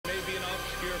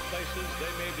places they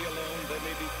may be alone, they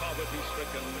may be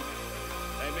poverty-stricken,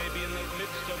 they may be in the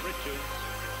midst of riches,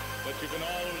 but you can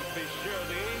always be sure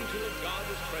the angel of God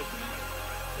is present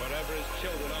wherever his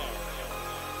children are.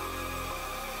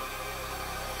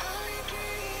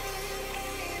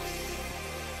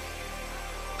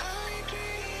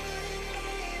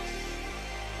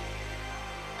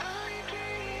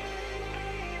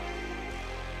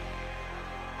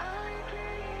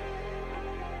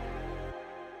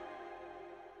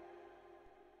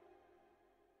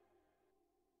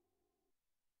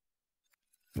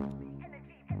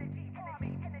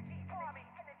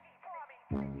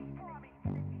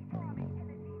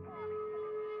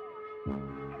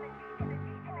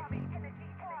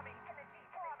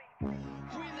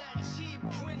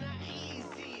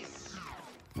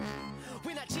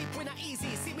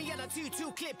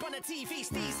 Clip on the TV,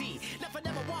 steezy. Never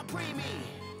want preemie.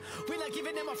 We're not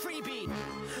giving them a freebie.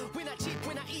 We're not cheap,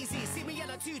 we're not easy. See me on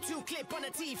a 2-2 clip on the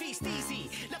TV, steezy.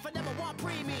 Never want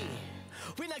preemie.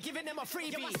 We're not giving them a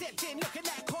freebie. Yo, I stepped in looking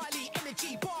like Carly,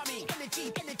 energy barmy,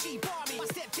 energy barmy. I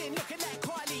stepped in looking like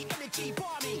Carly, energy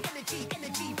barmy, energy barmy,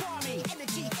 energy barmy,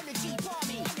 energy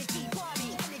barmy, energy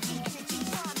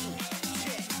barmy.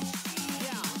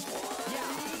 Yeah.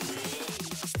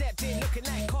 Stepped in looking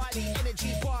like Carly,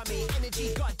 energy barmy,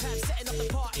 energy god pap, setting up the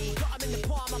party. Got 'em in the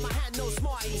palm of my hand, no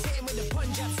smarties. Hitting with the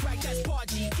Punjab swag, that's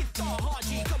bargy. Guitar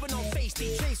hardly, going on face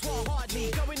deep, trace one hardly,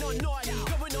 going on naughty,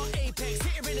 going on apex,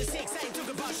 hitting in the 6, I ain't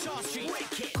talking about Shaw Street.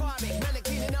 Wicked, karmic, man, I'm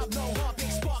cleaning up, no heart,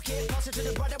 big spark it. Pass it to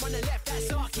the brother on the left,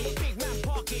 that's arcade. Big man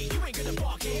park it, you ain't gonna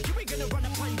bark it. You ain't gonna run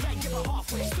up on gang, give a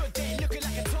halfway. Stood there looking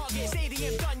like a target.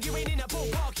 Stadium done, you ain't in a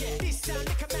ballpark yet. This sound,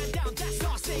 lick a man down, that's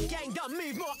our say gang done.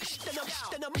 Move more,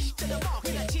 then I'm off.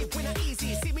 We're not cheap, we're not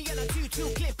easy. See me on a 2-2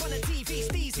 clip on the TV,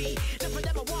 steezy.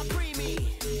 Never want preemie.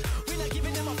 We're not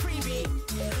giving them a freebie.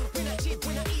 We're not cheap,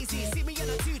 we're not easy. See me on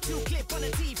a 2-2 clip on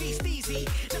the TV, steezy.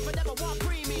 Never want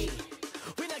preemie.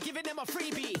 We're not giving them a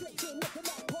freebie. Energy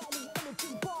barmy,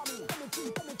 energy barmy.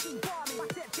 I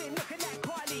stepped in looking like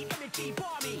Carly, energy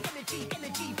barmy, energy barmy,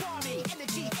 energy barmy,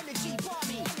 energy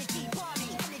barmy, energy barmy.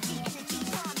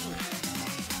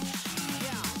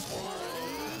 Yeah.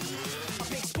 A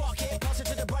big spark here, pass it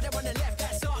to the brother on the left,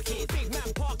 that's arcade. Big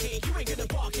man park it, you ain't gonna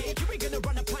bark it. You ain't gonna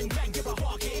run up on gang, give a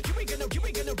hawk it. You ain't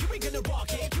gonna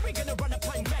bark it. You ain't gonna run up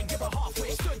on gang, give a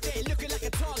halfway. Stood there looking like a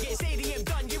target. Stadium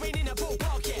done, you ain't in a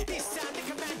ballpark yet. This sound, lick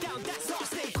a man down, that's our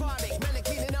stay karmic. Man, I'm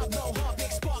cleaning up, no heart,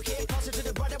 big spark it. Pass it to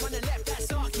the brother on the left,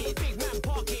 that's arcade. Big man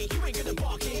park it, you ain't gonna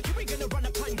bark it. You ain't gonna run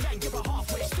up on gang, give a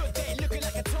halfway. Stood there looking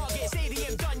like a target.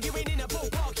 Stadium done, you ain't in a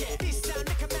ballpark yet. This sound,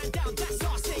 lick a man down, that's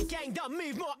our stay gang done.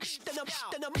 Move more, then I'm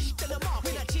off.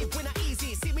 We're not cheap, we're not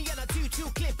easy. See me on a 2-2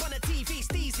 clip on the TV,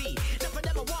 steezy.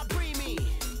 Never want preemie.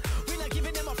 We're not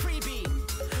giving them a freebie.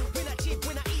 We're not cheap,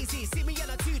 we're not easy. See me on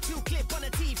a 2-2 clip on the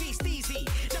TV, steezy.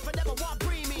 Never want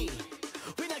preemie.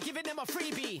 We're not giving them a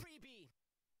freebie.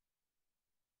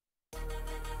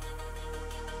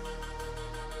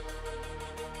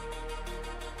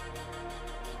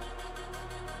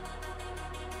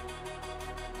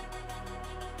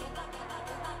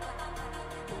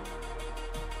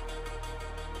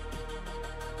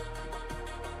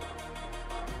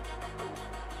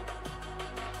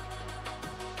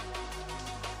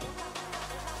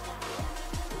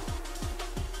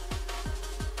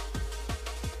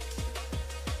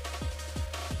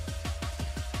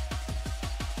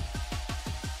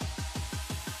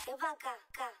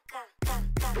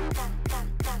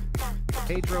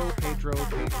 Pedro,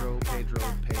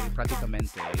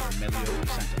 praticamente il meglio di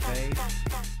Santa Fe.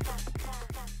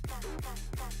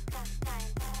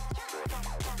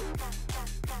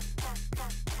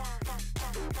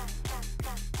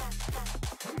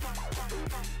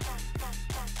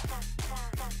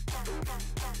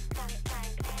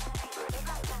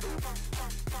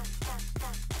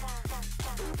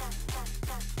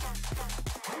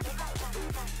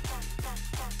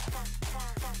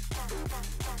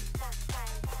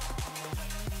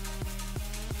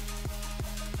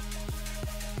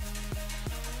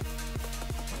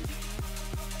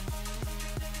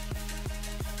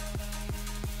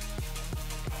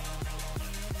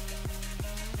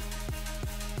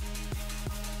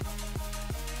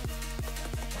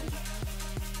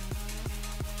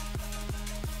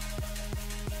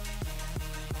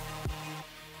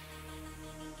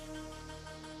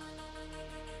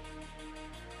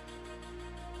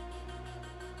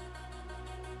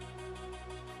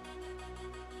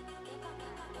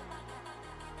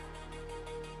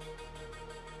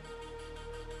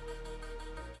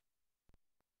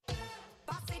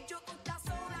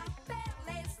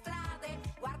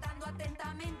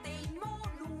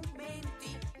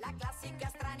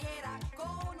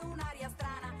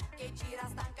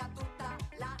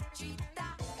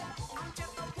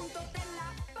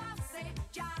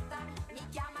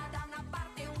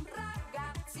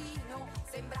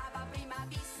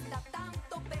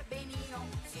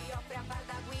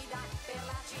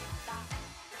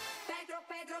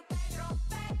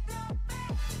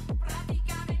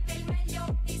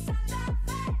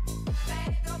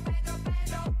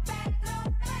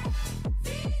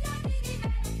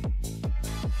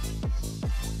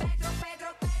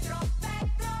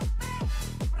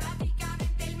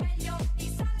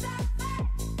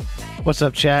 What's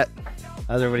up, chat?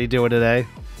 How's everybody doing today?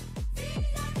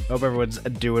 Hope everyone's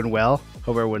doing well.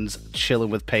 Hope everyone's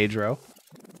chilling with Pedro.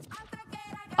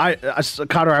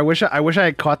 Connor, I wish I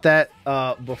had caught that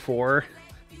before,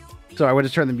 so I would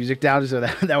have turned the music down so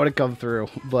that would have come through.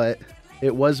 But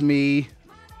it was me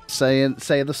saying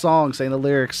the song, saying the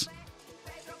lyrics.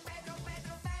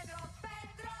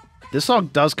 This song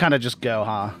does kind of just go,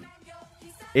 huh?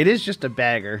 It is just a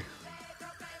bagger.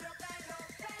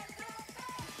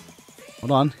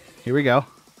 Hold on. Here we go.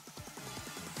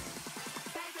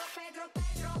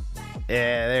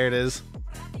 Yeah, there it is.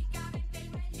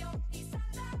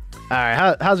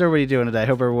 Alright, how's everybody doing today?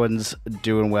 Hope everyone's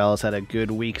doing well. It's had a good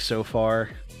week so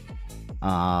far.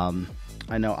 I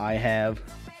know I have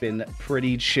been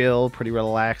pretty chill, pretty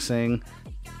relaxing.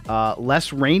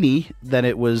 Less rainy than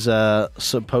it was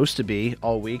supposed to be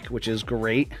all week, which is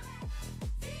great.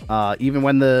 Even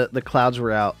when the clouds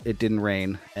were out, it didn't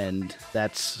rain, and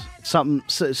that's something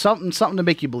to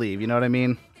make you believe. You know what I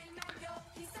mean?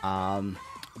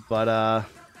 But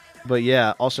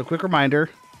yeah. Also, quick reminder: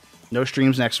 no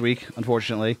streams next week,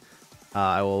 unfortunately.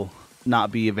 I will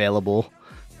not be available,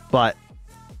 but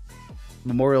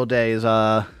Memorial Day is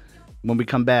when we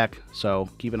come back, so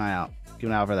keep an eye out. Keep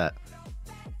an eye out for that.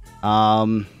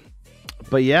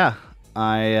 But yeah,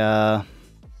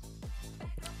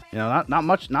 you know, not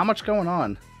much going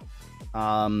on.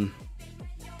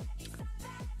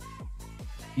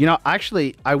 You know,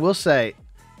 actually, I will say,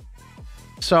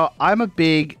 so I'm a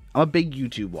big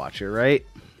YouTube watcher, right?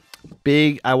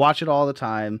 I watch it all the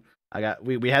time.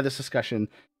 We had this discussion.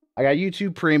 I got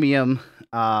YouTube Premium.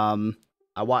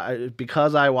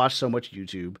 Because I watch so much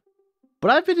YouTube, but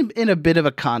I've been in a bit of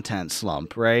a content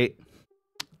slump, right?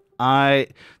 I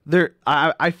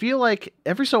feel like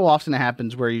every so often it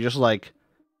happens where you just like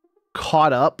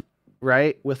caught up,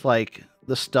 right, with like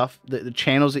the stuff, the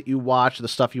channels that you watch, the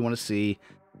stuff you want to see,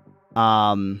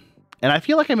 and I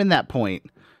feel like I'm in that point,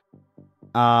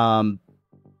 and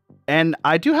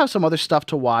I do have some other stuff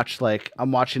to watch. Like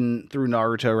I'm watching through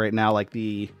Naruto right now, like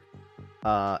the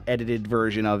edited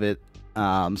version of it,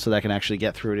 so that I can actually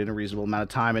get through it in a reasonable amount of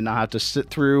time and not have to sit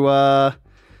through a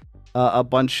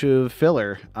bunch of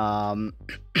filler,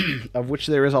 of which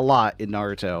there is a lot in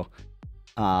Naruto.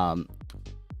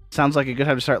 Sounds like a good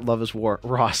time to start Love is War.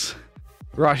 Ross,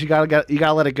 you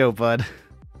gotta let it go, bud.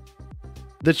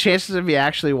 The chances of me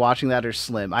actually watching that are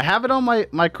slim. I have it on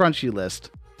my Crunchy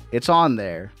list. It's on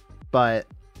there, but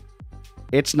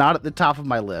it's not at the top of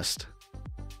my list.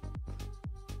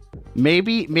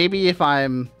 Maybe if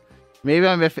I'm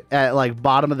at like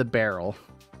bottom of the barrel,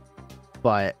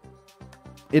 but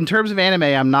in terms of anime,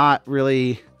 I'm not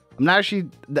actually.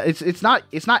 It's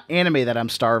not anime that I'm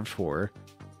starved for.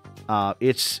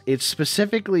 It's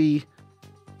specifically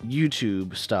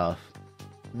YouTube stuff.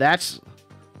 That's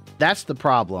the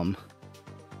problem.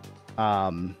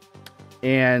 And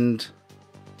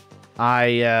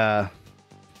I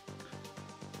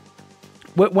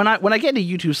when I get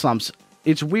into YouTube slumps,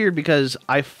 it's weird because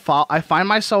I find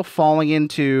myself falling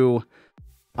into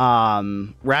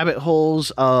rabbit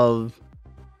holes of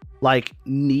like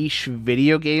niche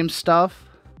video game stuff.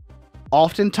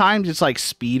 Oftentimes it's like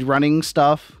speed running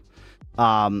stuff,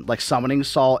 like Summoning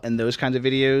Salt and those kinds of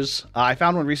videos. I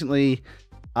found one recently,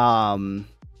 a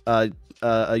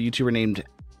YouTuber named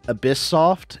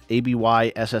Abysssoft,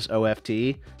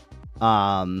 ABYSSOFT.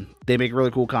 They make really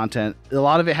cool content. A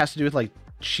lot of it has to do with like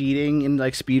cheating in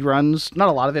like speed runs. Not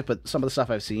a lot of it, but some of the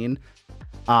stuff I've seen.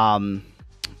 But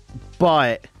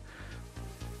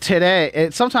today,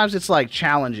 sometimes it's like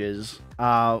challenges.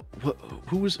 Who?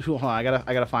 Hold on, I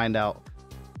gotta find out.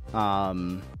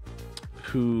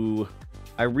 Who?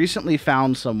 I recently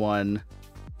found someone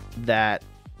that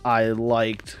I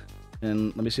liked,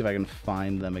 and let me see if I can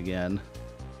find them again.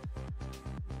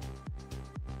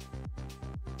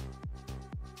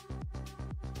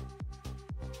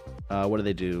 What do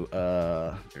they do?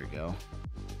 There we go.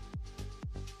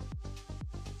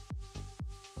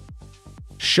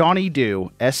 Shawnee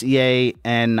Dew, SeanieDew,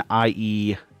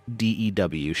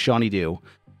 Shawnee Dew.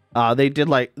 They did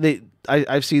like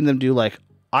I've seen them do like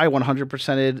I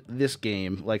 100%ed this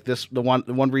game. Like the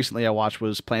one recently I watched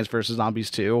was Plants vs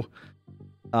Zombies 2.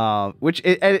 Which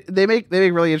they make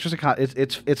really interesting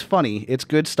it's funny. It's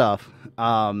good stuff.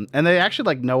 And they actually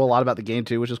like know a lot about the game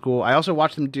too, which is cool. I also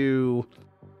watched them do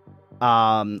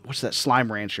what's that,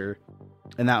 Slime Rancher,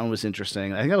 and that one was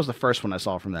interesting. I think that was the first one I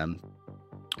saw from them.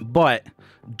 But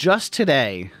just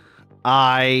today,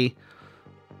 I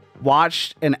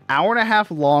watched an hour-and-a-half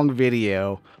long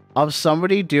video of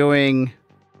somebody doing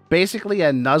basically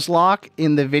a Nuzlocke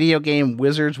in the video game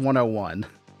Wizards 101.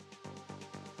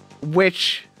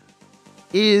 Which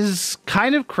is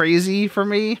kind of crazy for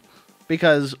me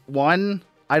because one,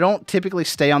 I don't typically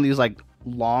stay on these like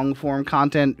long form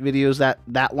content videos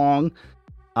that long,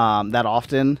 that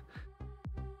often.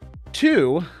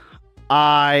 Two,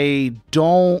 I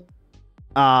don't,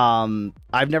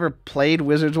 I've never played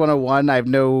Wizards 101. I have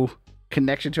no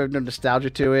connection to it, no nostalgia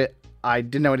to it. I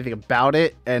didn't know anything about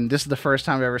it, and this is the first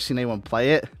time I've ever seen anyone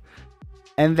play it.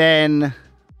 And then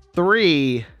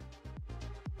three,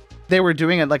 they were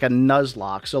doing it like a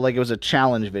Nuzlocke, so like it was a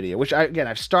challenge video, which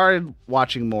I've started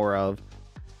watching more of.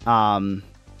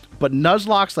 But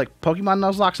Nuzlocks, like Pokemon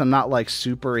Nuzlocks, I'm not like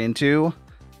super into.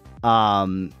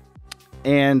 And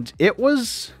it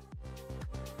was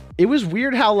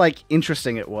weird how like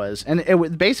interesting it was, and it was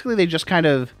basically they just kind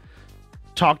of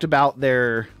talked about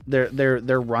their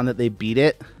run that they beat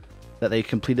it, that they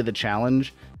completed the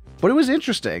challenge. But it was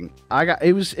interesting.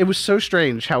 It was so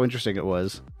strange how interesting it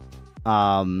was.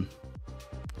 Who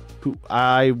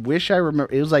I wish I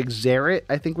remember. It was like Zerit,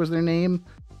 I think was their name.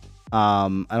 I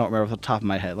don't remember off the top of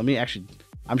my head. Let me actually.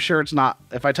 I'm sure it's not.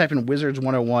 If I type in Wizards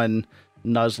 101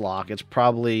 Nuzlocke, it's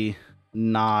probably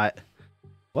not.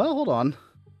 Well, hold on.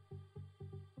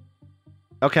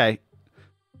 Okay.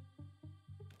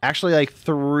 Actually, like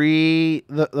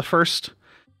the first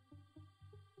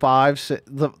 5,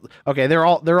 6, okay, they're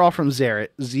all from Zerit,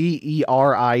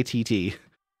 Zeritt.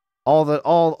 All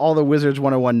the Wizards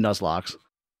 101 Nuzlocks,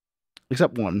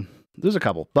 except one. There's a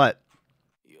couple, but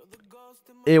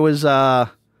it was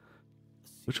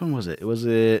which one was it? Was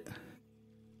it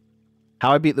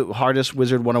How I Beat the Hardest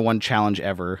Wizard 101 Challenge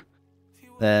Ever?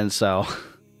 And so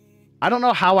I don't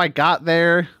know how I got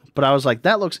there, but I was like,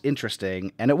 that looks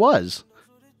interesting, and it was.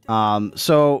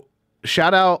 So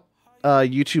shout out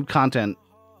YouTube content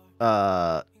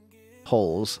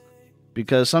polls,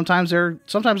 because sometimes they're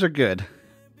good,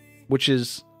 which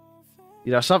is,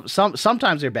 you know,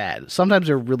 sometimes they're bad, sometimes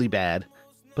they're really bad,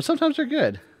 but sometimes they're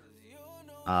good.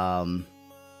 But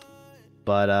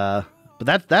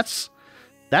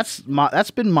that's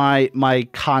been my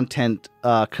content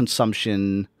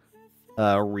consumption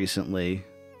recently.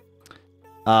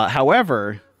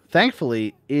 However,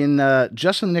 thankfully, in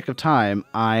just in the nick of time,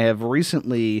 I have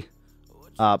recently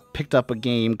picked up a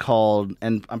game called,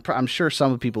 and I'm sure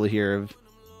some of the people here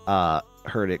have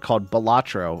heard it, called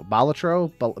Balatro,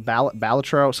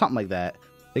 something like that.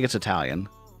 I think it's Italian.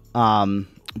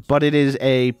 But it is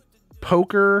a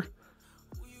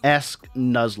poker-esque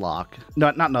Nuzlocke.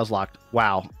 No, not Nuzlocke.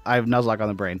 Wow, I have Nuzlocke on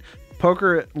the brain.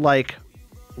 Poker-like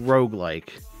roguelike.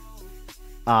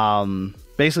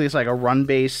 Basically, it's like a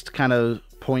run-based kind of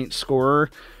point scorer,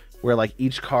 where like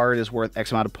each card is worth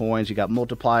X amount of points. You got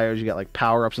multipliers, you got like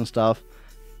power-ups and stuff.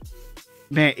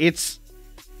 Man,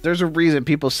 there's a reason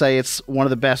people say it's one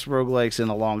of the best roguelikes in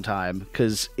a long time,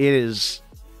 because it is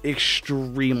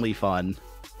extremely fun.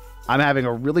 I'm having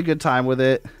a really good time with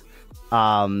it.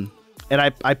 And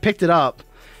I picked it up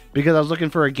because I was looking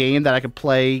for a game that I could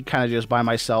play kind of just by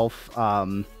myself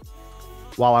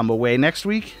while I'm away next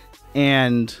week.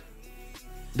 And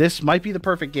this might be the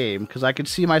perfect game, because I could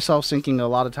see myself sinking a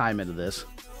lot of time into this.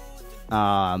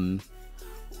 And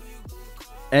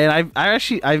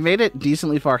I've made it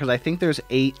decently far, because I think there's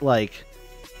 8 like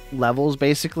levels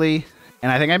basically,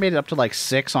 and I think I made it up to like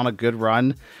 6 on a good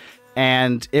run.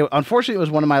 And unfortunately, it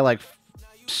was one of my like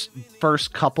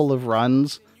first couple of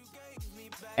runs,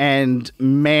 and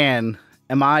man,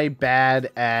 am I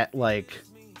bad at like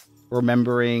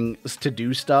remembering to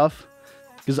do stuff,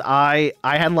 because I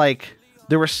had like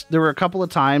there were a couple of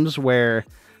times where,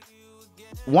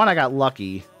 one, I got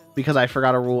lucky because I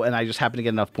forgot a rule and I just happened to get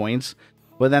enough points.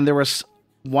 But then there was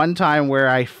one time where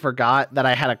I forgot that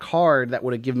I had a card that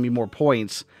would have given me more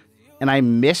points, and I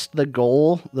missed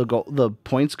the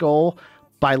points goal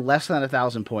by less than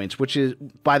 1,000 points, which is,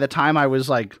 by the time I was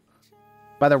like,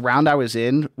 by the round I was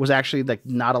in, was actually like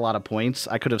not a lot of points.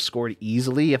 I could have scored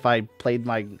easily if I played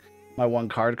my one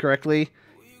card correctly,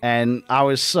 and I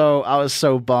was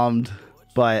so bummed.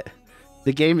 But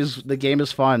the game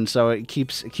is fun, so it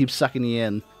keeps sucking you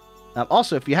in.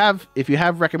 Also, if you have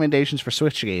recommendations for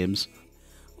Switch games,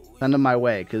 send them my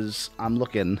way, because I'm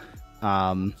looking.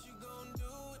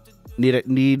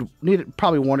 Need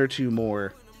probably 1 or 2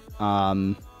 more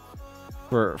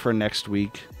for next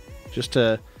week, just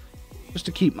to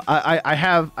keep. I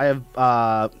have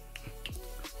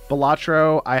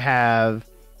Balatro. I have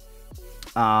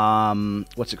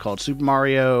what's it called? Super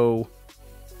Mario.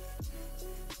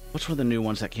 What's one of the new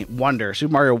ones that came?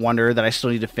 Super Mario Wonder, that I still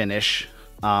need to finish.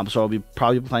 So I'll be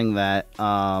probably playing that.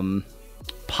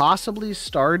 Possibly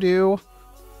Stardew.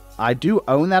 I do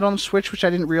own that on Switch, which I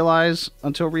didn't realize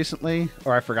until recently,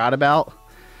 or I forgot about.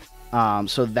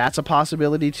 So that's a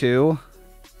possibility too.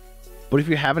 But if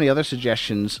you have any other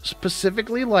suggestions,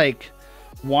 specifically like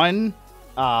one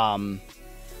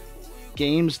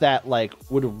games that like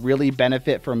would really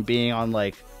benefit from being on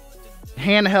like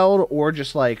handheld or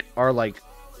just like are like,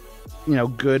 you know,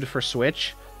 good for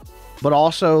Switch, but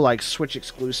also like Switch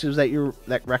exclusives that you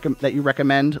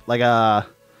recommend, like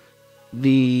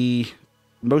the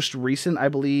most recent, I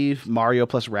believe, Mario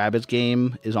plus Rabbids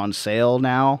game is on sale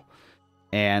now,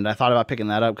 and I thought about picking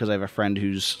that up because I have a friend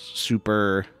who's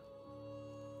super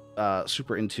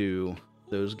into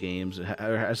those games,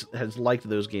 has liked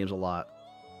those games a lot.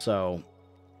 So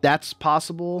that's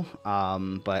possible,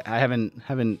 but I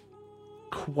haven't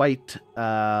quite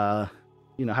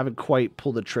haven't quite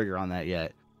pulled the trigger on that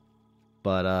yet.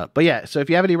 But yeah, so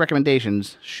if you have any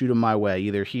recommendations, shoot them my way,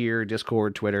 either here,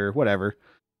 Discord, Twitter, whatever.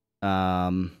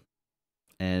 And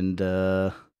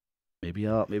maybe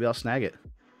I'll snag it.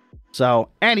 So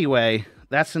anyway,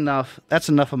 that's enough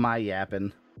of my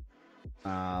yapping.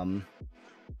 I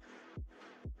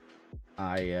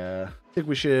think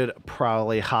we should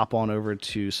probably hop on over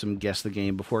to some Guess the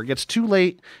Game before it gets too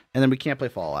late and then we can't play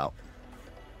Fallout.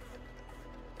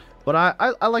 But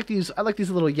I like these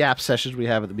little yap sessions we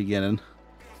have at the beginning.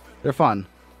 They're fun.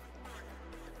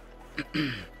 I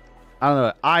don't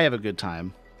know. I have a good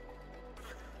time.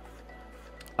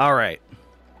 All right.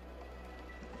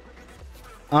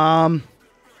 Can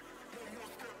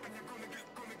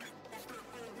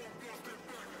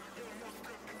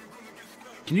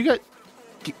you get...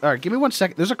 All right, give me 1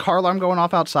 second. There's a car alarm going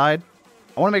off outside.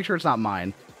 I want to make sure it's not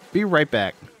mine. Be right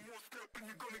back.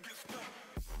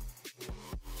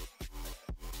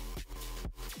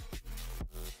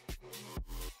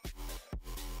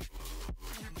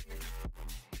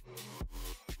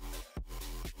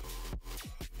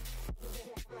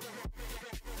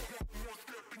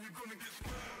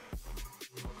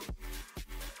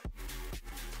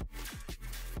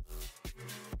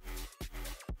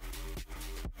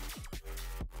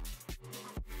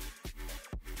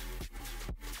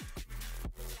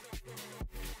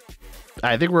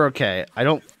 I think we're okay. I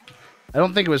don't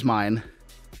think it was mine.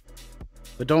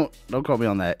 But don't quote me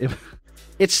on that.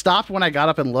 It stopped when I got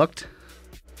up and looked.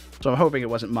 So I'm hoping it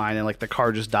wasn't mine and like the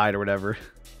car just died or whatever.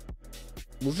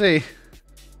 We'll see.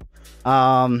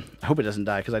 I hope it doesn't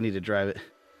die because I need to drive it.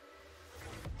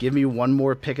 Give me one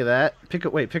more pick of that. Pick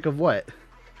of what?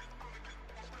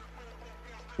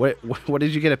 What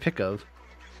did you get a pick of?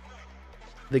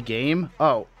 The game?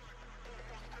 Oh.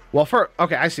 Well,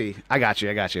 okay, I see. I got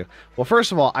you. Well,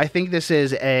 first of all, I think this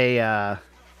is this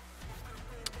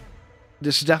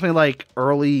is definitely like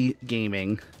early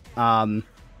gaming. My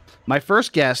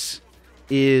first guess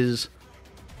is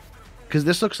because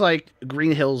this looks like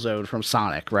Green Hill Zone from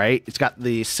Sonic, right? It's got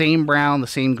the same brown, the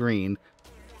same green,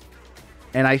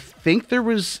 and I think there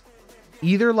was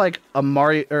either like a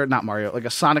Mario or not Mario, like a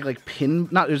Sonic like pin.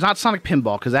 There's not Sonic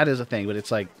Pinball because that is a thing, but it's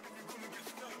like.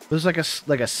 There's it's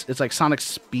like Sonic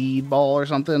Speedball or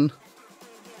something.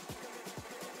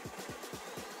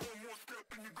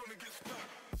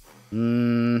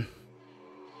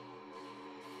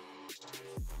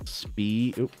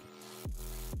 Speed. Oop.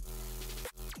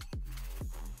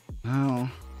 No.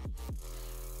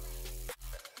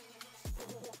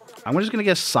 I'm just gonna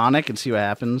guess Sonic and see what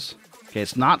happens. Okay,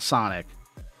 it's not Sonic.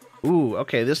 Ooh,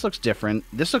 okay, this looks different.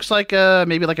 This looks like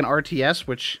maybe like an RTS,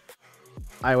 which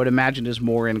I would imagine is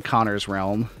more in Connor's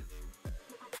realm.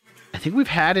 I think we've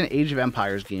had an Age of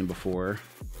Empires game before.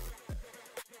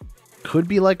 Could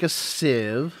be like a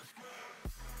Civ.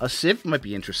 A Civ might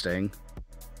be interesting.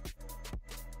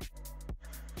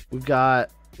 We've got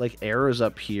like arrows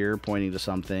up here pointing to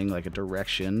something, like a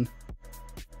direction.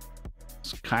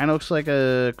 It kind of looks like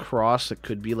a cross. It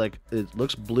could be like, it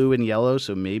looks blue and yellow,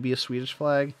 so maybe a Swedish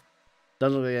flag.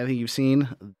 Doesn't look like anything you've seen.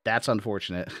 That's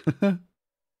unfortunate.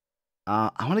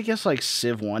 I want to guess like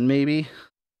Civ 1 maybe.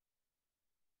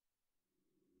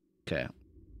 Okay.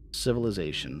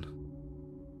 Civilization.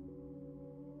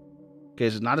 Okay,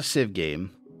 it's not a Civ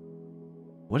game.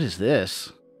 What is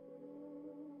this?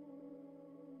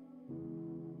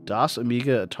 DOS,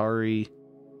 Amiga, Atari,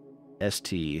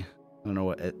 ST. I don't know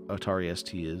what Atari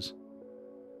ST is.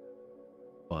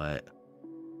 But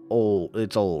old.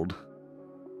 It's old.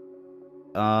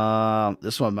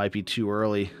 This one might be too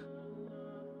early.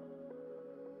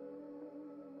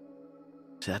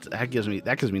 That gives me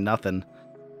nothing.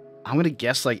 I'm gonna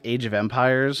guess like Age of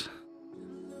Empires,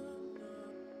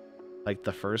 like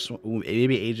the first one. Ooh,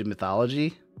 maybe Age of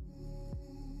Mythology.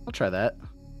 I'll try that.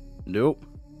 Nope.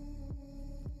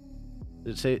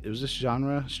 Did it say it was this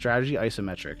genre? Strategy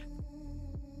isometric.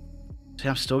 See,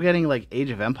 I'm still getting like Age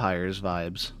of Empires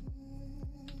vibes.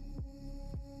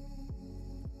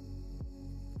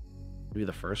 Maybe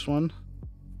the first one?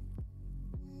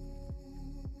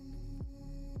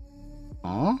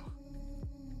 Huh?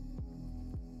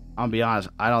 I'll be honest,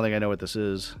 I don't think I know what this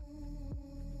is.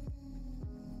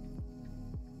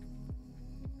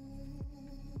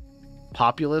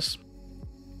 Populous?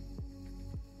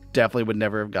 Definitely would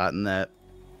never have gotten that.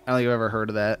 I don't think I've ever heard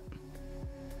of that.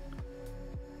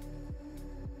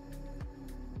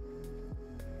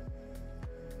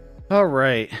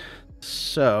 Alright.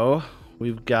 So,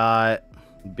 we've got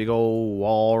a big old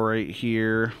wall right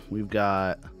here. We've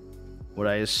got what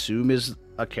I assume is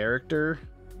a character.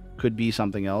 Could be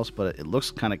something else, but it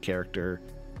looks kind of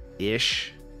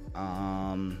character-ish.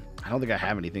 I don't think I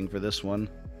have anything for this one.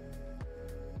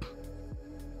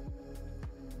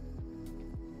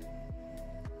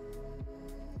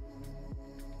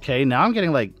 Okay, now I'm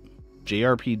getting like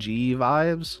JRPG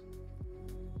vibes.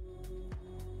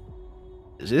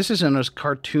 This isn't as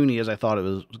cartoony as I thought it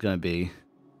was going to be.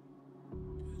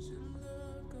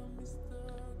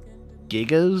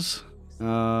 Gigas?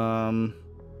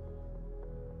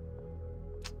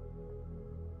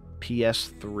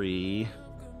 PS3.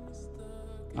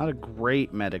 Not a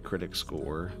great Metacritic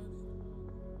score.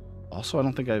 Also, I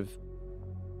don't think I've...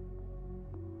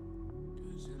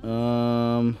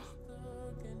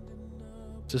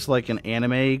 Just like an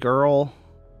anime girl.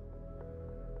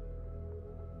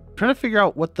 I'm trying to figure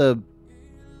out what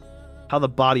how the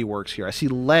body works here. I see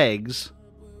legs.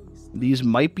 These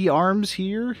might be arms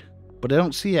here, but I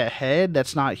don't see a head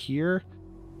that's not here.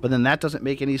 But then that doesn't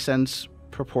make any sense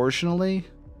proportionally.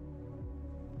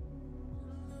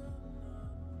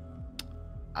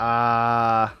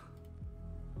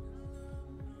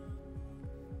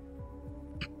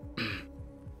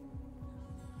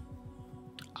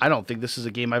 I don't think this is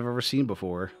a game I've ever seen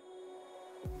before.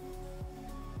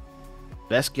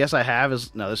 Best guess I have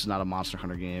is... No, this is not a Monster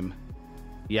Hunter game.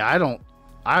 Yeah, I don't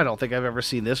think I've ever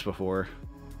seen this before.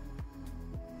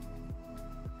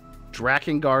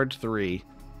 Drakengard 3.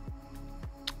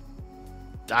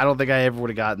 I don't think I ever would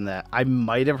have gotten that. I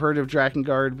might have heard of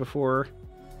Drakengard before,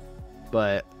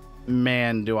 but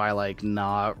man, do I like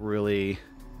not really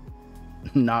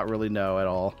know at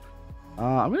all.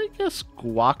 I'm gonna guess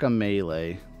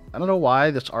Guacamelee. I don't know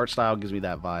why this art style gives me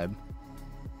that vibe.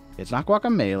 It's not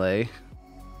Guacamelee,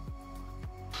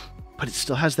 but it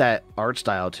still has that art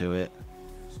style to it.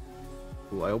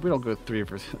 Ooh, I hope we don't go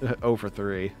 0 for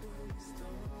 3.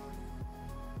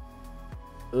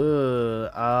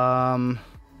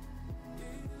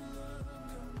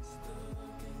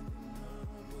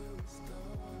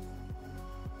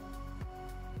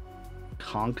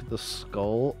 Conk the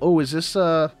Skull. Oh, is this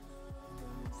a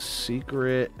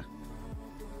Secret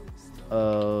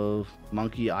of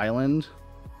Monkey Island?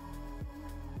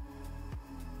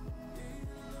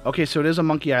 Okay, so it is a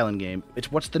Monkey Island game.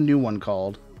 What's the new one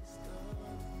called?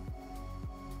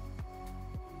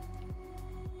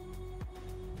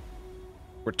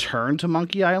 Return to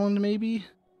Monkey Island, maybe?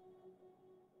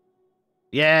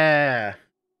 Yeah.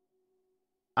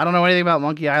 I don't know anything about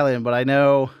Monkey Island, but I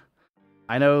know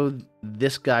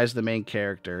this guy's the main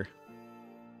character,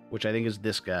 which I think is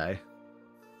this guy.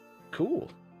 Cool.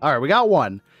 All right, we got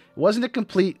one. It wasn't a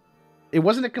complete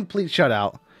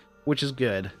shutout, which is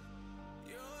good.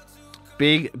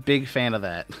 Big fan of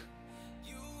that.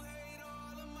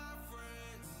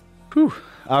 Whew.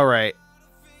 All right.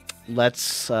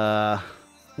 Let's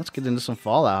get into some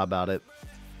Fallout. How about it?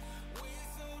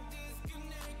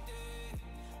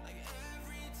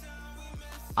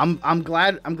 I'm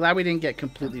glad we didn't get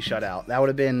completely shut out. That would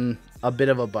have been a bit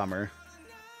of a bummer.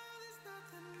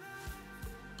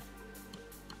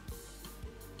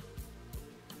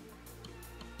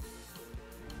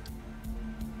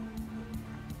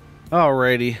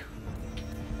 Alrighty.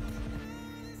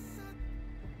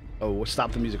 Oh, we'll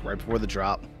stop the music right before the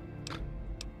drop.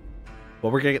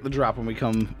 Well, we're gonna get the drop when we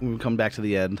come back to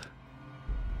the end.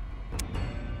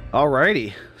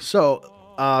 Alrighty. So,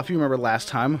 if you remember last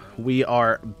time, we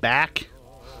are back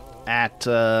at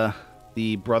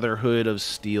the Brotherhood of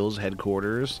Steel's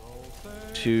headquarters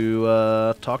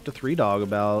to talk to Three Dog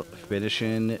about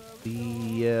finishing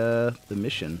the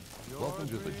mission. Welcome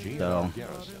to the So,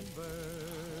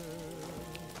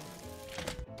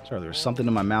 sorry, there was something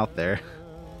in my mouth there.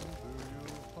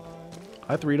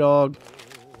 Hi, Three Dog.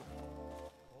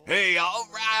 Hey, all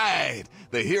right!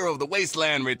 The hero of the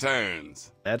wasteland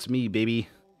returns. That's me, baby. Is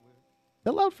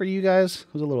that loud for you guys?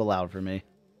 It was a little loud for me.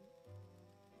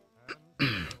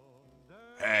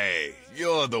 Hey,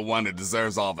 you're the one that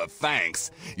deserves all the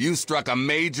thanks. You struck a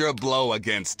major blow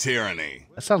against tyranny.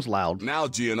 That sounds loud. Now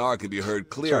GNR can be heard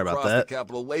clear Sorry about across that. the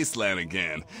capital wasteland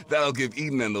again. That'll give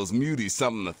Eden and those muties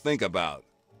something to think about.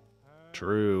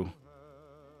 True.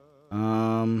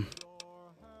 Now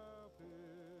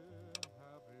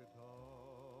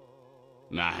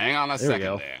hang on a There we second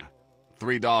go. there.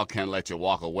 Three Dog can't let you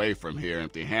walk away from here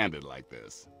empty-handed like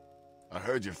this. I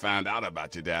heard you found out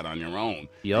about your dad on your own.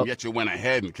 Yup. And yet you went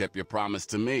ahead and kept your promise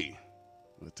to me.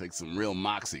 It takes some real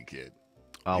moxie, kid.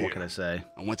 Oh, Here, what can I say?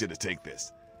 I want you to take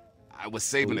this. I was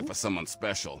saving it for someone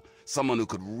special. Someone who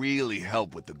could really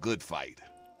help with the good fight.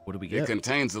 What do we It get?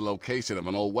 contains the location of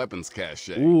an old weapons cache.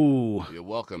 Ooh. You're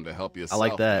welcome to help yourself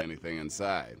like that. with anything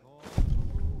inside.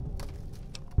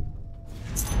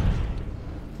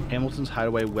 Hamilton's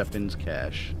Hideaway Weapons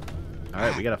Cache.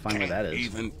 Alright, we gotta find where that Can't is.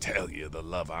 even tell you the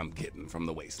love I'm getting from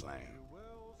the wasteland.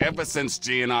 Ever since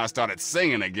GNR started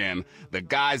singing again, the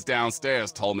guys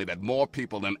downstairs told me that more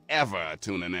people than ever are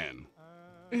tuning in.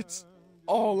 It's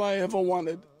all I ever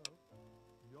wanted.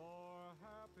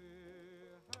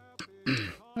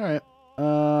 Alright.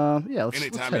 Yeah, let's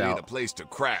Anytime head you need a out. place to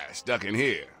crash, duck in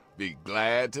here. Be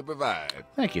glad to provide.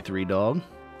 Thank you, Three Dog.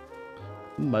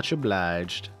 Much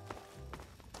obliged.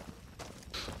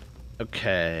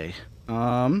 Okay.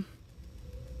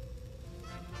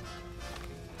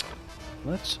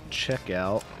 Let's check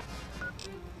out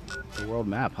the world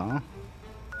map, huh?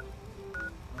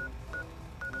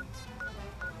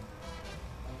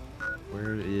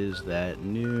 Where is that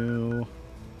new...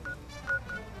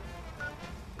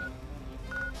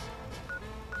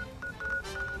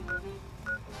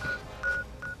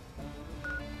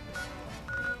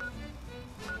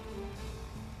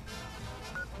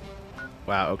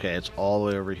 Wow, okay, it's all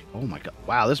the way over here. Oh my god.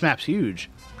 Wow, this map's huge.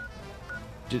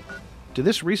 Did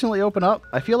this recently open up?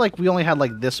 I feel like we only had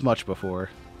like this much before.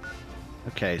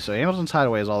 Okay, so Hamilton's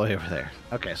Hideaway is all the way over there.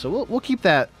 Okay, so we'll keep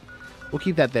that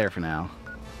there for now.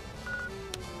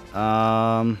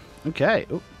 Okay.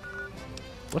 Oop.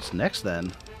 What's next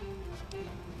then?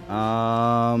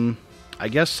 I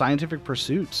guess scientific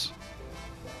pursuits.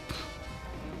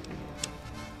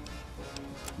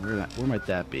 Where might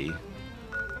that be?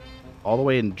 All the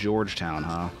way in Georgetown,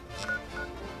 huh?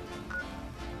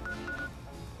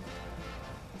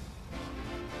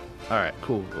 Alright,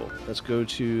 cool. Let's go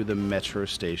to the metro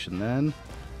station then.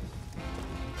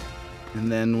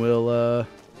 And then we'll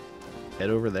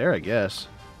head over there, I guess.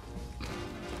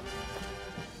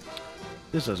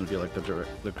 This doesn't feel like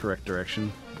the correct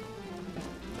direction.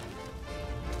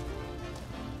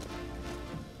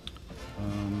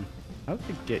 How did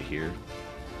I get here?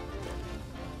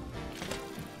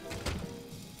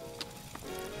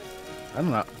 I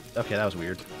don't know. Okay, that was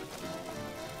weird.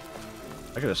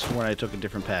 I could have sworn I took a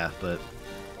different path, but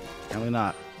apparently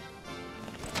not.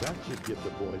 That should give the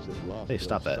boys at Lost Hey,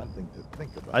 stop that. something to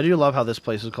think about. I do love how this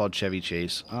place is called Chevy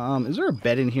Chase. Is there a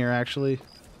bed in here, actually?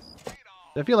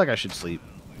 I feel like I should sleep.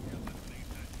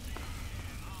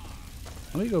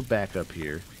 Let me go back up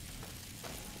here.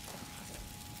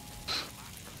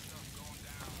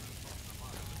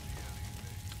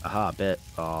 Aha, bet.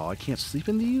 Oh, I can't sleep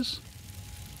in these?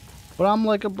 But I'm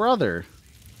like a brother.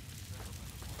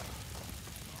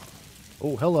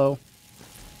 Oh, hello.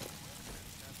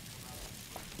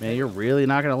 Man, you're really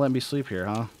not going to let me sleep here,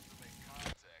 huh?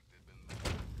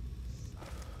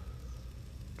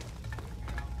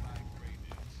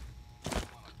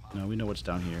 No, we know what's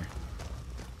down here.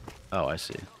 Oh, I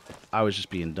see. I was just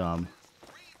being dumb.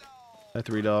 Hi,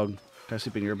 Three Dog. Can I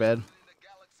sleep in your bed?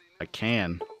 I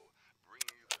can.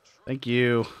 Thank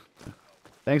you.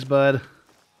 Thanks, bud.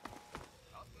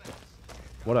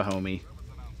 What a homie.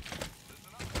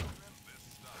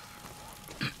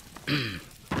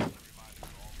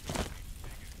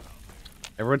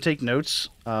 Everyone take notes.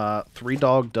 Three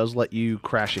Dog does let you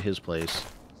crash at his place.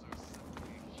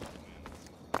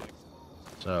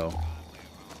 So,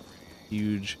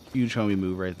 huge homie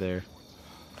move right there.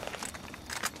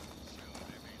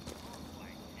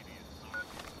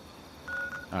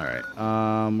 Alright,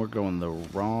 we're going the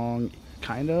wrong...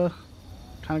 Kinda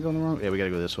going the wrong... Yeah, we gotta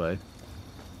go this way.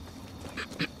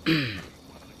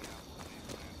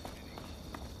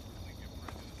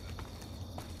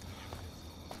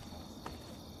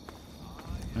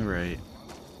 Alright.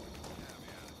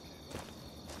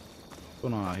 What's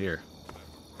going on out here?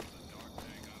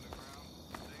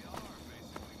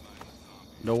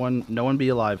 No one be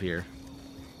alive here.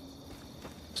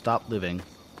 Stop living.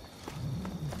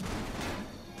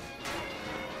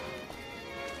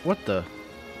 What the?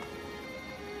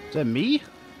 Is that me?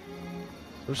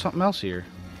 There's something else here.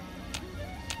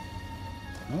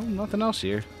 Oh, nothing else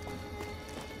here.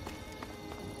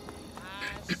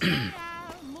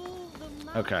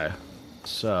 Okay,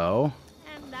 so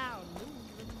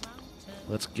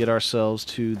let's get ourselves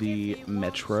to the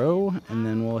metro, and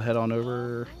then we'll head on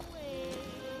over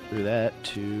through that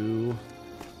to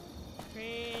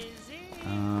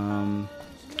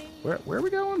Where are we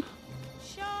going?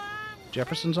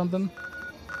 Jefferson something?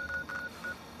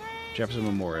 Jefferson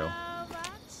Memorial.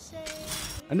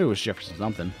 I knew it was Jefferson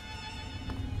something.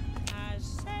 I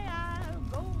say I'll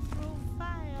go through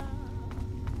fire,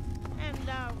 and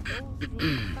I'll go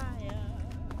through fire.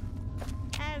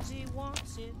 As he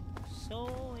wants it, so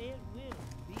it will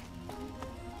be.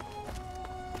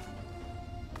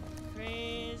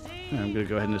 Crazy. I'm gonna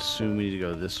go ahead and assume we need to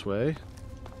go this way.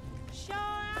 Sure,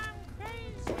 I'm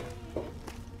crazy,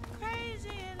 crazy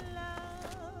in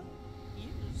love. You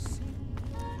see,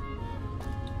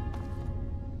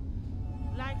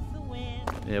 like the wind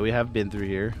Yeah, we have been through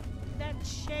here. that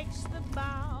shakes the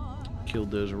bough.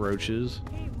 Killed those roaches.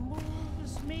 He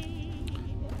moves me.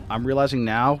 I'm realizing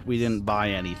now we didn't buy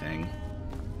anything.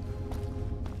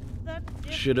 The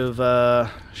Should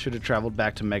have traveled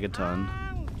back to Megaton,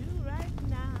 I'll do right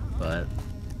now. but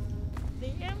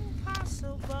The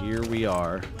impossible here we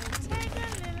are. will take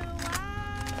a little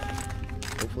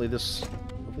while. Hopefully this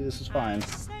is fine.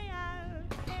 Say I'll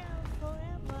care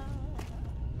forever,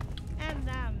 and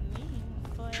I mean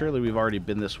forever. Surely we've already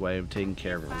been this way of taking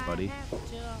care of everybody. Have to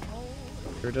hold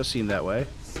Sure does seem that way.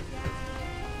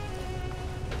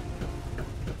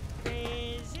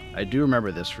 crazy I do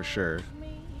remember this for sure.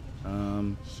 me.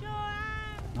 Sure,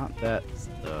 I'm Not that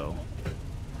though.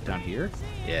 Down here?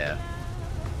 Yeah.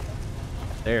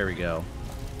 There we go.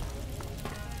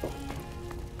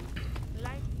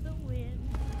 like the wind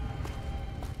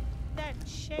that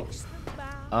shakes the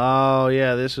bough. Oh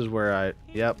yeah, this is where I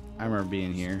remember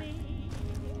being here.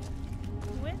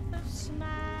 With a smile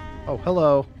Oh,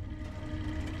 hello.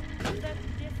 that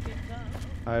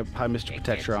difficult Hi Mr.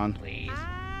 Protectron. Please.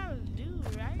 I'll do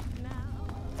right now.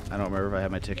 I don't remember if I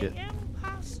had my ticket.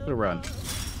 Impossible Gonna run.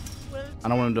 will I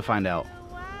don't want him to find out. take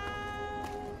a while.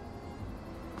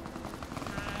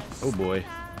 Oh boy.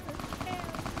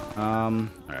 I'll care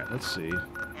Alright, let's see. for,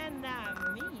 and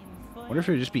I mean for Wonder if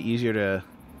it would just be easier to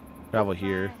travel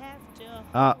here. I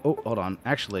have to Oh, hold on.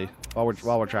 Actually, while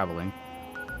we're traveling,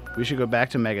 we should go back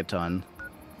to Megaton,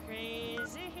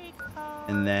 crazy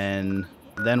and then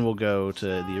we'll go to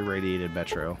the irradiated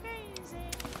metro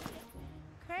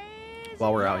crazy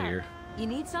while we're out here. You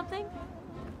need something?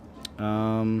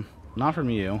 Not from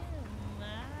you.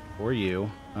 Or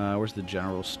you. Where's the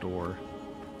general store?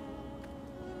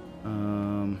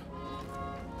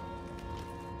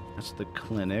 That's the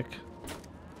clinic.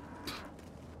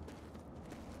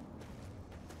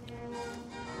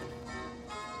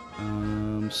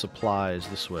 Supplies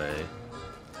this way.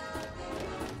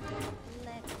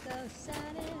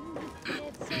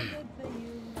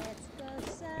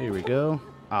 Here we go.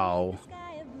 Oh.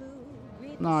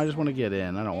 No, I just want to get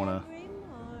in. I don't want to.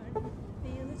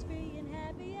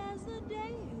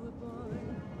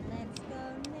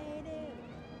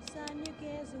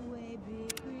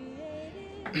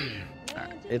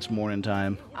 It's morning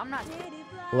time. I'm not.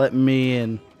 Let me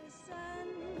in.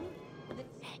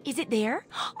 Is it there?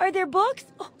 Are there books?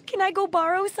 Oh, can I go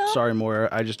borrow some? Sorry, Moira.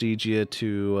 I just need you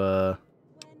to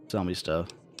tell me stuff.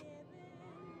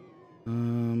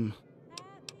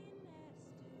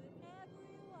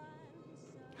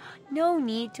 No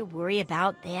need to worry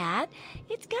about that.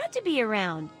 It's got to be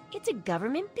around. It's a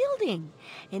government building,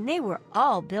 and they were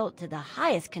all built to the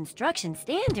highest construction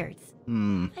standards.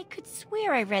 I could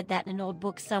swear I read that in an old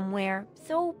book somewhere,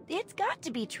 so it's got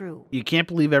to be true. You can't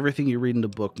believe everything you read in the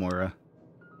book, Moira.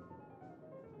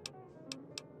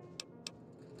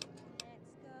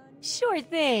 Sure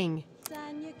thing.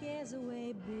 Sign your cares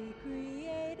away, be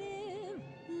creative.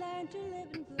 Learn to live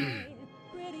and play.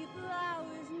 Pretty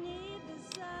flowers need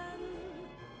the sun.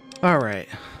 All right.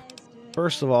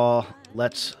 First of all,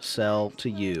 let's sell to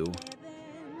you.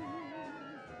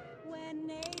 When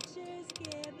nature's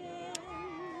given.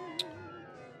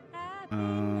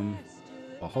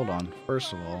 Well, hold on.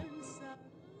 First of all,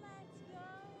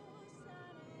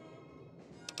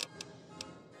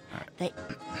 They,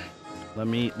 let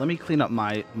me clean up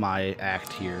my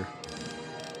act here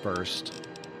first.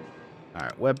 All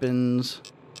right, weapons.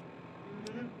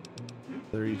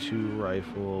 32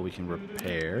 rifle we can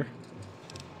repair.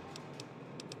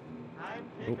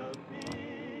 Oh.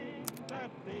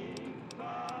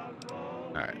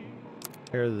 All right,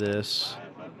 repair this.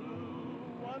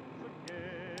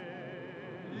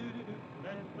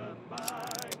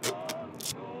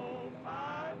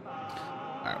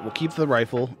 All right, we'll keep the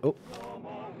rifle. Oh.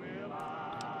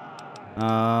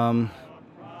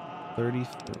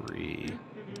 33.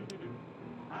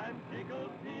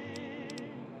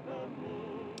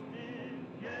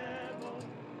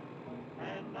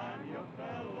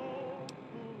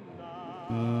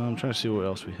 I'm trying to see what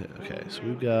else we hit. Okay, so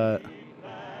we've got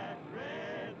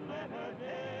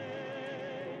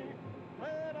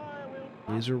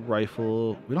Laser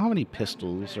rifle. We don't have any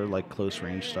pistols or like close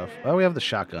range stuff. Oh, we have the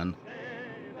shotgun.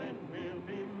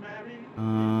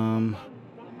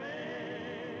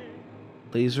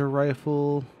 Laser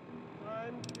rifle.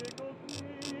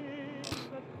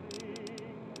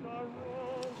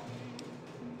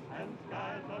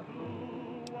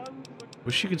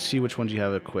 Wish you could see which ones you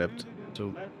have equipped.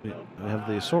 So we have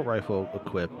the assault rifle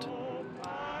equipped.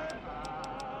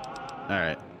 All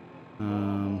right.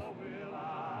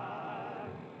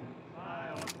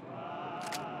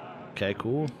 Okay,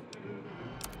 cool.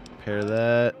 Repair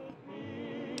that.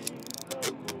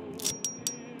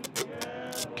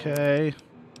 Okay.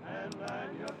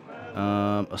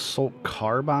 Assault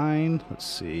carbine. Let's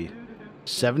see.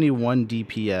 71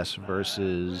 DPS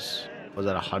versus, was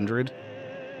that 100?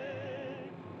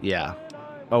 Yeah.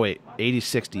 Oh wait,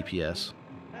 86 DPS.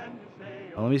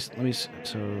 Oh, let me.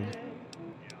 So.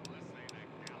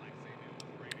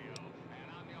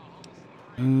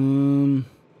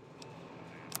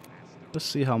 Let's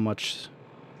see how much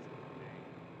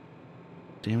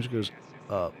damage goes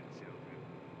up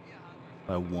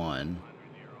by 1.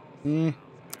 I'm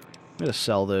gonna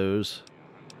sell those.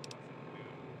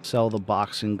 Sell the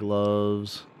boxing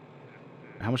gloves.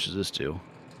 How much does this do?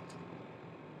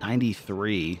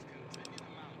 93.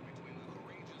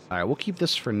 Alright, we'll keep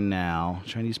this for now.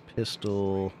 Chinese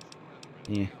pistol.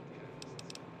 Yeah.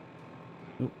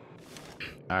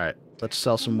 Alright, let's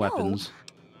sell some weapons.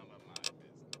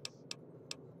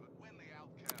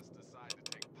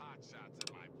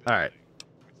 Alright.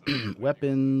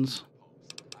 Weapons.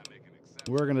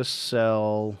 We're gonna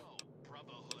sell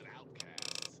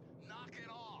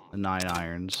the 9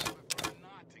 irons.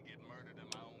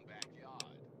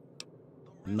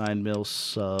 9mm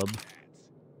sub.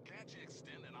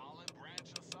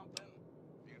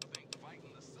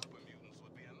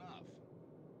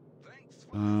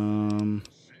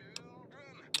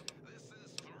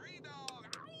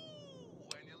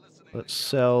 Let's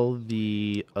sell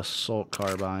the assault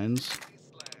carbines.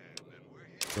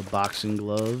 The boxing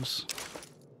gloves.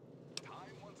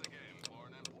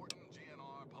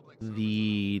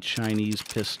 The Chinese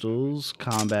pistols,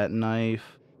 combat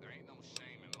knife,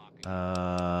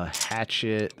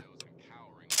 hatchet,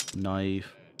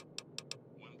 knife.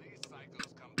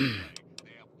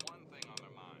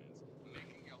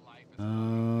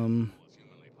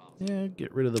 Yeah,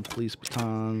 get rid of the police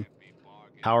baton.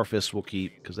 Power fist we'll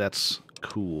keep because that's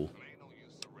cool.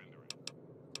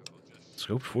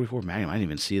 Scope 44 Magnum, I didn't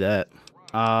even see that.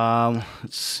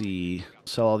 Let's see.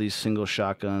 Sell all these single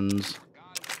shotguns.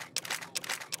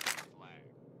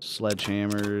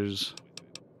 Sledgehammers.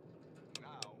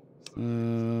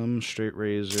 Straight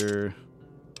razor.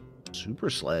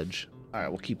 Super sledge. Alright,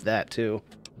 we'll keep that too.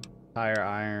 Tire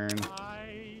iron.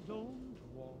 I don't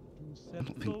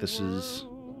think this is...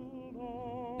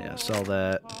 Yeah, sell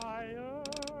that.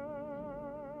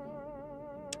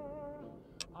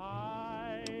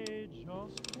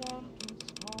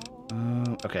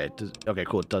 Okay, okay,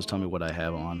 cool. It does tell me what I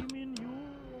have on.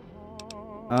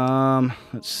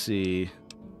 Let's see.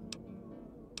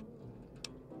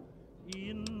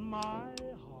 In my heart,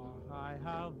 I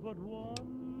have but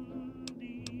one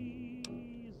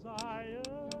desire,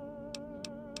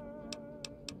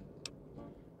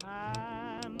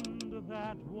 and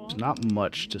that one. There's not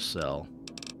much to sell.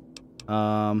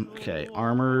 Okay,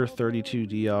 armor 32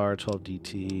 DR, 12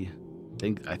 DT.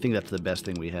 I think that's the best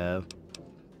thing we have.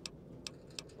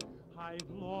 I've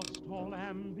lost all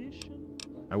ambition.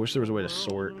 I wish there was a way to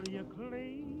sort.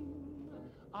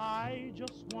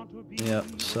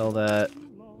 Yep, sell that.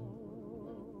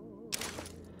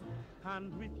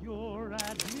 And with your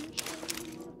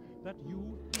admission that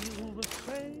you feel the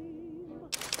same,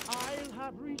 I'll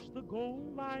have reached the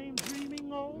goal I'm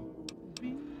dreaming of.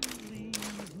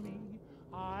 Believe me,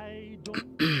 I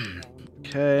don't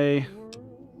okay.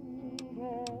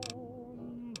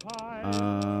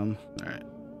 Alright.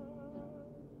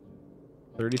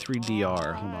 33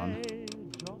 DR, hold on.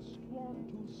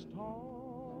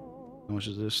 How much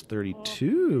is this?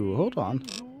 32, hold on.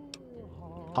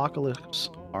 Apocalypse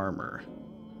armor.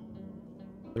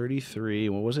 33,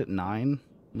 what was it? 9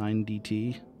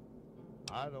 DT.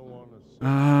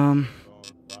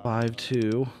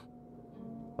 5.2.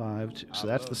 5.2, so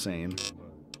that's the same.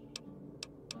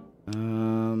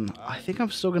 I think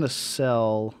I'm still gonna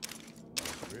sell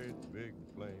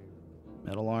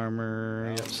metal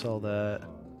armor. Yep, sell that.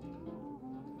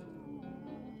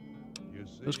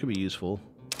 Those could be useful.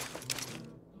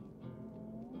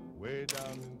 Way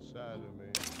down inside of me,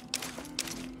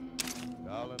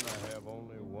 darling, I have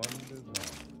only one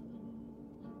desire,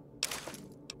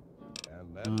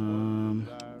 and that one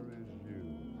desire is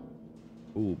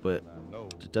you. Ooh, but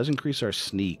It does increase our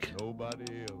sneak.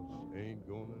 Nobody else ain't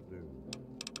gonna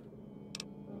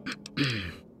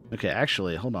do. Okay,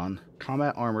 actually, hold on.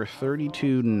 Combat armor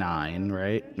 32.9,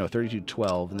 right? No,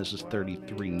 32.12, and this is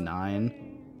 33.9.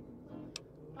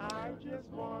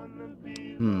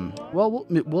 Well,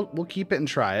 we'll keep it and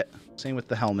try it. Same with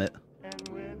the helmet.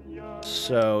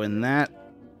 So in that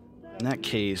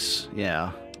case,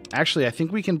 yeah. Actually, I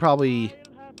think we can probably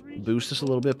boost this a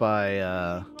little bit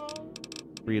by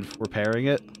repairing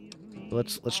it.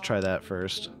 Let's try that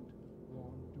first.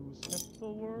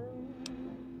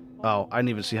 Oh, I didn't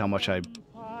even see how much I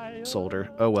sold her.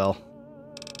 Oh well.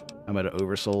 I might have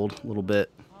oversold a little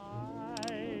bit.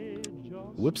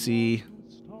 Whoopsie.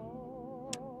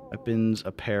 Weapons,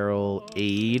 apparel,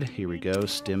 aid. Here we go.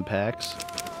 Stim packs.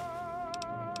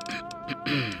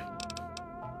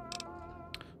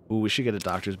 Ooh, we should get a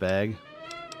doctor's bag.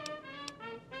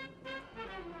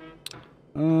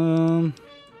 Some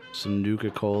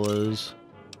Nuka-Colas.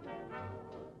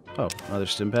 Oh, another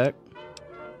stim pack.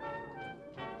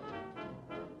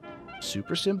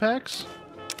 Super stim packs?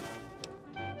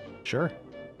 Sure.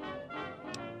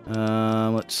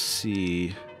 Let's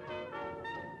see.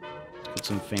 Get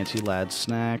some fancy lad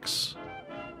snacks.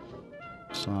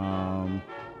 Some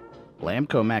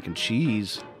Lamco mac and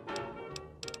cheese.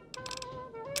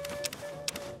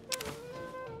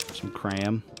 Some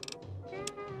cram.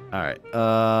 Alright,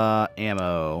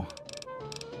 ammo.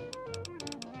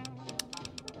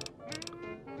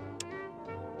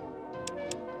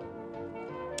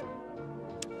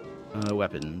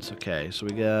 Weapons. Okay, so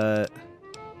we got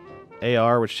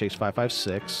AR, which takes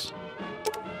 5.56.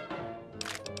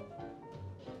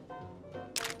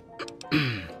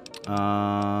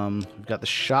 We've got the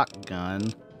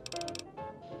shotgun,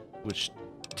 which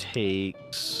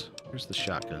takes... Where's the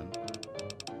shotgun?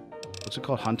 What's it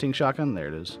called? Hunting shotgun? There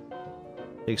it is.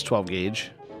 Takes 12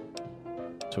 gauge.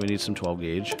 So we need some 12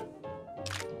 gauge.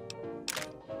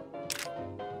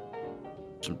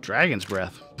 Some dragon's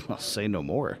breath. I'll say no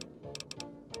more.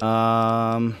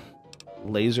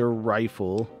 Laser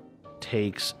rifle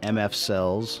takes MF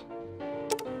cells.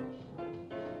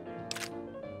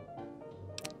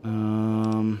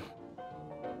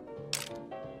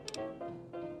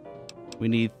 We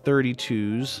need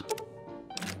 32s.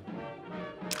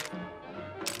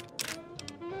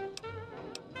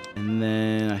 And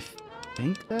then I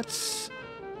think that's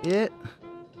it.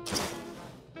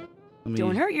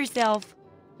 Don't hurt yourself.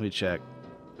 Let me check.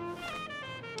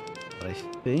 But I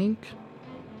think...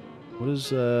 What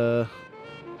is, a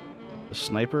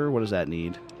sniper? What does that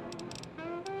need?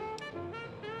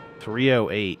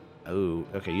 308. Oh,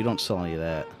 okay, you don't sell any of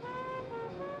that.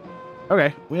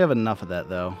 Okay, we have enough of that,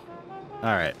 though.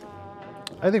 Alright.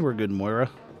 I think we're good, Moira.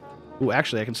 Ooh,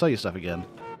 actually, I can sell you stuff again.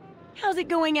 How's it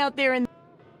going out there in...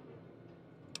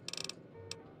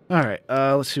 Alright,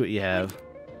 let's see what you have.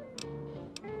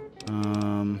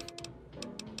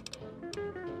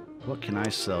 What can I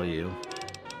sell you?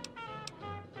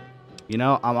 You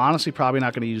know, I'm honestly probably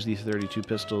not going to use these 32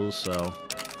 pistols, so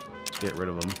let's get rid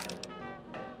of them.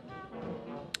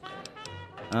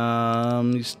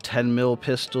 These 10 mil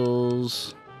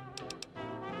pistols.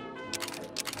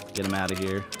 Get them out of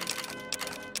here.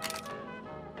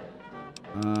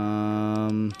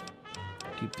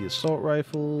 Keep the assault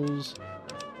rifles.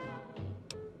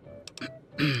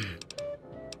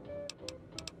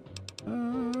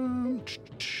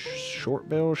 Short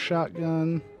barrel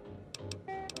shotgun.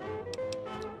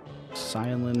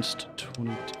 Silenced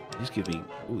 22.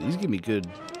 These give me good.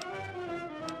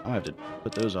 I'm gonna have to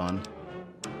put those on.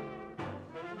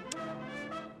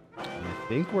 I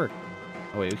think we're...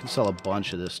 Oh wait, we can sell a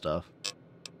bunch of this stuff.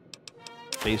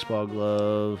 Baseball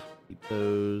glove. Keep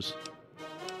those.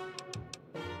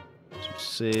 Some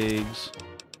cigs.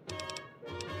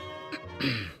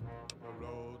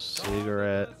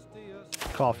 Cigarette.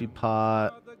 Coffee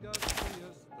pot.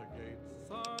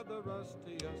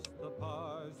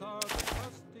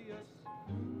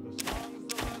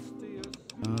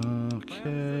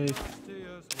 Okay.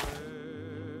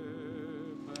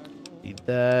 Eat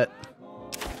that.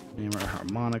 Hammer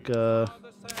harmonica.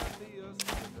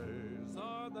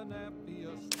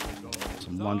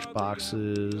 Some lunch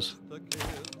boxes.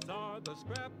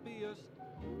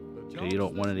 Okay, you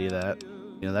don't want any of that.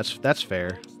 You know, that's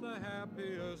fair.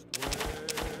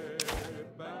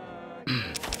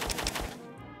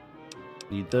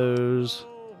 Need those.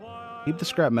 Keep the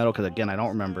scrap metal, because again, I don't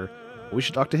remember. But we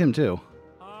should talk to him too.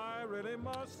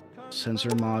 Sensor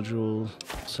module.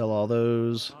 Sell all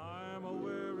those.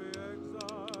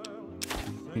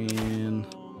 And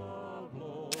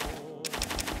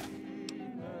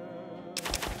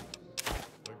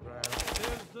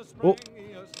oh,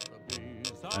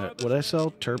 What did I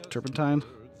sell? Turpentine?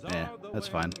 Yeah, that's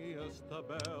fine.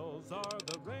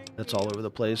 That's all over the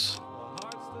place.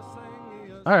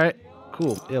 Alright,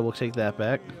 cool. Yeah, we'll take that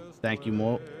back. Thank you,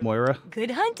 Moira.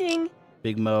 Good hunting.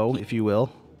 Big Mo, if you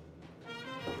will.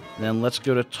 And then let's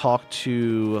go to talk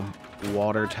to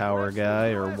water tower guy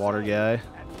or water guy.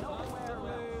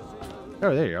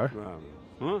 Oh, there you are.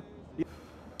 Huh?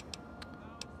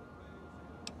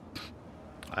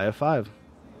 I have 5.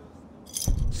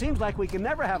 Seems like we can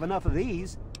never have enough of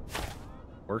these.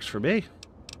 Works for me.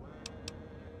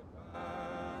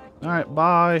 Alright,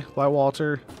 bye. Bye,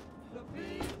 Walter.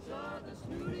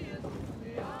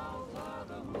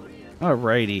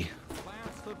 Alrighty.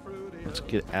 Let's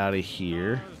get out of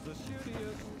here.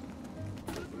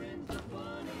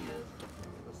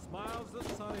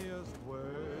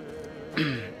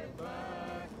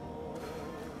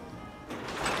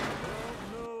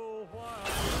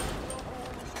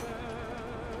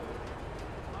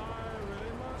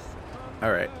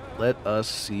 Alright, let us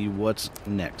see what's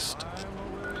next.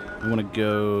 I want to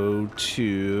go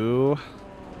to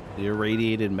the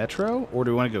irradiated metro, or do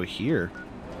we want to go here?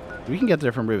 We can get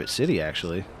there from Rivet City,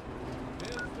 actually.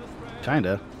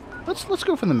 Kinda. Let's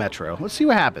go from the metro. Let's see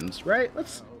what happens, right?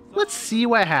 Let's see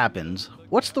what happens.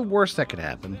 What's the worst that could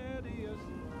happen?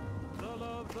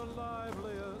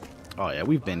 Oh yeah,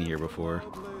 we've been here before.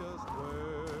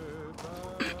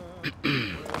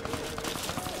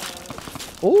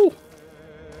 Oh!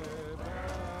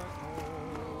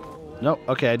 Nope.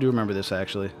 Okay, I do remember this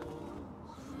actually.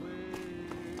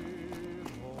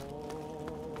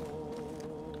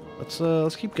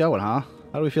 Let's keep going, huh?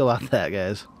 How do we feel about that,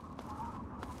 guys?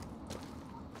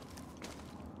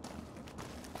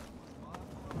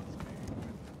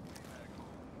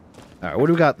 All right, what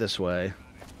do we got this way?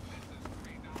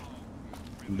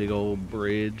 Big old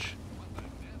bridge.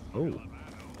 Oh.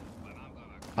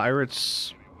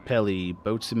 Pirates, Pelly,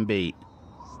 boats and bait.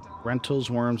 Rentals,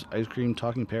 worms, ice cream,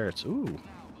 talking parrots. Ooh.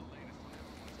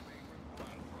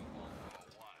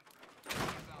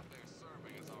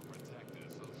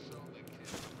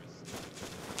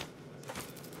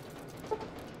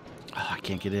 Oh, I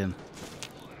can't get in.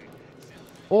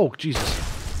 Oh, Jesus.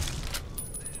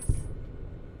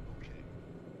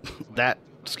 That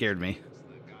scared me.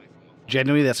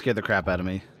 Genuinely, that scared the crap out of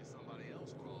me.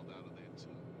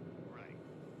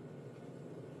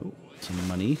 Ooh, some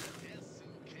money.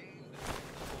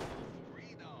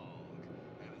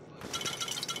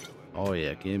 Oh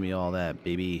yeah, give me all that,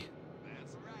 baby.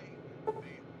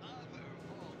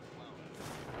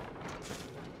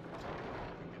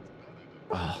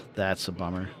 Oh, that's a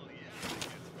bummer.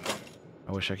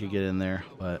 I wish I could get in there,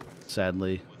 but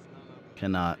sadly,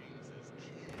 cannot.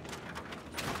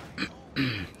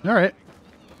 Alright.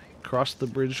 Across the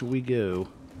bridge we go.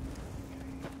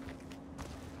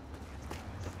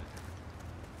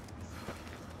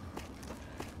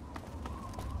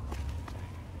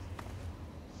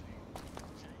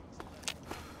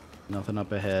 Nothing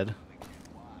up ahead.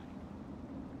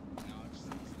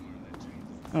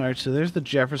 Alright, so there's the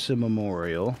Jefferson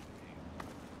Memorial.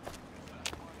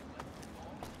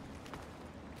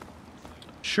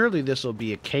 Surely this will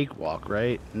be a cakewalk,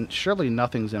 right? And surely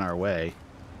nothing's in our way.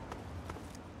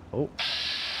 Oh.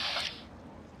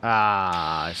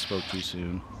 Ah, I spoke too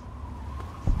soon.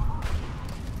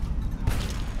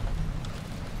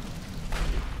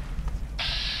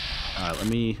 Alright, let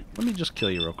me just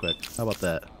kill you real quick. How about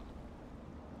that?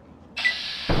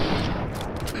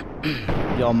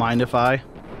 Y'all mind if I?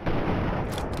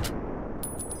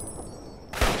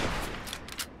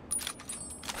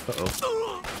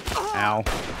 Uh-oh. Ow.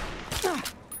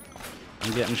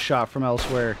 I'm getting shot from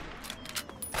elsewhere.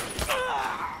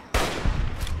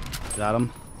 Got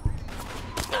him.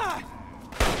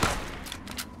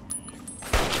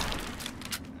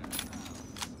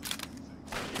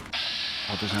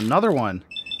 Oh, there's another one.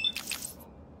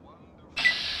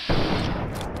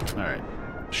 Alright.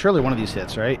 Surely one of these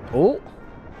hits, right? Oh!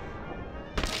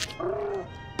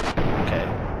 Okay.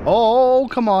 Oh,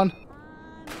 come on.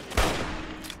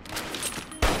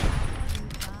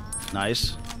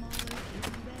 Nice.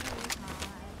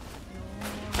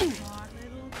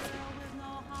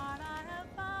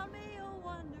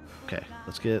 Okay,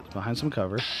 let's get behind some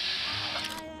cover.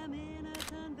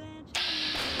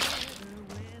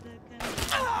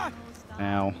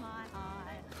 Ow.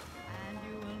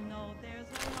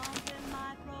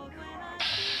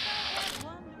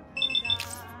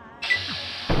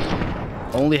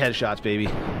 Only headshots, baby.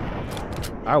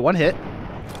 Alright, one hit.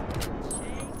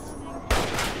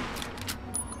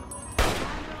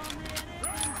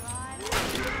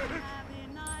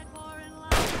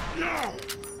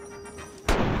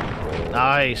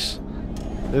 Nice.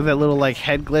 Look at that little, like,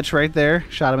 head glitch right there.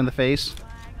 Shot him in the face.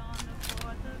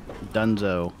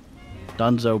 Dunzo.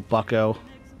 Dunzo bucko.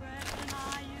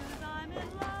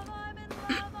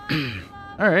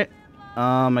 Alright.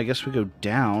 I guess we go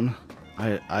down.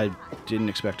 I didn't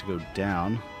expect to go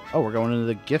down. Oh, we're going into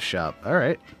the gift shop.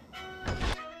 Alright.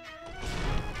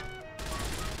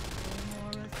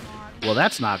 Well,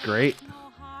 that's not great.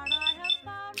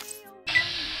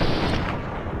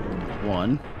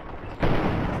 One.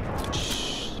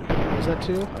 Was that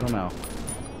two? I don't know.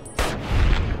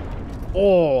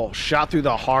 Oh, shot through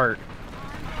the heart.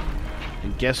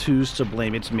 And guess who's to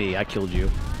blame? It's me. I killed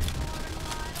you.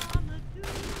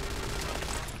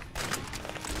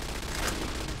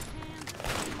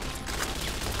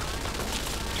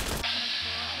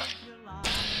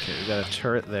 Okay, we got a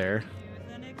turret there.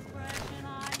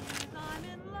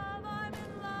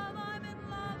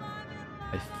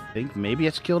 I think maybe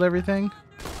it's killed everything.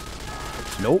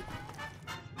 Nope.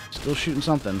 Still shooting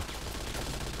something.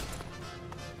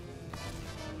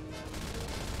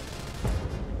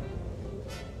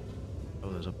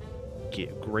 Oh, there's a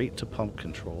grate to pump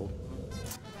control.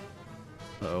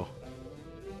 Uh-oh.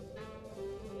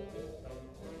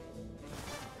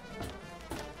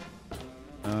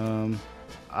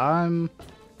 I'm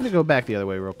gonna go back the other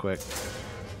way real quick.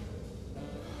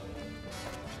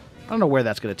 I don't know where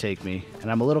that's gonna take me,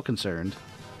 and I'm a little concerned.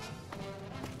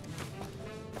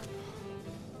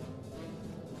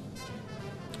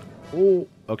 Oh,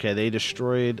 okay, they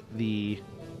destroyed the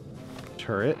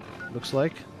turret, looks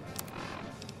like.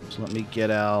 So let me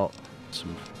get out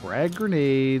some frag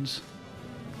grenades.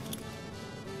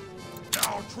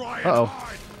 Uh-oh.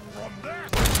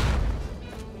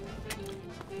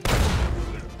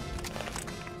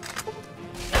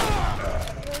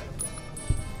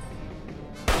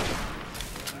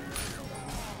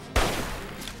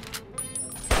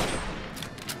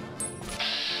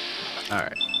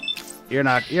 Alright. You're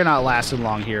not lasting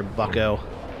long here, bucko.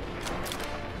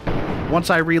 Once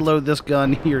I reload this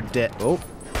gun, you're dead. Oh.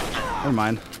 Never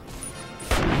mind.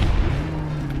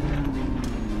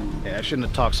 Yeah, I shouldn't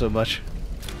have talked so much.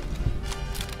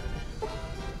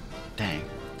 Dang.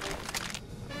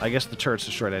 I guess the turret's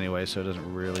destroyed anyway, so it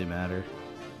doesn't really matter.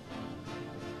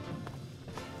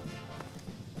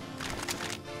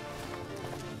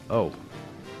 Oh.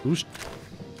 Whose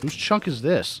chunk is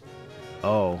this?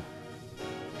 Oh.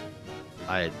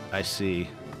 I see.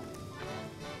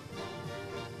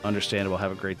 Understandable.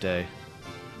 Have a great day.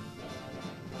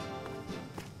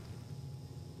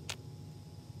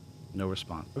 No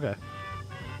response. Okay.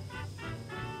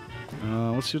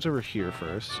 Let's see what's over here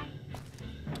first.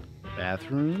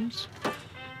 Bathrooms.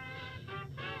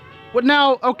 What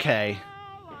now? Okay.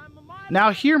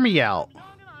 Now hear me out.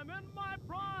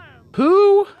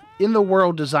 Who in the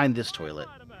world designed this toilet?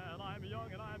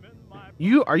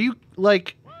 Are you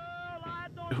like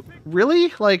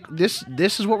really? Like this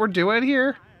is what we're doing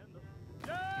here?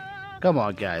 Come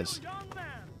on, guys.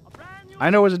 I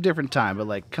know it was a different time, but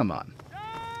like, come on.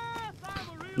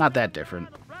 Not that different.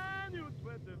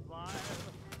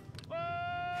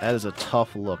 That is a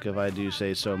tough look, if I do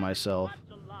say so myself.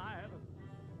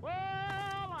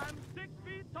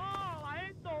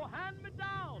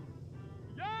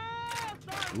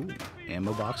 Ooh,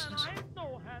 ammo boxes.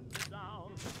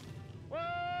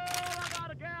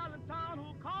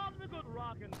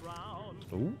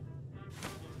 Ooh,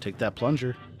 take that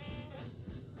plunger.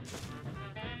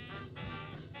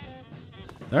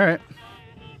 All right.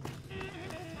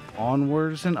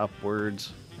 Onwards and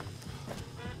upwards.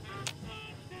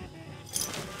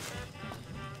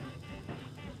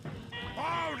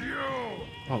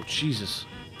 Oh, Jesus.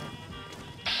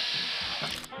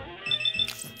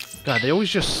 God, they always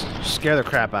just scare the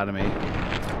crap out of me.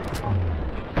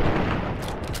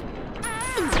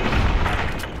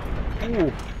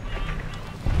 Ooh.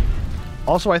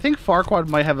 Also, I think Farquaad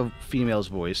might have a female's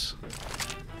voice.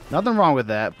 Nothing wrong with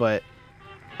that, but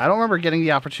I don't remember getting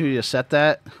the opportunity to set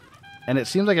that. And it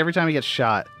seems like every time he gets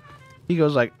shot, he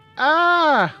goes like,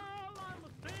 ah!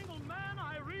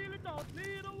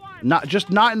 Not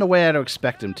in the way I'd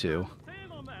expect him to,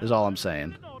 is all I'm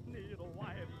saying.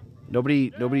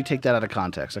 Nobody take that out of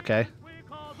context, okay?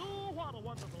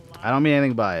 I don't mean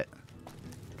anything by it.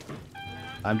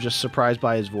 I'm just surprised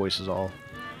by his voice is all.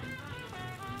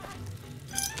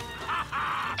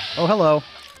 Oh, hello.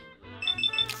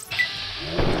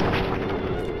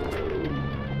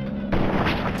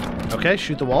 Okay,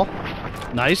 shoot the wall.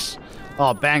 Nice.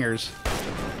 Oh, bangers.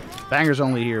 Bangers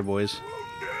only here, boys.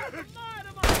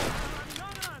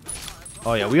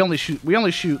 Oh yeah, we only shoot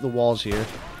the walls here.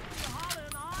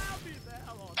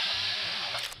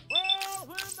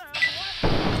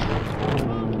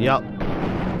 Yup.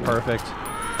 perfect.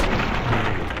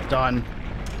 Done.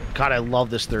 God, I love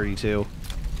this 32.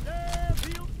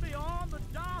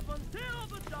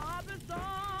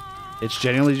 It's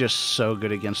genuinely just so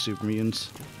good against super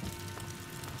mutants.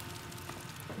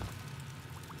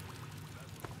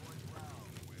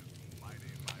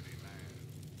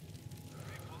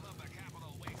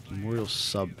 Memorial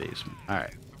sub basement. All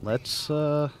right, let's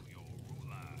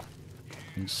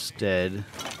instead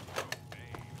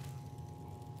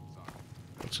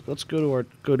let's go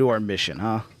to our mission,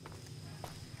 huh?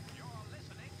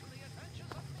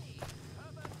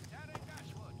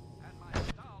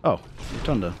 Oh,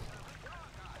 Rotunda.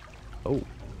 Oh.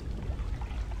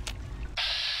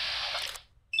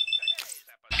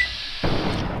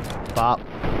 Bop.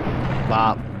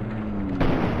 Bop.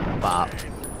 Bop.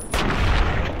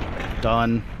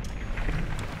 Done.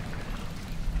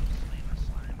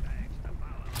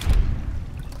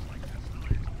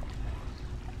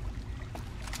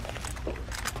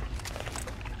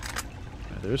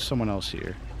 There's someone else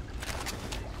here.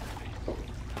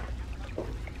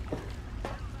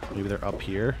 Maybe they're up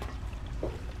here.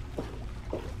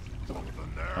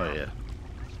 Oh yeah.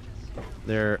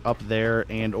 They're up there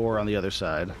and or on the other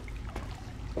side.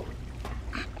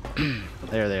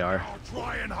 There they are.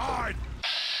 Try and hide.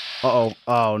 Uh-oh.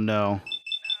 Oh no.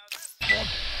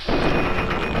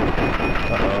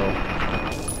 Uh-oh.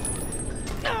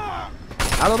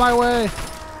 Out of my way!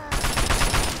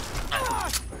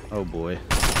 Oh boy.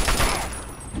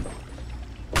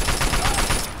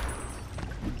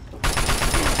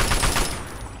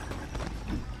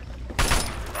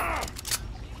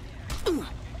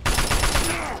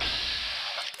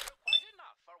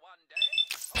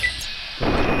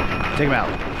 Take him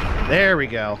out. There we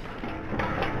go.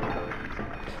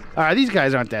 Alright, these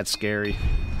guys aren't that scary.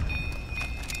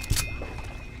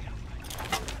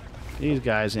 These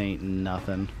guys ain't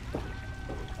nothing.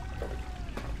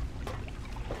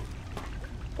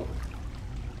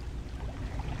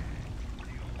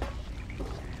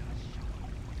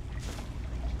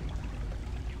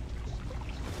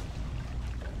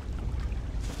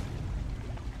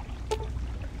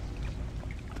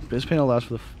 This panel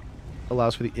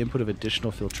allows for the input of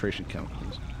additional filtration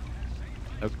chemicals.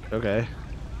 Okay.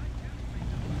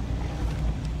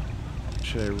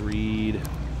 Should I read?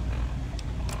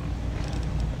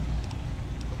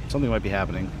 Something might be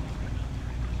happening.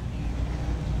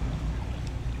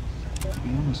 To be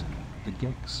honest, the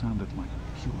Gek sounded like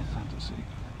pure fantasy,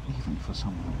 even for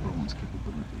someone of Braun's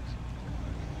capabilities.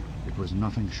 It was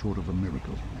nothing short of a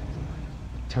miracle.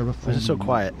 A terraforming Why is it so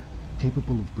quiet?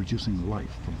 capable of producing life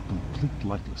from complete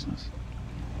lightlessness.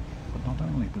 But not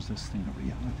only was this thing a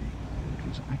reality, it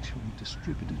was actually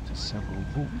distributed to several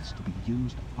vaults to be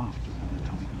used after an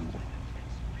atomic war.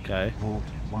 Okay. Vault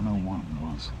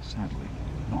 101 was, sadly,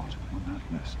 not on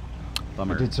that list.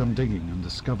 Bummer. I did some digging and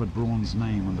discovered Braun's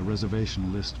name on the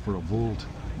reservation list for a Vault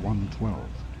 112.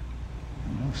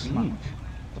 And no slouch,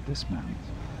 but this man,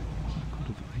 he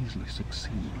could have easily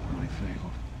succeeded when I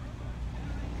failed.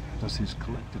 Does his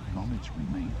collected knowledge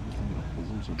remain within the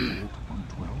walls of Vault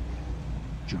 112?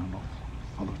 Journals,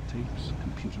 holotapes,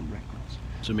 computer records.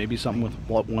 So maybe something with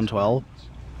 112?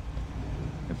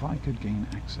 If I could gain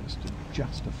access to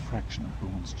just a fraction of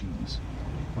Braun's genius,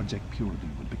 Project Purity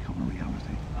would become a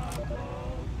reality.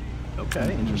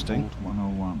 Okay, interesting. In Vault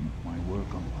 101, my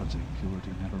work on Project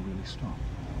Purity never really stopped.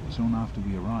 Soon after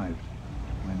we arrived,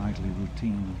 my nightly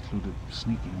routine included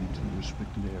sneaking into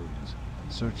restricted areas,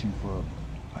 searching for,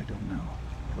 I don't know,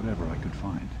 whatever I could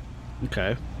find.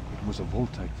 Okay. It was a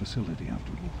Voltec facility,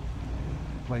 after all.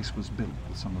 The place was built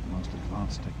with some of the most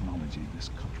advanced technology this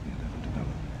country had ever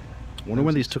developed. I wonder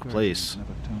when these took place.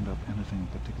 Never turned up anything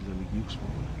particularly useful.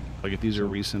 Like if these are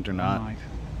recent or not. One night,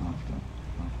 after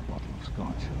a bottle of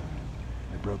scotch,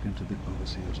 I broke into the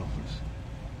overseer's office.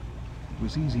 It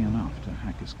was easy enough to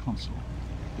hack his console,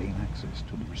 gain access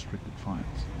to the restricted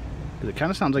files. It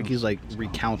kind of sounds like he's like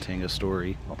recounting a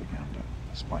story. Propaganda,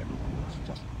 spy reports,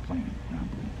 just plain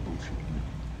rambling bullshit.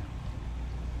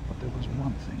 But there was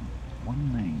one thing,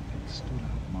 one name that stood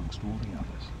out amongst all the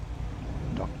others.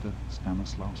 Dr.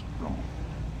 Stanislaus Braun.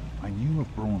 I knew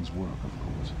of Braun's work, of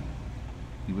course.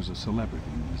 He was a celebrity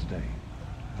in his day.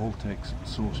 Voltec's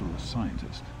sorcerous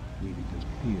scientist, leading his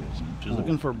peers in Just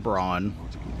looking for Braun.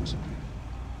 political wizardry.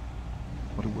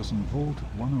 But it was in Vault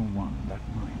 101 that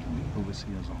night in the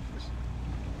overseer's office.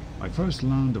 I first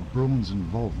learned of Braun's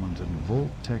involvement in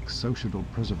Voltec's social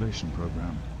preservation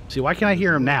program. See, why can't I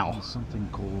hear him now? Something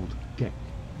called Gek,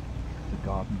 the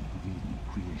Garden of Eden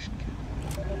creation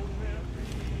kit.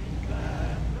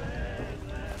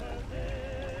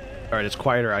 Alright, it's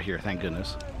quieter out here, thank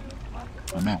goodness.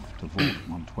 I'm off to Vault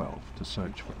 112 to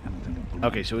search for anything that belongs.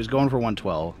 Okay, so he's going for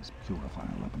 112. This purifier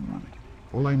up and running.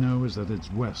 All I know is that it's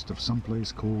west of some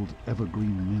place called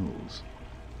Evergreen Mills,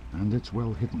 and it's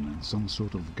well hidden in some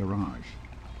sort of garage.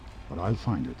 But I'll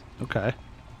find it. Okay.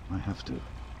 I have to.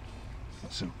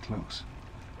 It's so close.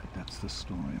 But that's the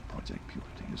story of Project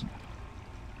Purity, isn't it?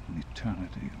 An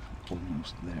eternity of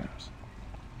almost theirs.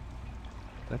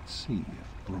 Let's see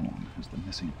if Braun has the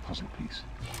missing puzzle piece.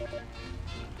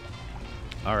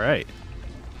 All right.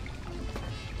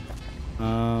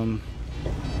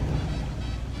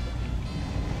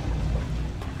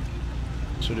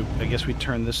 So I guess we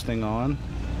turn this thing on.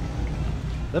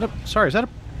 Is that is that a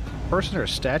person or a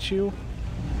statue?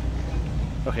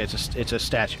 Okay, it's a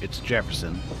statue. It's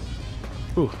Jefferson.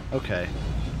 Ooh, okay.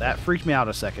 That freaked me out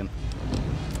a second.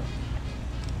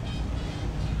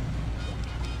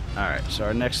 Alright, so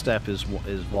our next step is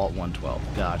Vault 112.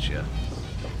 Gotcha.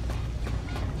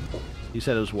 You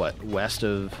said it was what? West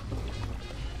of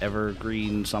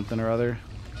Evergreen something or other?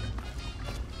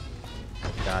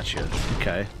 Gotcha.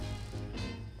 Okay.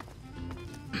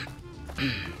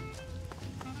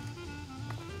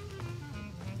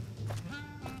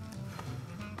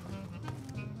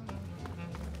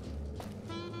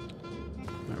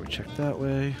 Alright, we check that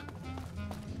way.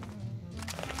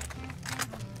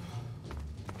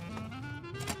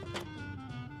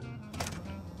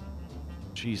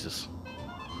 Jesus.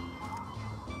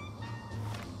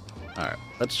 Alright,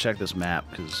 let's check this map,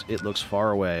 because it looks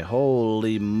far away.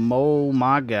 Holy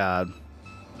my god.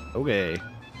 Okay.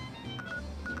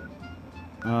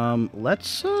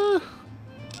 Let's,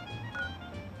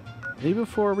 maybe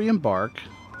before we embark,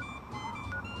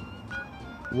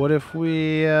 what if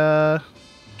we, do a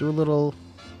little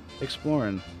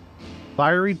exploring?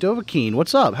 Fiery Dovahkiin,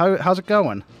 what's up? How's it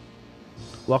going?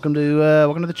 Welcome to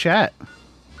the chat.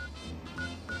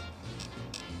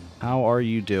 How are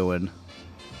you doing?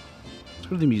 Let's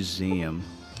go to the museum.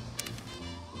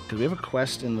 Because we have a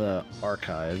quest in the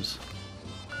archives.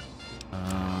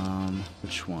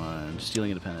 Which one? Stealing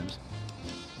Independence.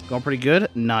 Going pretty good?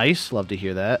 Nice. Love to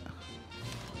hear that.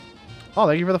 Oh,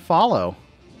 thank you for the follow.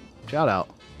 Shout out.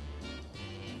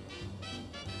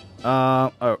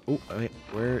 Wait,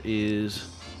 where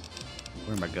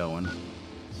am I going?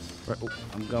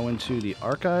 I'm going to the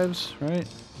archives, right?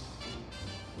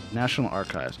 National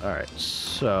Archives. Alright,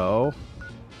 so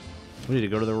we need to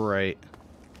go to the right.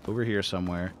 Over here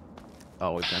somewhere.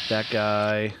 Oh, we've got that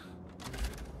guy.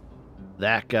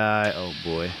 That guy. Oh,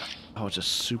 boy. Oh, it's a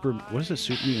super... What is this?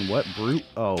 Super mutant what? Brute?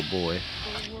 Oh, boy.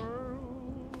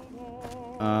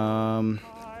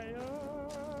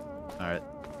 Alright.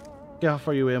 Get how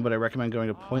far you in, but I recommend going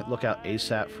to Point Lookout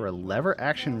ASAP for a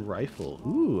lever-action rifle.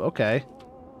 Ooh, okay.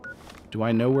 Do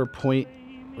I know where Point...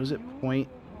 What is it? Point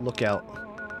Lookout...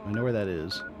 I know where that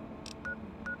is.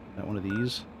 That one of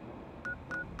these?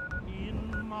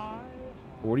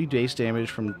 40 base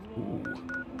damage from... Ooh.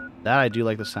 That I do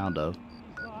like the sound of.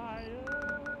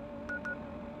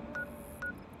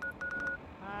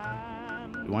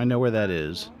 Do I know where that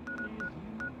is?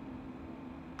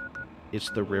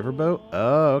 It's the riverboat?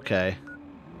 Oh, okay.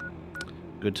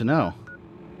 Good to know.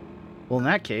 Well, in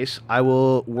that case, I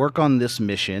will work on this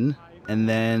mission, and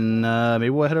then maybe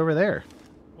we'll head over there.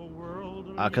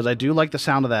 Because I do like the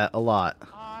sound of that a lot.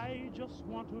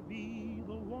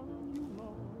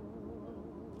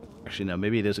 Actually, no,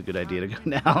 maybe it is a good idea to go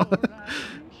now.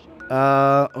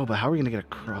 Oh, but how are we going to get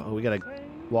across? Oh, we got to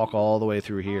walk all the way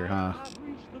through here, huh?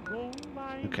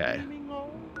 Okay.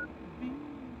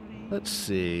 Let's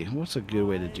see. What's a good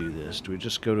way to do this? Do we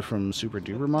just go to from Super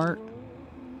Duper Mart?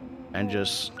 And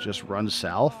just run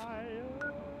south?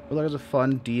 Well, there's a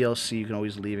fun DLC you can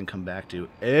always leave and come back to.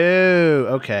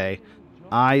 Oh, okay.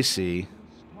 I see.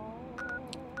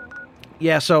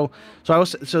 Yeah, so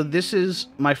this is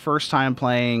my first time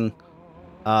playing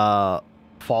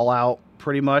Fallout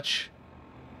pretty much.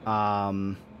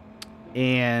 And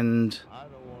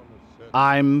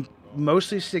I'm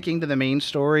mostly sticking to the main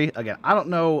story. Again, I don't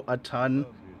know a ton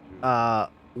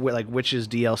like which is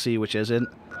DLC, which isn't.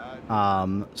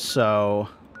 So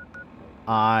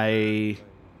I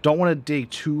don't want to dig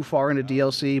too far into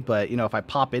DLC, but you know, if I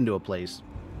pop into a place,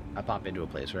 I pop into a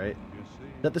place, right?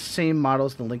 Is that the same model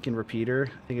as the Lincoln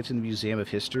Repeater? I think it's in the Museum of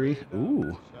History.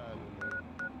 Ooh.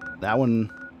 That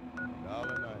one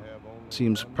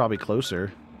seems probably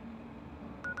closer.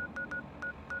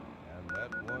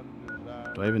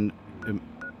 Do I even...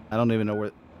 I don't even know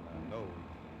where...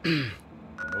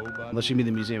 Unless you mean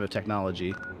the Museum of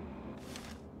Technology.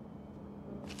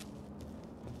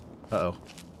 Uh-oh.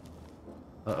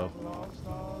 Uh-oh.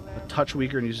 A touch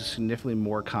weaker and uses significantly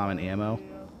more common ammo.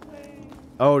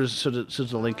 Oh, does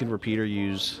the Lincoln repeater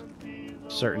use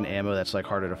certain ammo that's like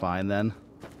harder to find then?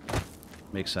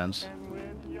 Makes sense.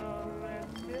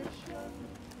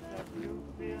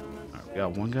 Alright, we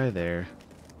got one guy there.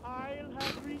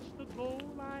 Ooh,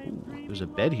 there's a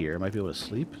bed here. I might be able to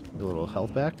sleep. Get a little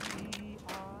health back.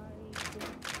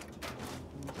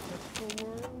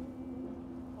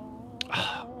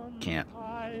 Can't.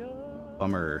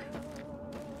 Bummer.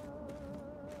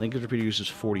 Lincoln's repeater uses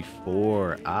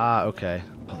 44. Ah, okay.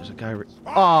 Oh, there's a guy.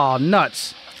 Oh,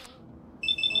 nuts.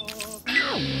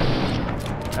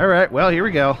 All right. Well, here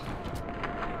we go.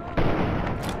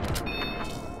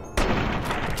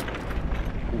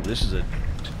 Ooh, this is a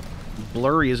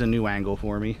blurry is a new angle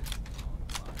for me.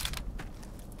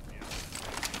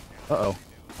 Uh-oh.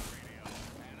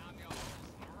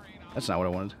 That's not what I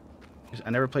wanted.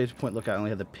 I never played Point Lookout. I only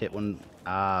had the pit one.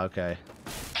 Ah, okay.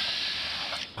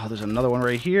 Oh, there's another one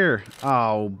right here.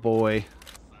 Oh, boy.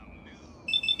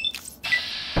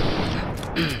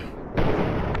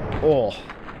 Oh.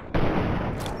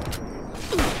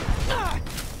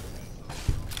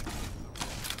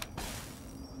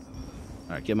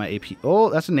 Alright, get my AP. Oh,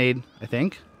 that's a nade, I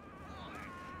think.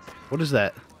 What is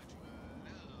that?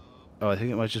 Oh, I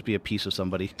think it might just be a piece of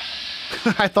somebody.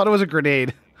 I thought it was a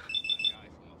grenade.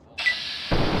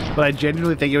 But I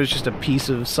genuinely think it was just a piece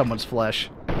of someone's flesh.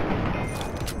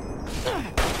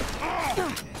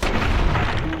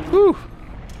 Whew.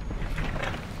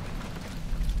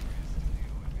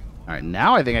 Alright,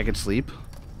 now I think I can sleep.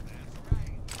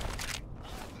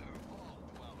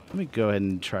 Let me go ahead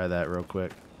and try that real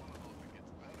quick.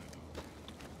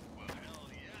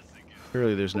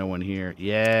 Clearly there's no one here.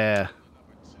 Yeah.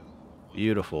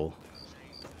 Beautiful.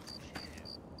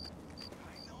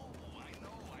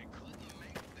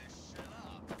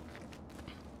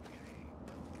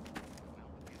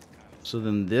 So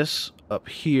then this up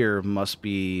here must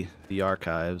be the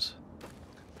archives.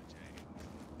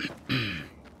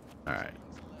 Alright.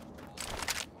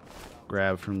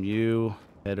 Grab from you.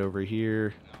 Head over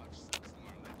here.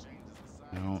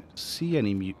 I don't see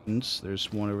any mutants.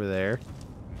 There's one over there.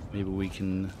 Maybe we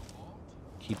can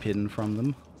keep hidden from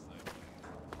them.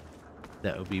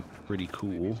 That would be pretty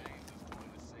cool.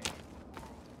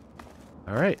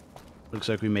 Alright. Looks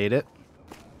like we made it.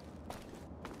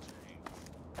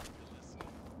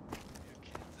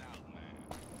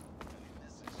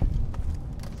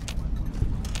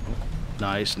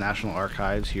 Nice. National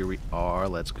Archives. Here we are.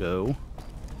 Let's go.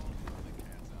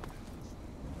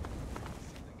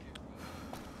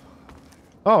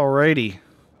 Alrighty.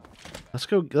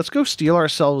 Let's go steal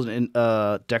ourselves in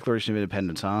Declaration of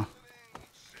Independence, huh?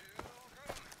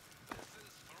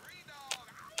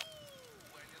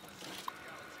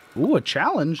 Ooh, a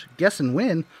challenge. Guess and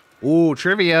win. Ooh,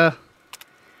 trivia.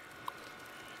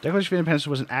 Declaration of Independence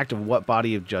was an act of what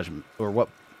body of judgment? Or what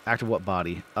act of what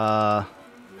body?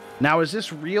 Now, is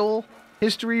this real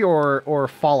history or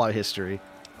Fallout history?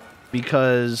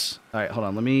 Because, all right, hold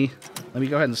on. Let me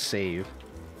go ahead and save.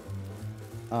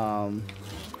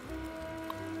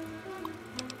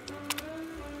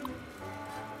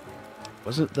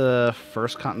 Was it the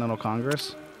First Continental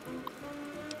Congress?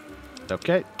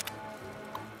 Okay.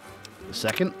 The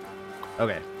second?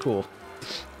 Okay, cool.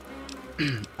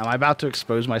 Am I about to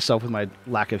expose myself with my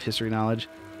lack of history knowledge?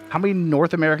 How many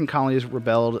North American colonies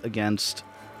rebelled against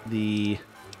Great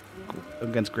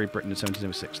Britain in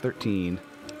 1776? 13.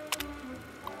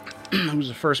 Who was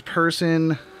the first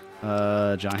person?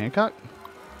 John Hancock.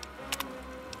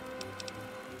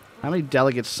 How many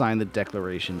delegates signed the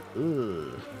Declaration?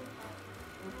 Ugh.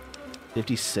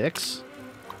 56?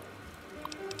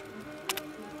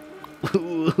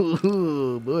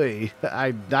 Ooh, boy,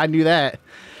 I knew that.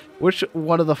 Which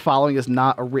one of the following is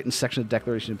not a written section of the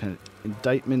Declaration of Independence?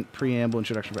 Indictment, preamble,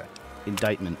 introduction,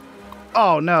 indictment.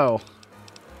 Oh, no.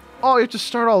 Oh, you have to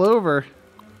start all over.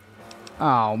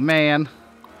 Oh, man.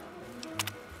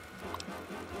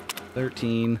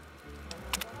 13.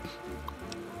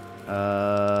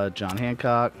 John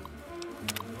Hancock.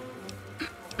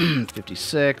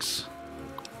 56.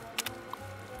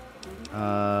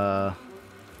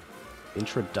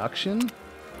 Introduction?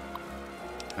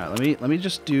 Alright, let me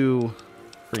just do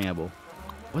preamble.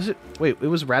 Was it? Wait, it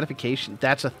was ratification.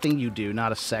 That's a thing you do,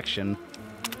 not a section.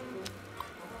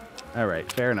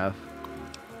 Alright, fair enough.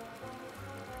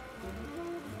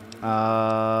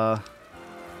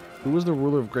 Who was the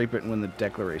ruler of Great Britain when the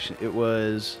Declaration? It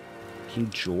was King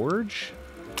George?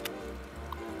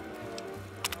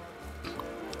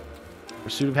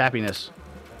 Pursuit of Happiness.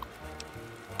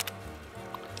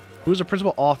 Who was the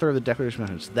principal author of the Declaration of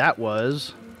Independence? That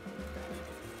was...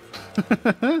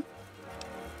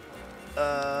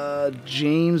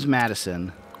 James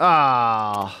Madison.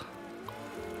 Ah.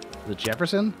 The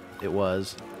Jefferson? It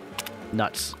was.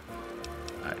 Nuts.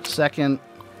 All right, second.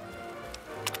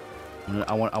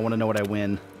 I want to know what I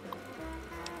win.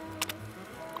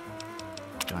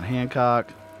 John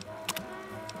Hancock.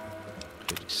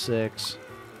 56.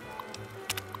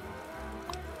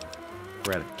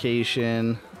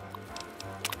 Gratification.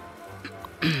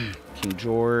 King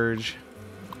George.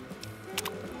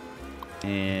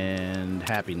 And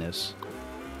happiness.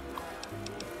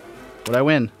 What'd I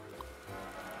win?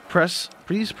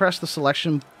 Please press the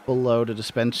selection below to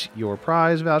dispense your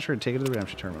prize voucher and take it to the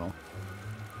redemption terminal.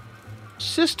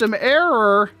 System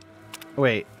error!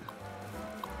 Wait.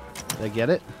 Did I get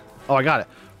it? Oh, I got it.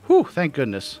 Whew, thank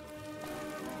goodness.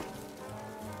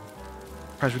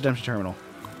 Prize redemption terminal.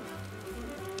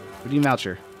 Redeem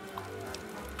voucher.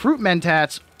 Fruit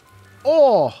mentats.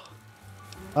 Oh!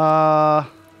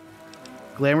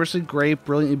 Glamorously grape,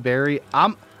 brilliantly berry.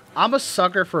 I'm a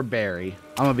sucker for berry.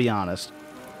 I'm gonna be honest.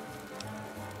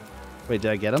 Wait,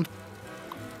 did I get him?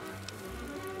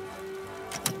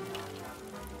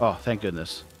 Oh, thank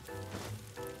goodness.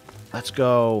 Let's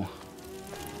go.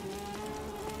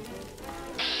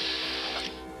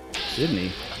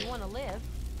 Sydney. You want to live?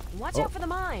 Watch out for the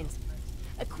mines.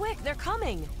 Quick, they're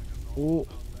coming. Oh.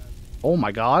 Oh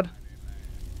my god.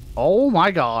 Oh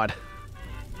my god.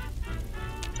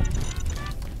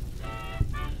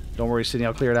 Don't worry, Sydney,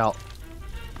 I'll clear it out.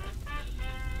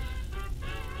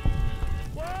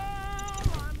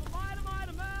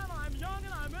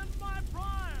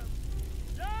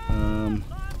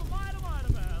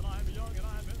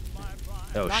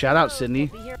 Oh, shout out, Sydney.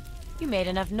 You made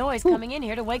enough noise coming in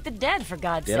here to wake the dead, for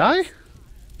God's sake. Did I?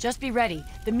 Just be ready.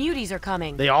 The muties are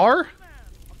coming. They are?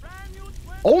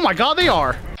 Oh my god, they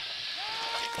are!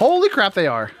 Holy crap, they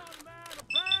are.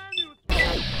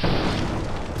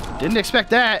 Didn't expect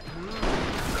that.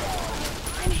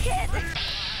 I'm hit.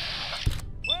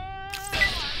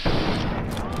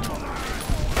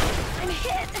 I'm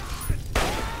hit.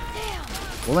 Damn.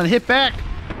 Well, then hit back.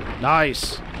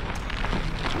 Nice.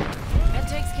 That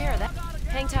takes care of that.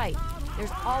 Hang tight. There's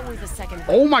always a second.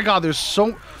 Oh my god, there's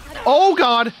so... Oh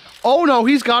god. Oh no,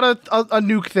 he's got a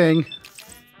nuke thing.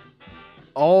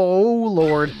 Oh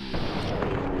lord.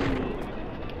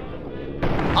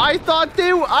 I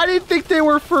didn't think they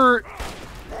were for...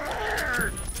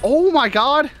 Oh my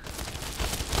god.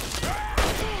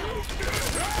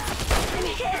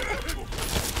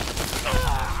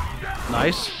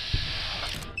 Nice.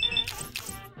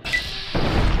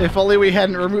 If only we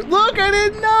hadn't removed... Look, I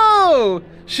didn't know!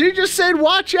 She just said,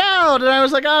 watch out! And I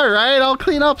was like, alright, I'll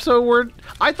clean up so we're...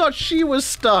 I thought she was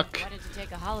stuck. Why did you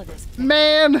take a holiday?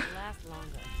 Man! Last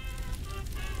longer.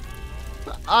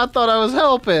 I thought I was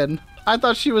helping. I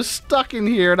thought she was stuck in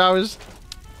here and I was...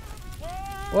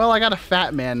 Well, I got a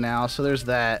fat man now, so there's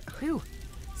that. Whew.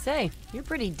 Say, you're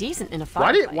pretty decent in a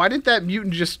firefight. Why didn't that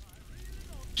mutant just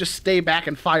stay back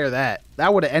and fire that?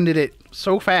 That would have ended it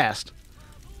so fast.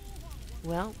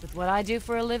 Well, with what I do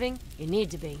for a living, you need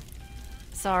to be.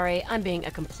 Sorry, I'm being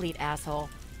a complete asshole.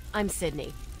 I'm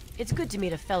Sydney. It's good to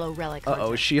meet a fellow relic hunter.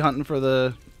 Uh-oh, is she hunting for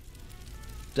the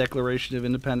Declaration of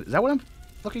Independence? Is that what I'm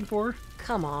looking for?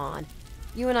 Come on.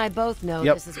 You and I both know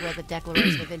this is where the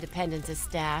Declaration of Independence is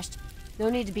stashed. No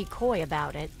need to be coy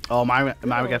about it. Oh, am I Good going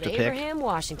to old have to pick? Abraham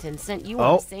Washington sent you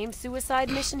on the same suicide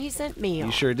mission he sent me on.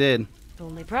 You sure did. The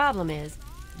only problem is,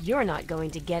 you're not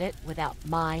going to get it without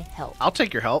my help. I'll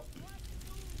take your help.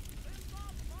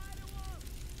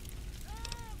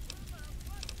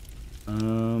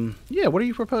 Yeah, what are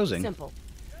you proposing? Simple.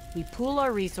 We pool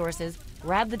our resources,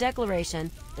 grab the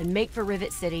Declaration, then make for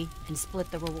Rivet City and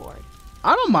split the reward.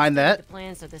 I don't mind The that.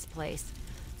 plans of this place.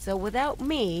 So without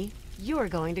me, you're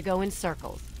going to go in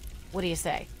circles. What do you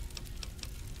say?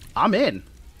 I'm in.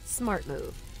 Smart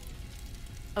move.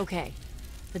 Okay.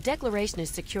 The Declaration is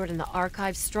secured in the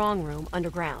Archive's strong room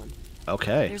underground.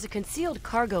 Okay. There's a concealed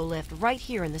cargo lift right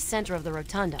here in the center of the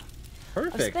rotunda. I've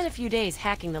Perfect. spent a few days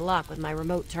hacking the lock with my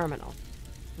remote terminal.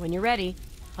 When you're ready,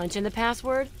 punch in the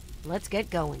password. Let's get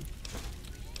going.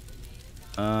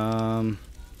 Yeah,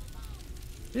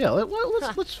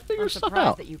 let's figure I'm stuff surprised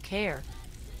out. that you care.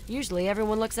 Usually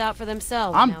everyone looks out for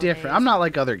themselves. I'm nowadays. different. I'm not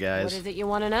like other What guys. is it you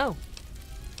want to know?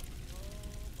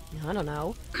 I don't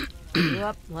know. Grew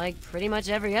up like pretty much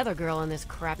every other girl in this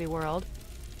crappy world.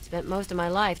 Spent most of my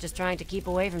life just trying to keep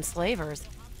away from slavers.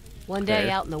 One day Okay.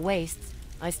 out in the wastes,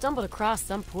 I stumbled across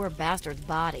some poor bastard's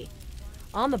body.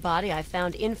 On the body, I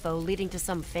found info leading to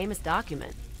some famous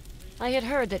document. I had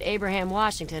heard that Abraham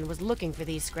Washington was looking for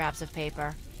these scraps of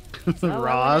paper. So I went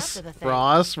Ross, after the thing.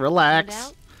 Ross, Turned relax.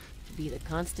 out to be the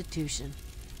Constitution.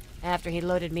 After he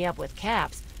loaded me up with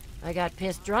caps, I got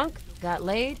pissed drunk got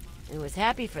laid, and was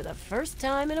happy for the first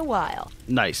time in a while.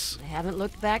 Nice. I haven't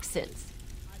looked back since.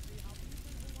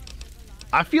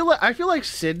 I feel like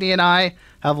Sydney and I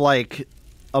have like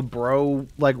a bro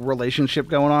like relationship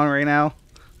going on right now.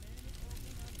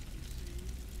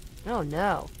 Oh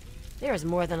no. There's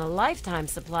more than a lifetime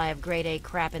supply of grade A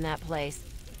crap in that place.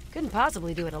 Couldn't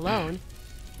possibly do it alone.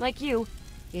 Like you,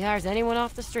 he hires anyone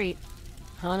off the street.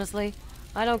 Honestly,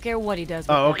 I don't care what he does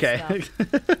with that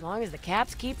stuff. As long as the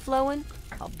caps keep flowing,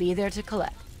 I'll be there to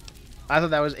collect. I thought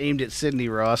that was aimed at Sydney,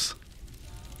 Ross.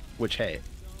 Which, hey,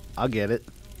 I'll get it.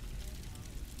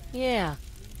 Yeah,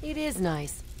 it is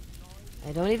nice.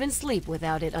 I don't even sleep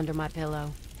without it under my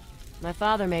pillow. My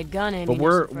father made gun ammunition But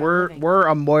for a living. we're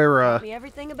a Moira. Taught me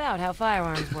everything about how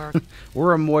firearms work.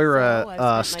 We're a Moira So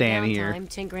I've spent stan my here. downtime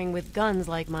tinkering with guns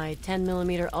like my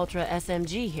 10mm Ultra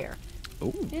SMG here.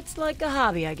 Ooh, It's like a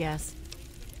hobby, I guess.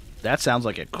 that sounds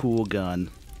like a cool gun.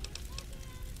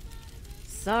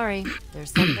 Sorry,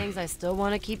 there's some things I still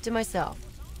want to keep to myself.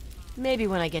 Maybe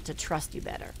when I get to trust you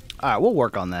better. All right, we'll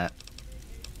work on that.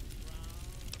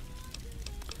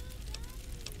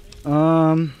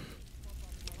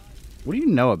 What do you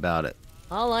know about it?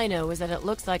 All I know is that it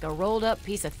looks like a rolled up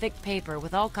piece of thick paper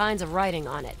with all kinds of writing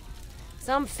on it.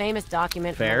 Some famous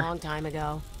document Fair. from a long time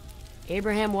ago.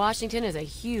 Abraham Washington is a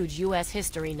huge U.S.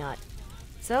 history nut.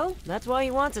 So, that's why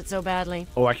he wants it so badly.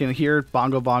 Oh, I can hear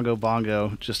bongo, bongo,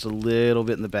 bongo just a little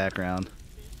bit in the background.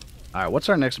 All right, what's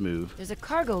our next move? There's a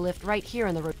cargo lift right here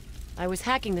in the room. I was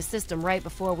hacking the system right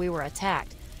before we were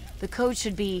attacked. The code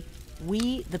should be,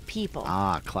 "We the people."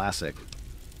 Ah, classic.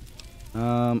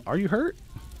 Are you hurt?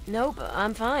 Nope,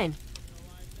 I'm fine.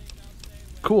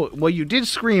 Cool. Well, you did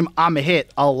scream, "I'm a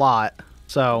hit," a lot.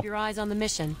 So, Keep your eyes on the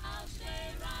mission.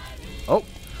 oh,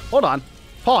 hold on.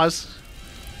 Pause.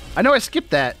 I know I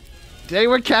skipped that. Did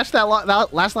anyone catch that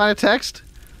last line of text?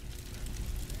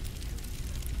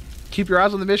 Keep your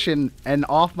eyes on the mission and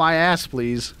off my ass,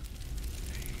 please.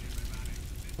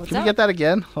 What's Can up? we get that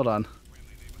again? Hold on.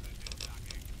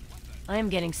 I am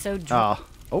getting so drunk.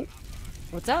 Oh,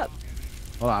 What's up?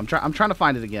 hold on. I'm trying to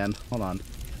find it again. Hold on.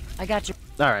 I got you.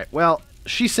 All right. Well,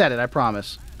 she said it. I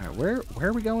promise. All right. Where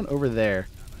are we going? Over there.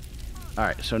 All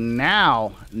right. So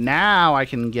now I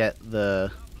can get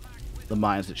the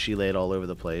mines that she laid all over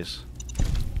the place.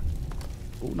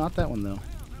 Oh, not that one though.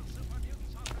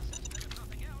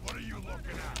 What are you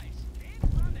looking at?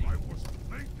 I was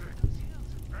thinking,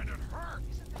 and it hurt.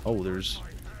 Oh, there's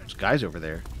guys over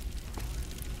there.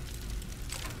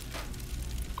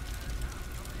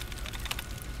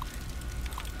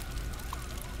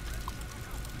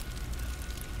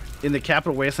 In the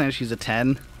Capital Wasteland, she's a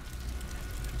 10.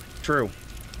 True.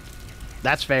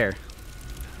 That's fair.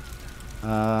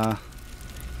 Override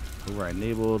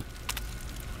enabled.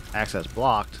 Access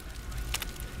blocked.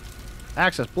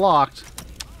 Access blocked.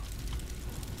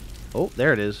 Oh,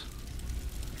 there it is.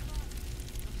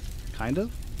 Kind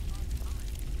of.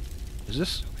 Is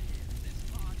this?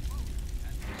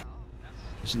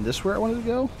 Isn't this where I wanted to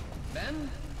go?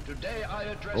 Men, today I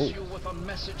address Oh. you with a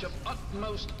message of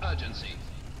utmost urgency.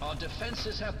 Our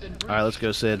defenses have been breached. All right, let's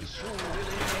go, Sid. and soon we'll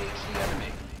engage the enemy.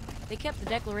 They kept the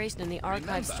declaration in the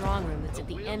archive strong room that's at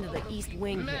the end of the east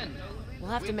wing here. Men, We'll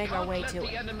have to we make our can't way let to the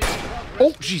it. enemy's progress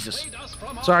Oh, Jesus. dissuade us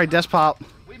from our Sorry, purpose. Despop.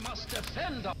 We must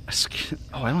defend our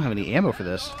Oh, I don't have any ammo for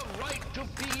this. right to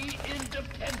be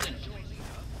independent.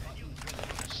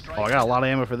 Oh, I got a lot of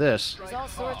ammo for this. There's all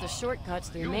sorts of shortcuts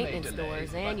through maintenance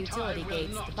doors and utility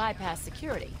gates to bypass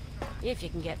security, if you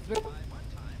can get through.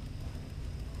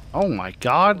 Oh my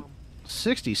God.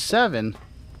 67.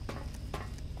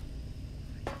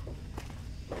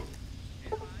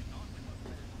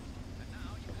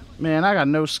 Man, I got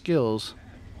no skills.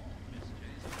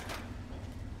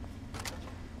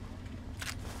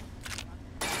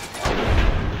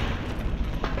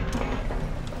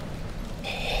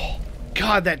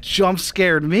 God, that jump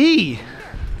scared me.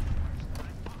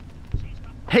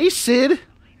 Hey, Sid.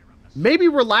 Maybe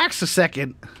relax a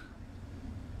second.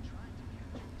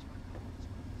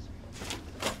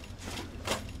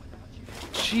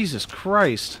 Jesus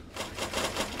Christ.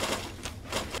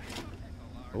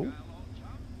 Oh.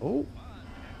 Oh.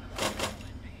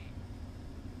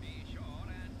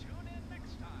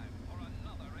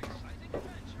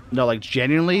 No, like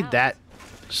genuinely, that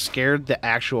scared the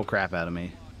actual crap out of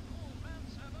me.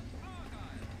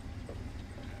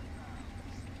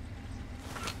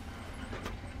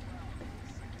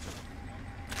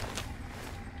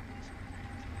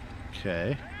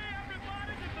 Okay.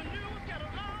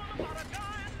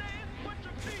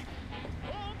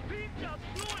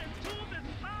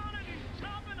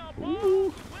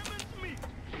 Ooh.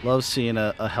 Love seeing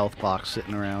a health box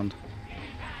sitting around.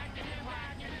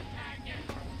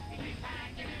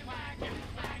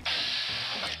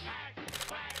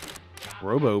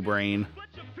 Robo Brain.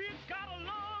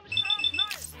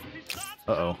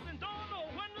 Uh-oh.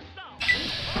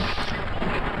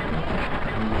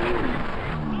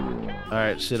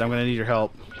 Alright, Sid, I'm gonna need your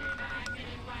help.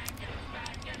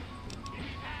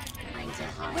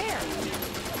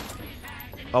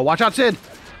 Oh, watch out, Sid!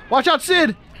 Watch out,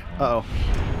 Sid! Uh-oh.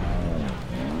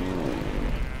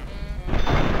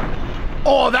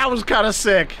 Oh, that was kind of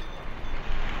sick.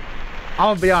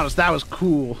 I'm gonna be honest, that was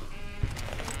cool.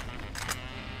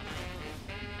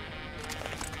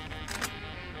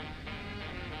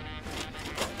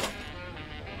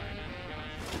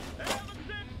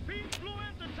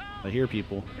 I hear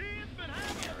people.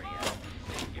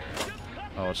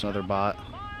 Oh, it's another bot.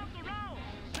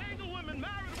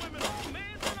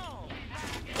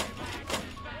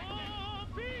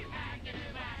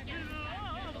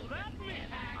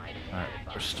 Alright,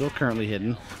 we're still currently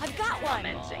hidden. I've got one.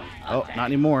 Oh, not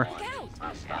anymore.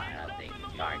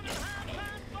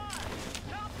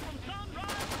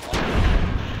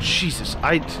 Jesus,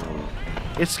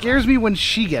 it scares me when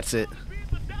she gets it.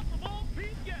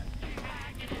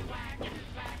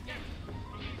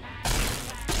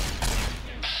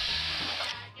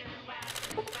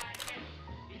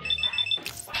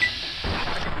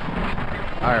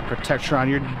 Alright, Protectron,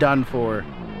 you're done for.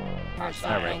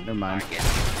 Alright, never mind.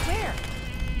 Where?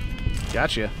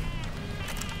 Gotcha.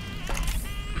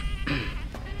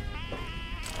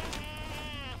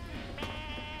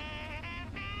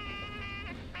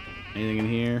 Anything in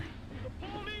here?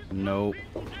 Nope.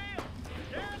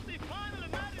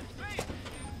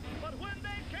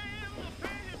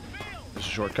 This a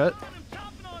shortcut?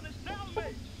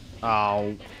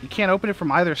 Oh, you can't open it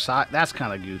from either side? That's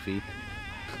kind of goofy.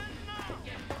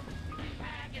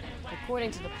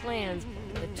 According to the plans,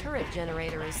 the turret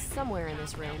generator is somewhere in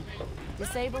this room.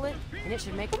 Disable it, and it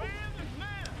should make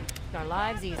our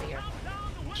lives easier.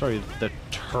 Sorry, the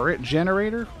turret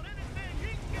generator?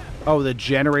 Oh, the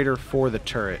generator for the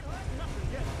turret.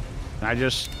 Can I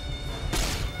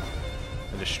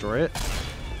destroy it?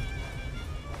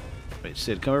 Wait,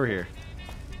 Sid, come over here.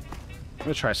 I'm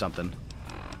gonna try something.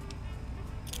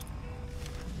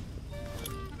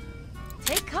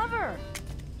 Take cover!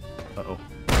 Uh-oh.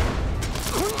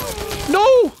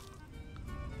 No!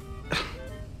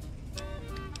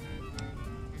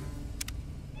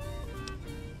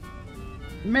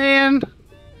 Man,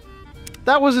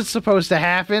 that wasn't supposed to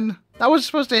happen. That was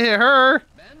supposed to hit her.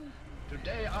 Men,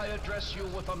 today I address you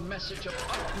with a message of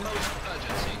utmost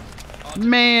urgency.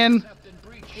 Man.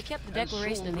 They kept the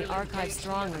declaration in the archive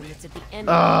strong room that's at the end.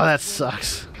 Oh, that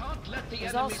sucks.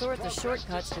 There's all sorts of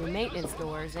shortcuts through maintenance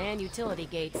doors and utility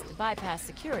gates to bypass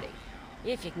security,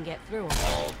 if you can get through them.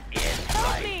 Help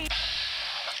me!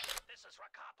 This is for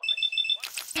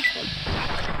compliments.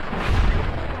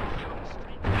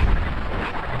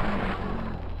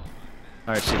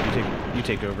 All right, Sid, you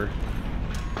take over.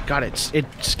 God, it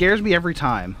scares me every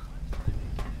time,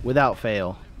 without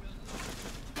fail.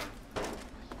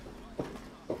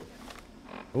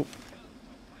 Oh.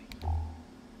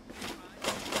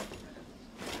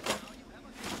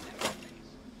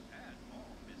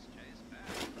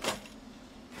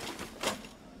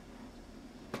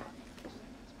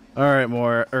 All right,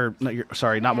 Moira. Or no,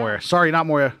 sorry, not Moira. Sorry, not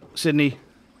Moira. Sydney.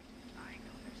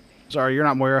 Sorry, you're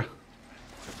not Moira.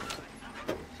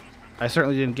 I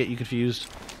certainly didn't get you confused.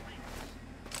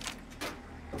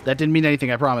 That didn't mean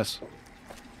anything, I promise.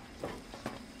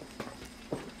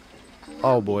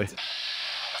 Oh boy.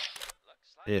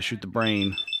 Yeah, shoot the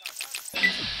brain.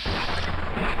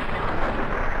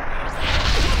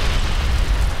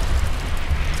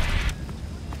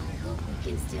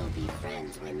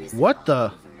 What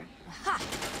the?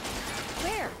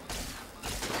 Where?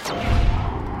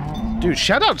 Dude,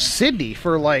 shout out Sydney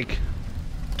for, like,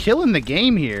 killing the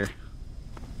game here.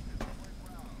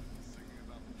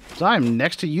 So I'm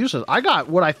next to useless. I got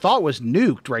what I thought was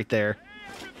nuked right there.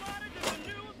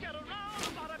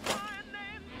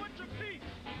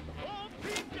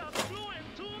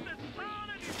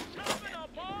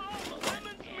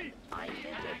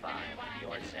 Identify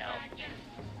yourself.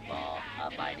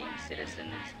 Law-abiding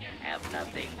citizens have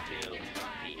nothing to fear.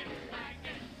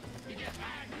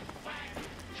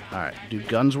 Alright, do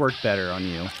guns work better on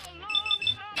you?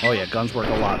 Oh yeah, guns work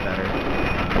a lot better.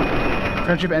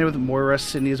 Friendship ended with Moira.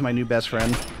 Sydney is my new best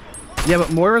friend. Yeah,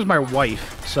 but Moira's my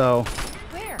wife, so...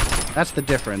 Where? That's the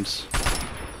difference.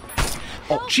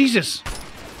 Oh, Jesus!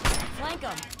 Flank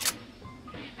 'em.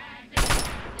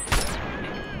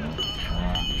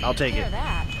 I'll take it.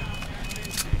 That.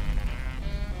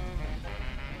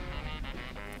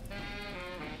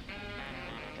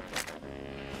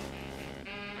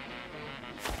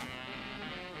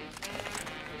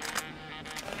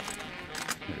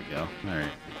 go. Alright.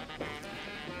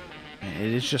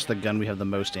 It is just the gun we have the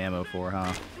most ammo for,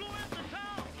 huh?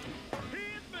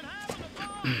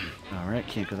 Alright,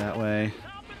 can't go that way.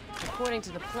 According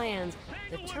to the plans,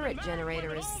 the turret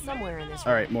generator is somewhere in this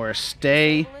room. Alright, Moira,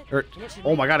 stay.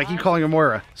 Oh my god, I keep calling her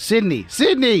Moira. Sydney!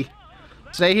 Sydney!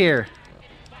 Stay here.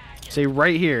 Stay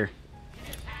right here.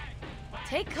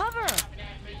 Take cover!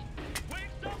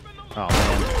 Oh,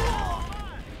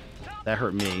 man. That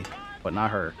hurt me, but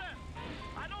not her.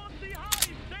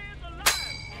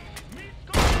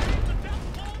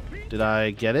 Did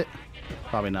I get it?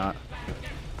 Probably not.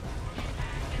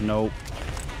 Nope.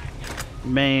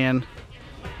 Man.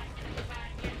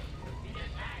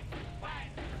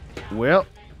 Well,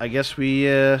 I guess we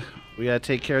gotta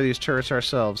take care of these turrets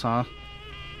ourselves, huh?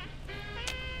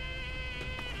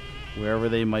 Wherever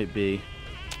they might be.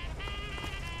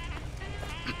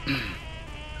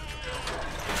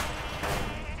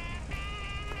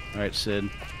 Alright, Sid.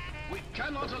 We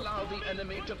cannot allow the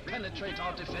enemy to penetrate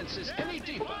our defenses any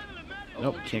deeper.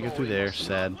 Nope, can't get through there.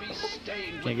 Sad.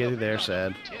 Can't get through there.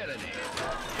 Sad.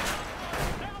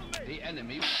 The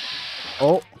enemy.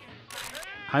 Oh.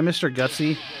 Hi, Mr.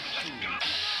 Gutsy.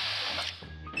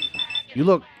 You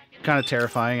look kind of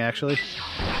terrifying, actually.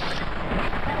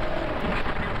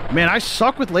 Man, I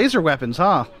suck with laser weapons,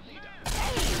 huh?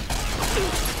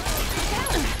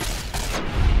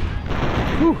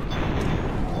 Whew.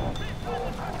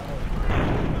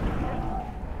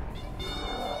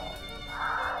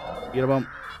 Get a bump.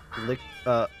 Lick,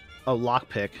 oh,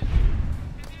 lockpick.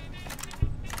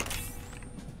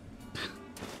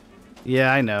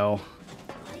 Yeah, I know.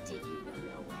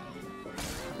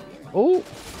 Oh.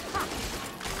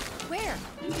 Where?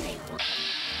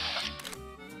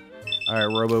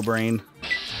 Alright, Robo Brain.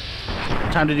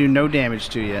 Time to do no damage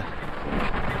to you.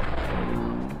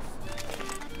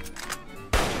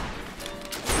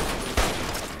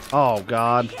 Oh,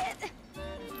 God.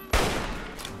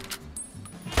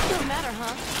 Doesn't matter,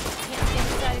 huh? Can't stand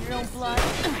inside of your own blood.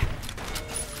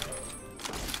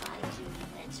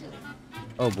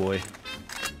 Oh, boy.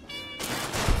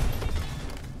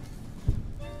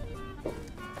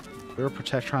 Is there a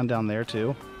Protectron down there,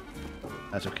 too?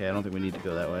 That's okay. I don't think we need to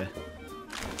go that way.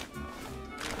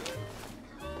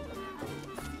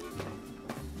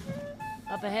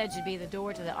 Up ahead should be the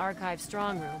door to the archive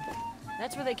strong room.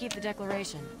 That's where they keep the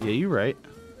declaration. Yeah, you're right.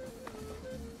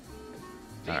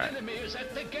 The Alright. enemy is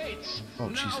at the gates. Oh,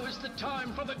 now jeez. is the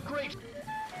time for the great.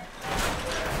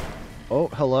 Oh,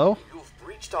 hello? You've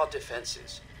breached our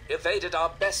defenses, evaded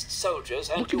our best soldiers,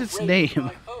 and Look at you've its raided name.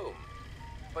 my home.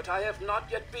 But I have not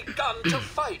yet begun to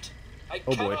fight. I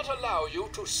Oh, boy. cannot allow you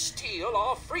to steal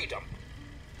our freedom.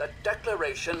 The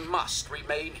Declaration must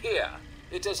remain here.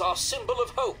 It is our symbol of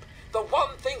hope, the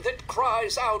one thing that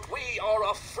cries out, we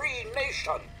are a free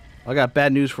nation. I got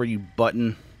bad news for you,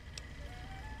 Button.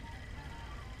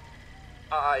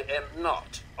 I am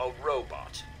not a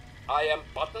robot. I am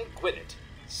Button Gwinnett,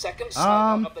 second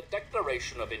signer of the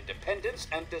Declaration of Independence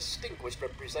and distinguished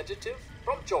representative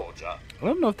from Georgia. I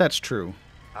don't know if that's true.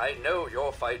 I know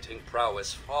your fighting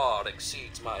prowess far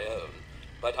exceeds my own,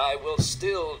 but I will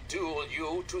still duel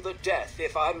you to the death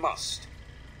if I must.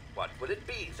 What will it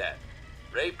be then?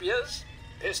 Rapiers?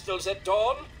 Pistols at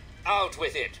dawn? Out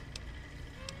with it!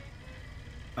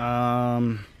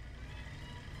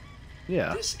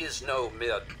 Yeah. This is no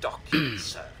mere document,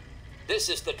 sir. This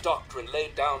is the doctrine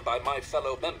laid down by my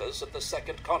fellow members of the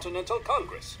Second Continental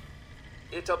Congress.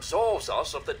 It absolves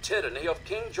us of the tyranny of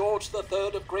King George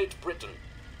III of Great Britain.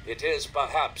 It is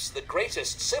perhaps the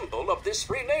greatest symbol of this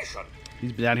free nation.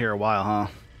 He's been down here a while, huh?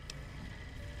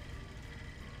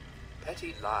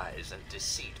 Petty lies and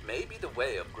deceit may be the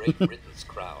way of Great Britain's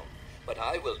crown, but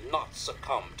I will not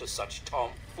succumb to such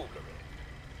tomfoolery.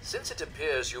 Since it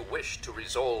appears you wish to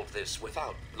resolve this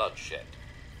without bloodshed,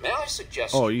 may I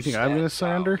suggest You think I'm going to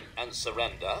surrender? and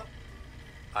surrender?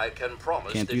 I can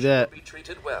promise Can't that do you that. will be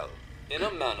treated well, in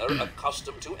a manner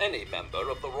accustomed to any member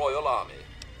of the Royal Army.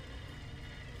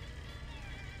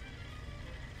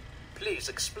 Please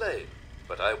explain,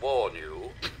 but I warn you,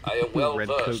 I am well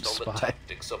Redcoat versed on the spy.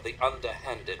 tactics of the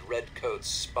underhanded Redcoat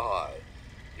spy.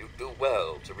 You do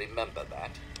well to remember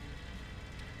that.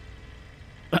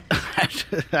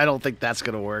 I don't think that's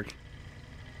going to work.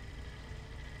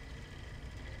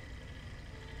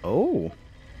 Oh.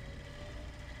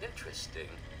 Interesting.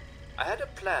 I had a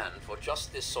plan for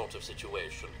just this sort of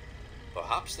situation.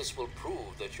 Perhaps this will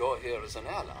prove that you're here as an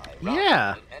ally rather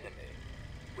Yeah. than an enemy.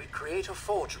 We create a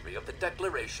forgery of the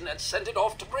Declaration and send it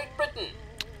off to Great Britain.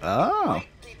 Oh.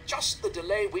 Might be just the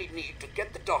delay we need to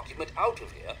get the document out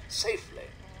of here safely.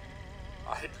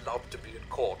 I'd love to be in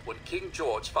court when King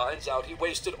George finds out he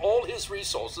wasted all his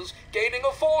resources gaining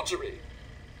a forgery.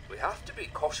 We have to be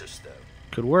cautious, though.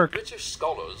 Could work. British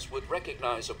scholars would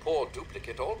recognize a poor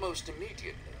duplicate almost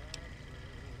immediately.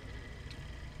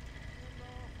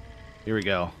 Here we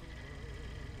go.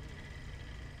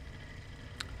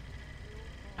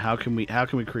 How can we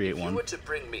create If one? you were to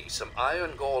bring me some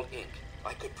iron gall ink,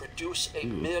 I could produce a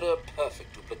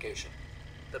mirror-perfect duplication.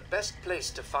 The best place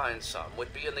to find some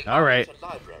would be in the Arlington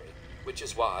Library, which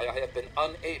is why I have been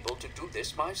unable to do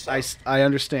this myself. I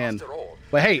understand. After all,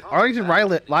 But hey, Arlington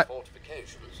Library.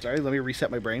 fortifications. Sorry, let me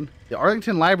reset my brain. The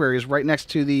Arlington Library is right next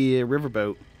to the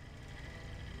riverboat.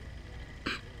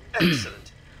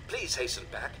 Excellent. Please hasten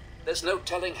back. There's no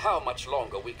telling how much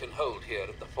longer we can hold here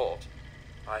at the fort.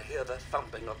 I hear the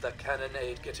thumping of the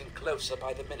cannonade getting closer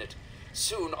by the minute.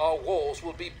 Soon our walls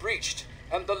will be breached,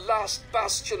 and the last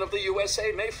bastion of the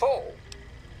USA may fall.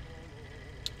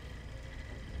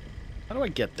 How do I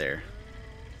get there?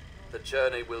 The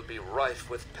journey will be rife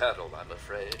with peril, I'm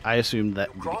afraid. I assumed that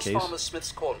would be the Cross case. Farmer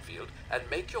Smith's cornfield and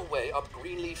make your way up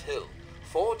Greenleaf Hill.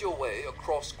 Ford your way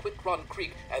across Quick Run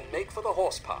Creek and make for the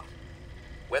horse path.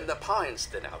 When the pines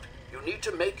thin out, you need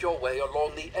to make your way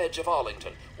along the edge of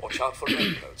Arlington. Watch out for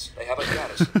raincoats. They have a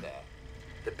garrison there.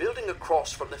 The building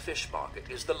across from the fish market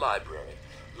is the library.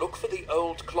 Look for the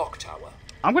old clock tower.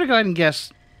 I'm going to go ahead and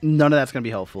guess none of that's going to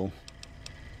be helpful.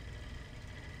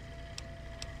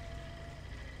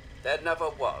 There never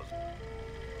was.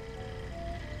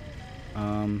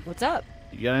 What's up?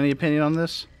 You got any opinion on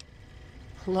this?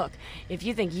 Look, if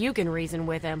you think you can reason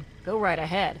with him, go right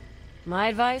ahead. My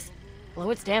advice? Blow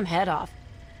its damn head off.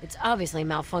 It's obviously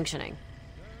malfunctioning.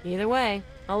 Either way,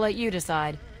 I'll let you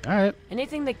decide. Alright.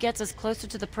 Anything that gets us closer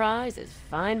to the prize is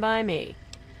fine by me.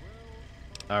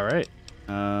 Alright.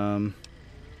 Oh,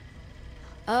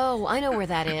 I know where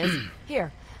that is.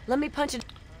 Here, let me punch it.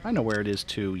 I know where it is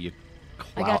too, you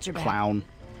I got your back. clown.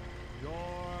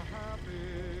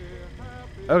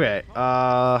 Okay,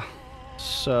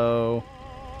 so...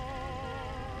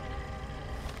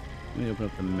 Let me open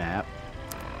up the map.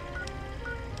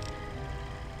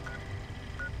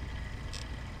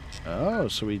 Oh,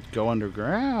 so we go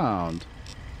underground.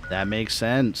 That makes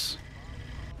sense.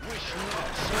 Wish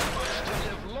not so much to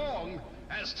live long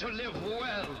as to live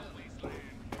well.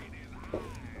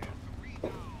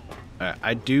 Alright,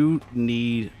 I do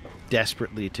need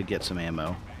desperately to get some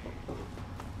ammo.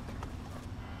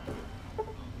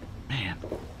 Man.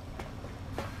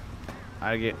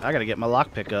 I gotta get my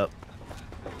lockpick up.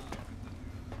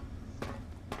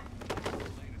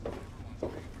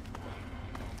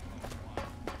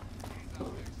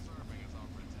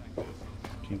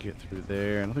 Can't get through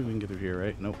there. I don't think we can get through here,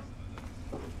 right? Nope.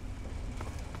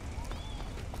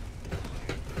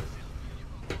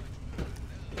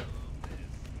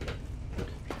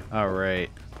 Alright.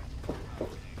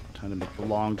 Time to make the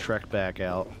long trek back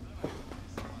out.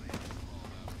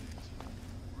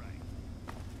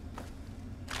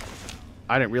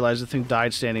 I didn't realize the thing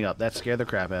died standing up. That scared the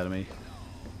crap out of me.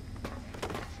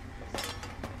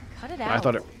 Cut it out. I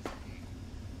thought it...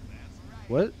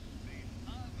 What?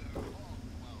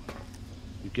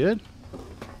 You good?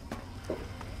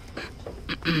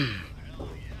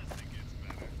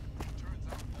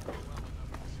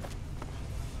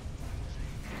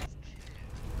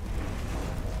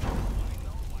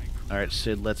 Alright,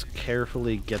 Sid, let's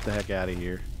carefully get the heck out of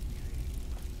here.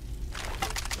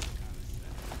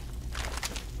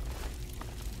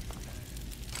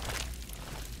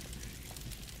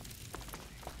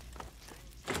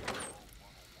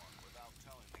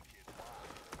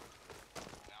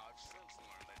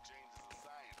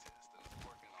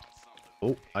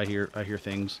 Oh, I hear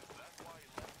things.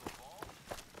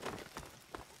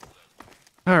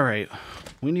 All right,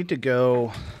 we need to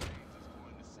go.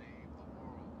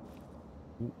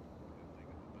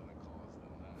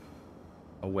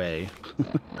 Away.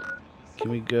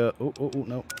 Can we go? Oh,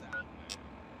 no.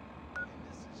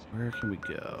 Where can we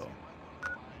go?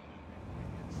 Can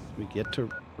we get to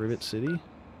Rivet City?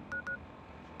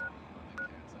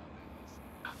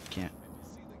 Can't.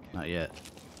 Not yet.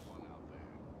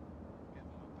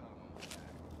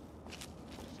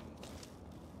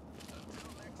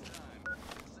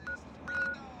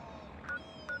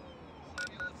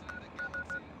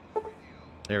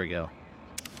 There we go.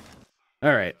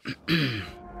 All right.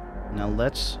 Now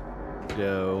let's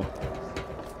go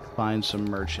find some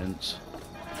merchants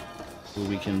who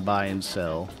we can buy and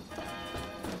sell.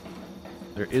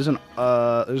 There's an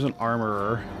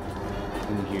armorer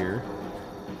in here.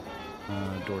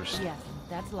 Doors. Yes,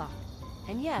 that's locked.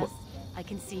 And yes, I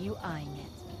can see you eyeing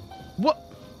it. What?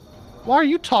 Why are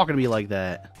you talking to me like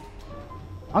that?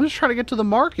 I'm just trying to get to the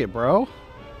market, bro.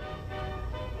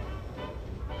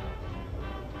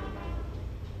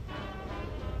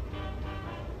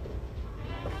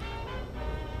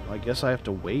 I guess I have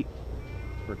to wait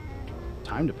for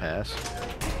time to pass.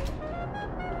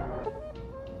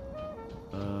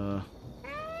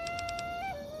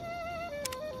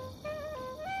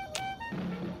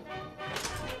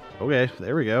 Okay,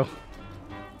 there we go.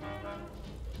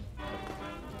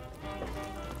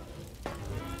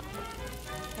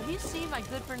 Have you seen my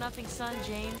good-for-nothing son,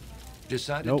 James?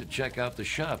 Decided to check out the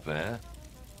shop, eh?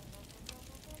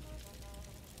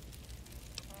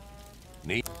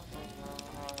 Neat.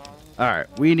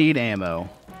 Alright, we need ammo.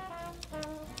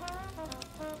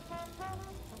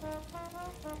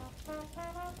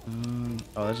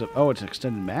 Oh, there's a... Oh, it's an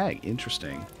extended mag.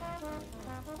 Interesting.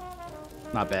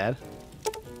 Not bad.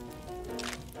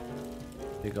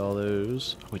 Take all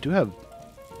those. We do have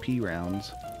P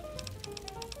rounds.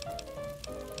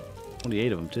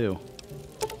 28 of them, too.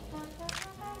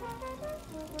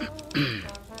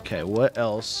 Okay, what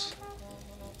else?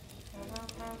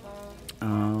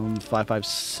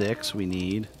 5.56 we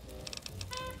need.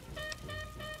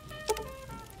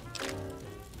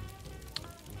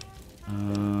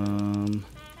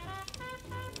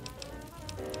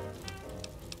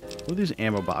 What do these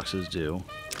ammo boxes do?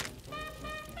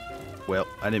 Well,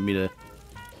 I didn't mean to...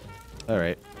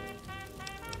 Alright.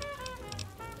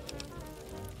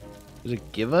 Does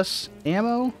it give us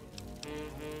ammo?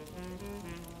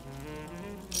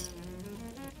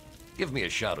 Give me a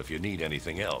shout if you need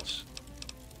anything else.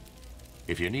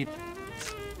 If you need...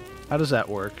 How does that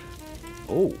work?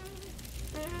 Oh.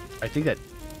 I think that...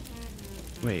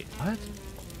 Wait, what?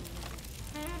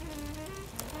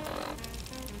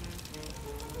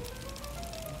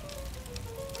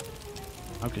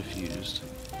 I'm confused.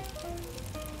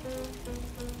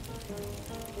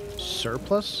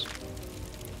 Surplus?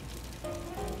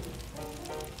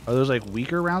 Are those like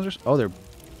weaker rounds or... Oh, they're...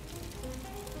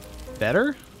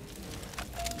 better?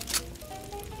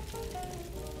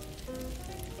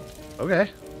 Okay.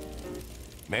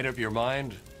 Made up your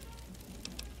mind?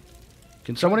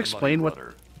 Can someone explain what...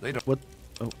 They don't... What...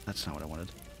 Oh, that's not what I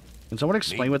wanted. Can someone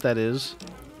explain what that is?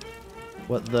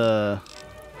 What the...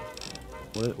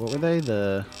 What were they?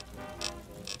 The...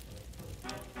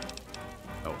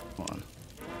 Oh, hold on.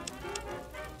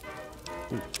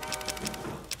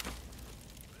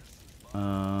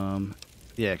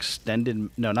 Yeah, extended...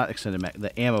 No, not extended mag.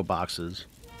 The ammo boxes.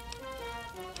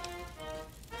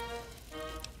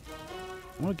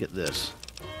 I want to get this.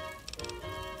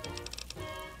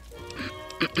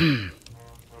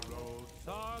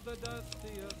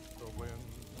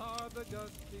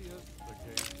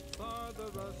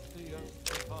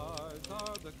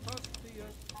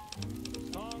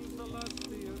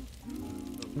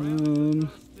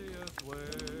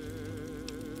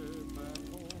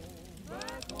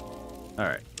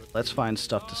 Alright, let's find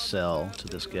stuff to sell to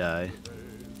this guy.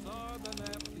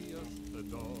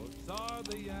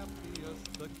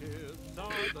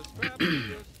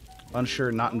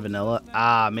 Unsure, not in vanilla.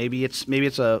 Ah, maybe it's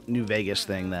a New Vegas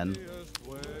thing then.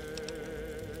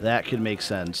 That could make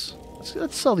sense.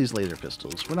 Let's sell these laser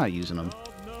pistols. We're not using them.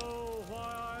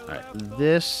 Alright,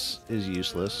 this is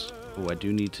useless. Oh, I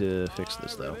do need to fix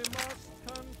this though.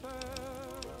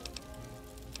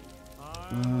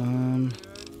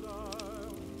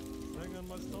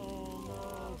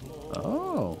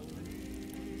 Oh.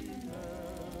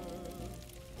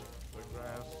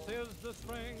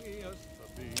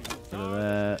 Rid of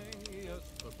that.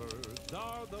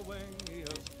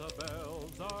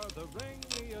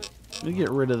 Let me get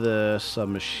rid of the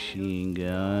submachine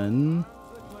gun.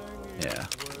 Yeah.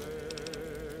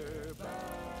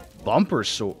 Bumper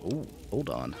sword. Ooh, hold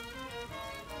on.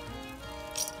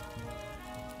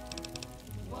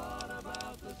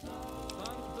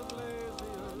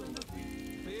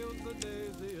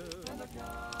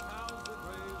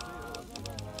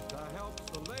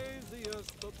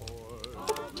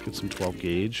 Let's get some 12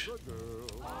 gauge.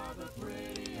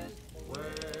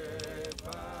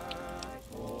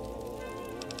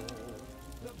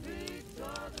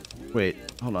 Wait,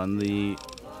 hold on. The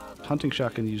hunting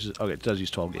shotgun uses... Okay, it does use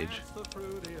 12 gauge.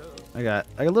 I got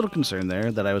a little concern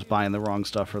there that I was buying the wrong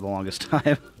stuff for the longest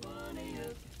time.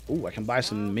 Ooh, I can buy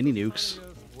some mini nukes.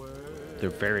 They're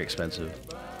very expensive.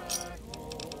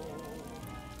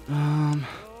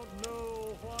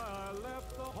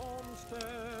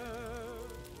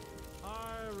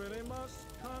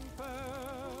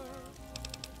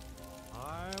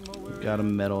 We've got a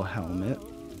metal helmet.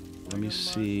 Let me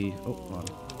see. Oh, hold on.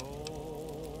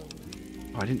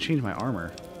 Oh, I didn't change my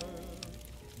armor.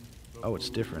 Oh, it's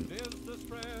different.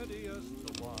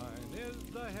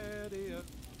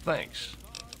 Thanks.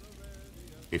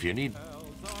 If you need...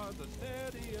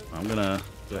 I'm gonna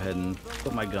go ahead and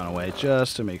put my gun away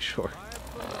just to make sure.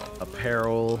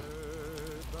 Apparel.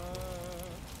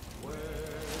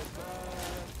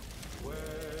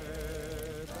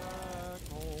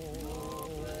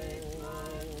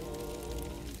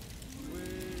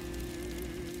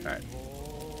 Alright.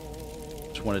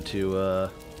 Just wanted to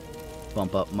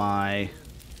bump up my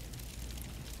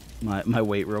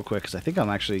weight real quick, because I think I'm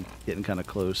actually getting kind of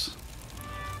close.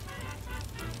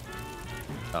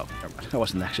 Oh, never mind. I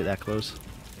wasn't actually that close.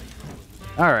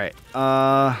 Alright,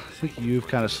 I think you've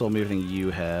kind of sold me everything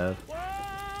you have.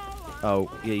 Oh,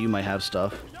 yeah, you might have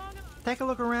stuff. Take a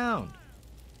look around.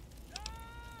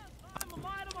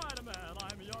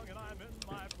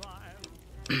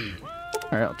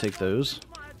 Alright, I'll take those.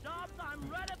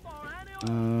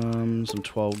 Some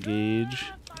 12 gauge.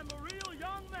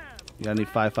 You got any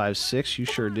 5.56? You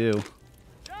sure do.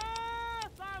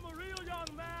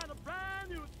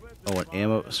 Oh, an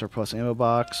ammo, surplus ammo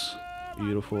box.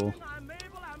 Beautiful.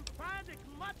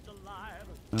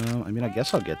 I mean, I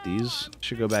guess I'll get these.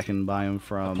 Should go back and buy them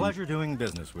from... A pleasure doing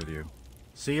business with you.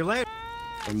 See you later.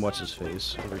 From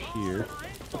what's-his-face over here.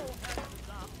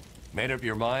 Made up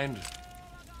your mind?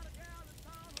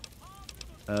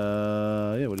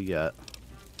 Yeah, what do you got?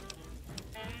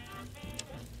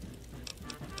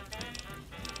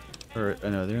 Or,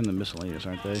 no, they're in the miscellaneous,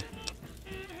 aren't they?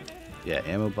 Yeah,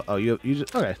 ammo... Oh, you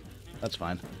just... Okay, that's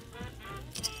fine.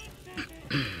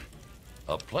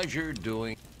 A pleasure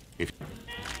doing... If...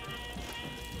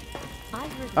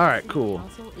 All right, cool.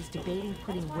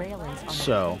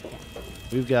 So,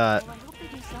 we've got...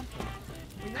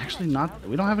 Actually, not...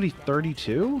 We don't have any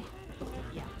 32?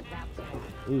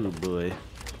 Ooh, boy.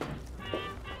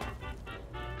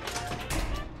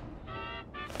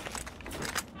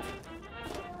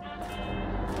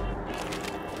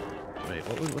 Wait,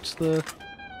 what's the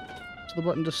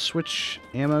button to switch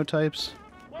ammo types?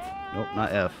 Nope,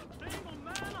 not F.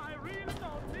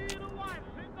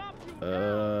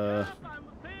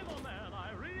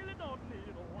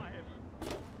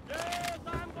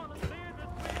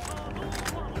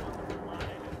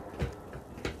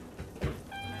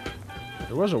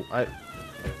 There was a...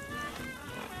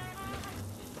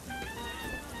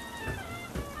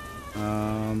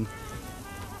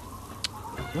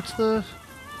 What's the...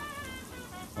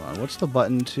 Hold on, what's the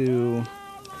button to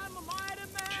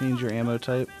change your ammo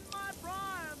type?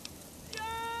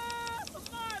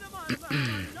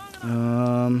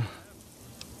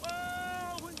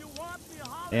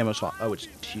 Ammo swap. Oh, it's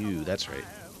 2. That's right.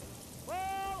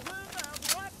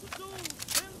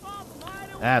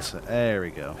 There we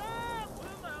go.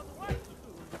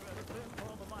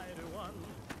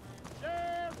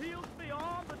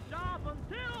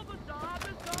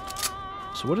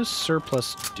 So what does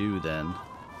surplus do then?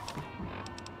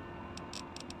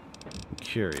 I'm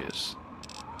curious.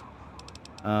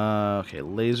 Okay,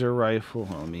 laser rifle.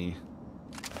 Hold on, let me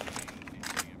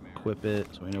equip it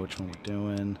so we know which one we're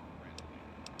doing.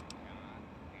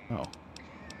 Oh.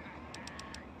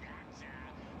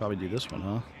 Probably do this one,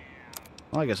 huh?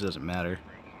 Well, I guess it doesn't matter.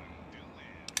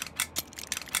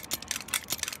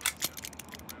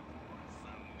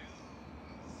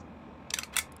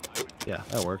 Yeah,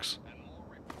 that works.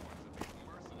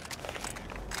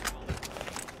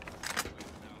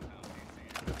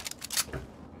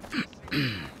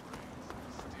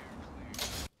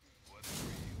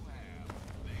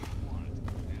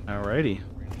 Alrighty.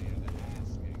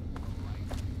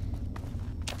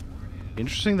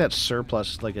 Interesting that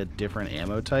surplus is like a different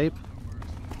ammo type.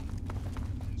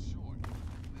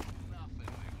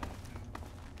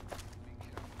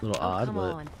 A little odd, come but...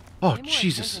 on. Oh, Pay more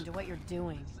Jesus. attention to what you're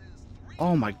doing.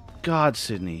 Oh my God,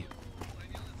 Sydney.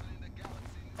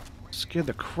 Scared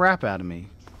the crap out of me.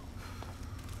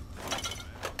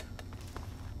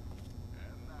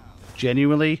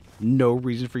 Genuinely, no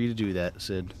reason for you to do that,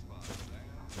 Sid.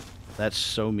 That's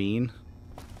so mean.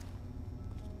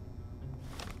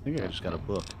 I think I just got a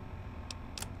book.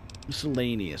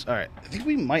 Miscellaneous. Alright, I think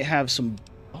we might have some...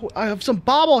 Oh, I have some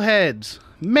bobbleheads!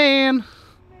 Man!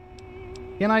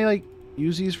 Can I, like,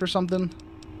 use these for something?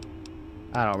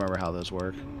 I don't remember how those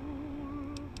work.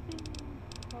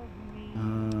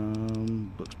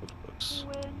 Books.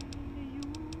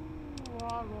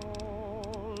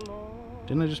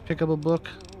 Didn't I just pick up a book?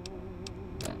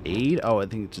 Aid? Oh, I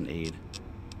think it's an aid.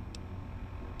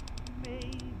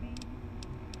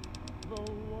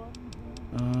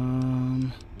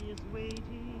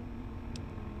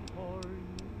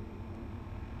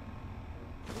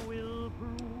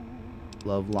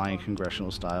 Love Lion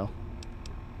Congressional Style.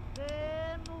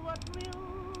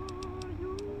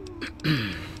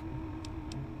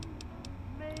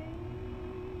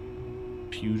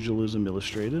 Pugilism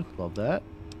Illustrated. Love that.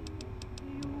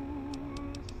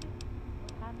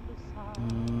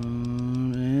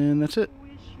 And that's it.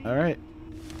 All right.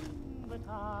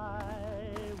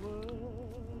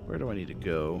 Where do I need to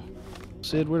go?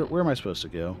 Sid, where am I supposed to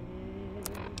go?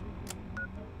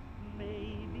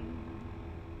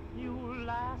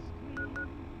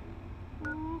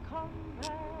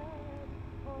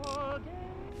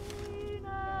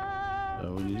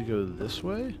 Oh, we need to go this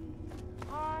way?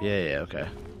 Yeah, okay.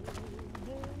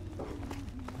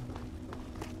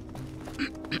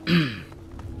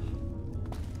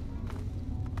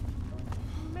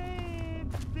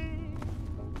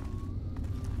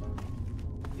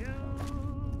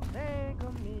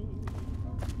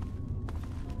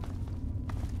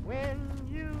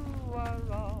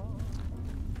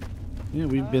 Yeah,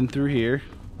 we've been through here.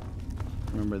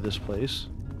 Remember this place?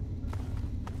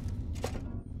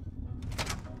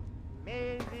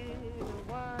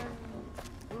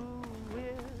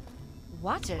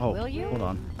 Watch it, Oh, will you? hold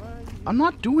on. I'm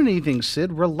not doing anything,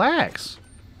 Sid. Relax.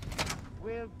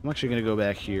 I'm actually going to go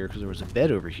back here because there was a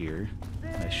bed over here.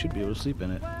 I should be able to sleep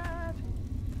in it.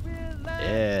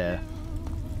 Yeah.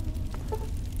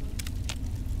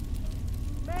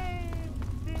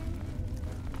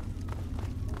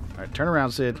 Alright, turn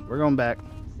around, Sid. We're going back.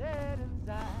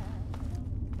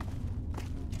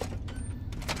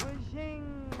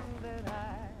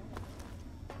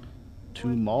 To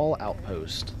Mall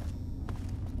Outpost.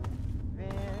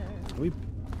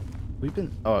 We've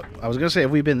been... Oh, I was going to say, have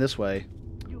we been this way?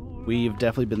 We've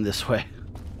definitely been this way.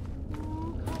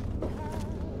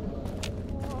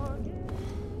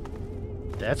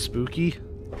 That's spooky.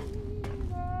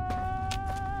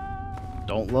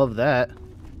 Don't love that.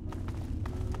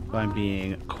 If I'm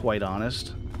being quite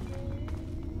honest.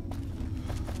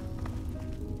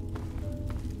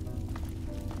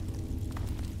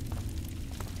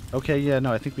 Okay, yeah,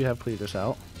 no, I think we have cleared this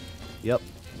out. Yep.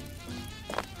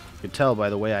 You can tell by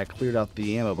the way I cleared out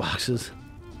the ammo boxes.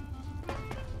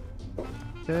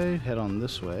 Okay, head on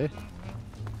this way.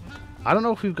 I don't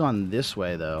know if we've gone this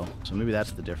way, though, so maybe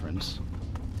that's the difference.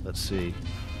 Let's see.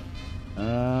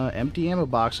 Empty ammo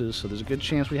boxes, so there's a good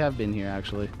chance we have been here,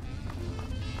 actually.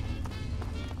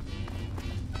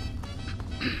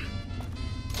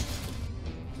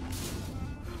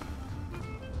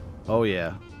 Oh,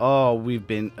 yeah. Oh, we've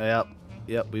been...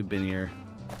 Yep, we've been here.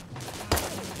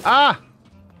 Ah!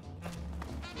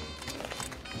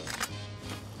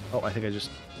 Oh, I think I just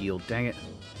healed. Dang it.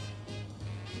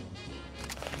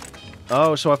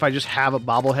 Oh, so if I just have a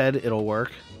bobblehead, it'll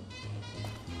work.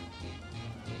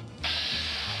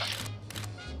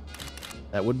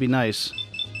 That would be nice.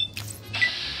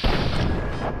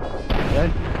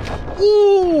 Okay.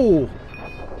 Ooh!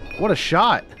 What a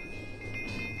shot!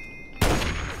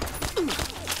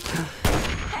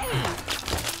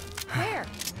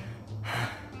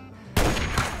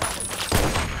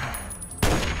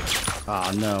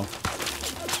 Oh, no.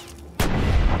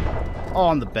 Oh,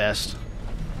 I'm the best.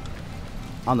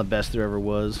 I'm the best there ever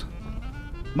was.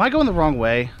 Am I going the wrong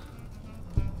way?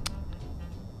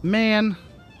 Man.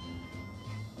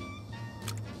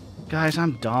 Guys,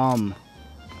 I'm dumb.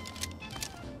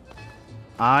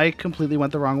 I completely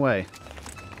went the wrong way.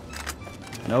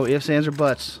 No ifs, ands, or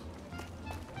buts.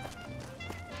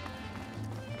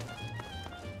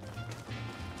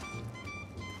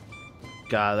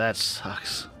 God, that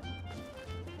sucks.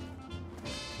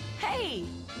 Hey!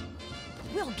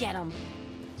 We'll get him.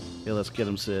 Yeah, let's get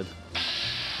him, Sid.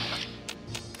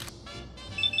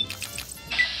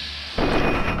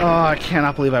 Oh, I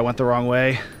cannot believe I went the wrong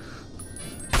way.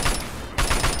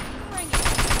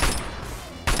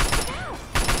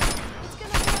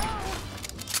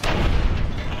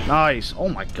 Nice. Oh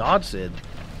my God, Sid.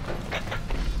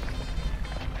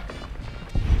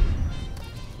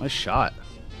 Nice shot.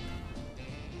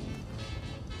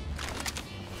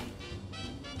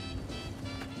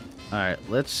 Alright,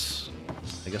 let's...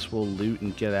 I guess we'll loot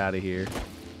and get out of here.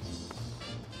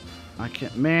 I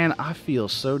can't... Man, I feel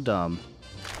so dumb.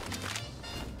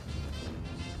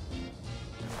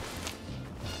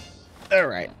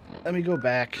 Alright, let me go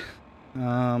back.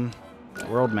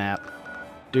 World map.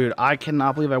 Dude, I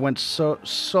cannot believe I went so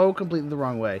completely the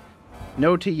wrong way.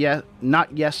 No to yes...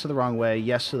 Not yes to the wrong way,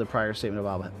 yes to the prior statement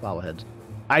of bobbleheads.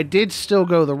 I did still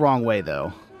go the wrong way,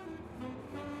 though.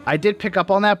 I did pick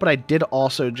up on that, but I did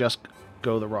also just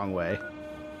go the wrong way.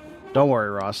 Don't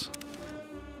worry, Ross.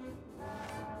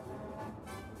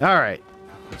 Alright.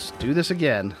 Let's do this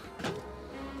again.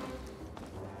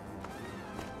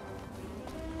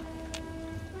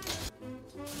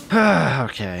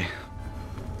 Okay.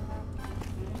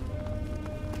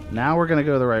 Now we're going to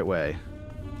go the right way.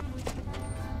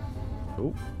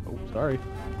 Oh, sorry.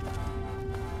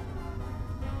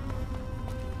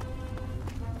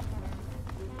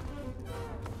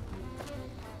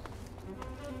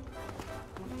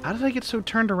 How did I get so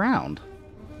turned around?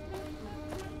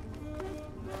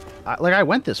 I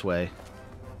went this way.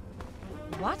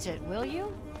 Watch it, will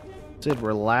you? Sid,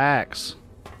 relax.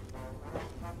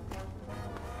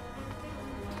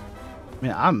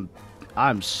 Man,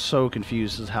 I'm so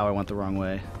confused as to how I went the wrong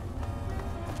way.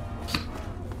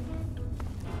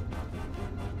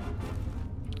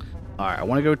 Alright, I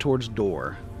want to go towards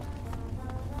door.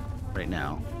 Right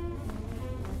now.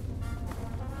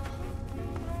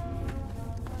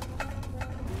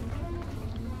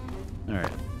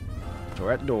 Alright. So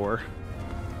we're at door.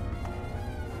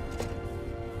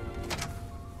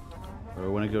 Or we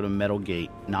want to go to metal gate,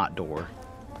 not door.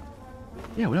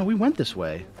 Yeah, no, we went this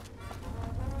way.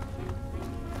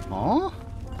 Aw?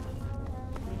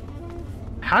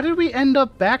 How did we end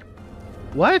up back?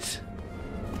 What?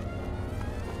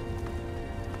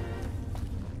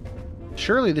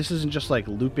 Surely this isn't just like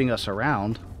looping us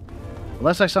around.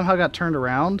 Unless I somehow got turned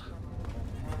around.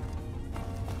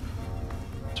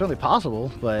 Certainly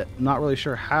possible, but not really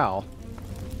sure how.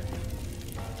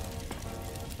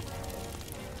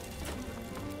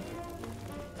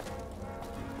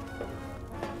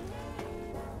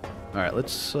 Alright,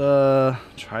 let's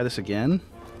try this again.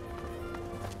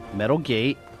 Metal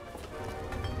gate.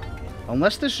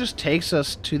 Unless this just takes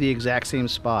us to the exact same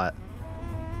spot.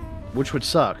 Which would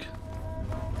suck.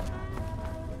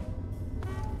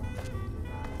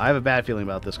 I have a bad feeling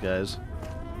about this, guys.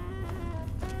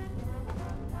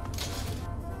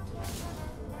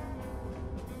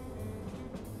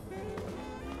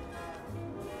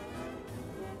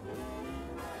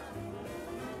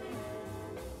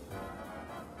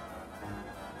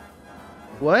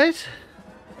 What?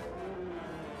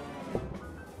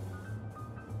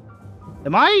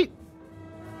 Am I...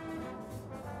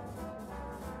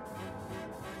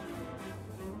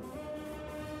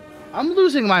 I'm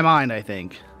losing my mind, I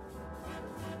think.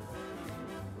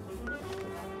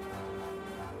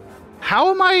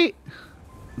 How am I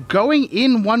going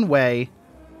in one way?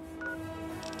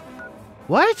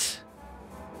 What?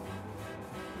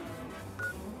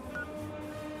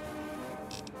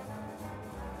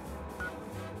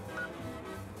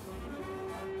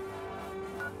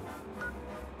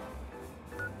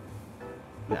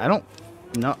 I don't...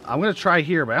 No, I'm going to try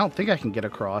here, but I don't think I can get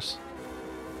across.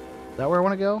 Is that where I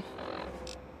want to go?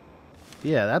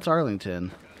 Yeah, that's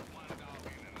Arlington.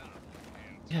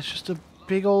 Yeah, it's just a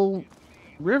big old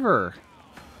river.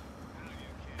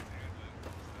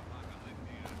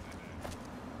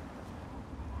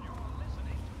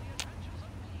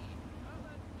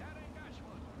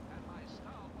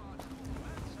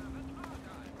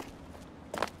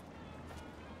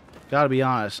 Gotta be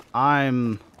honest,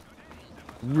 I'm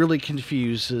really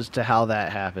confused as to how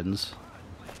that happens.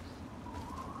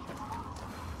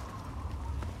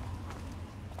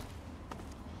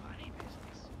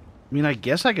 I mean, I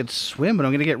guess I could swim, but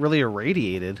I'm gonna get really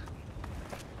irradiated.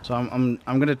 So I'm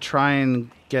gonna try and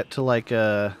get to like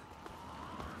a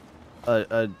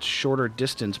shorter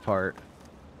distance part.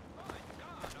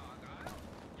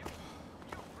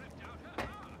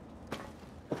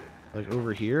 Like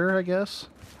over here, I guess.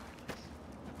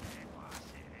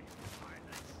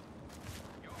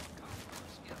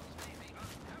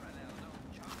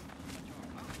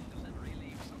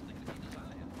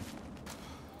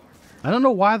 I don't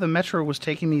know why the metro was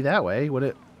taking me that way. Would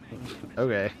it?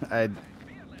 Okay,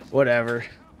 whatever.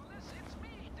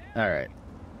 All right.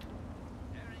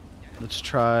 Let's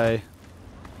try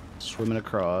swimming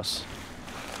across.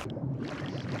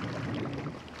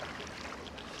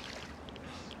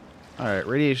 All right,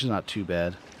 radiation's not too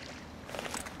bad.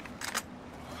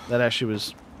 That actually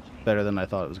was better than I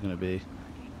thought it was going to be.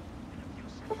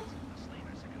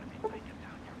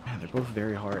 Man, they're both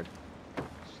very hard.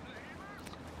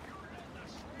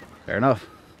 Fair enough.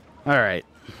 Alright.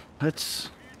 Let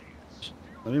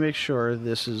me make sure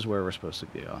this is where we're supposed to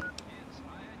go.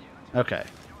 Okay.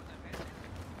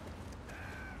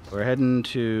 We're heading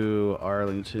to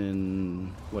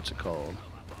Arlington... What's it called?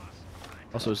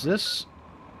 Also, is it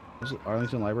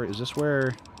Arlington Library? Is this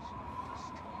where...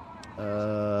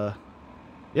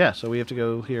 Yeah, so we have to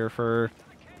go here for...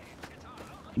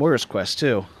 Moira's Quest,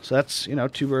 too. So that's, you know,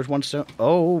 2 birds, 1 stone.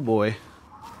 Oh, boy.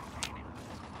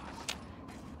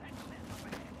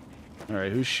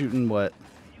 Alright, who's shooting what?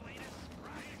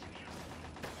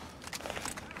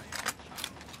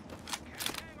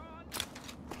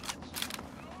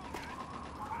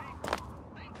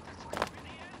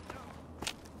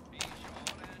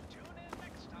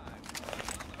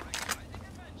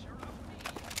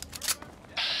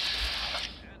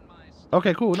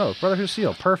 Okay, cool. No, Brotherhood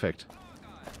Seal. Perfect.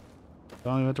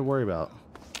 Don't even have to worry about.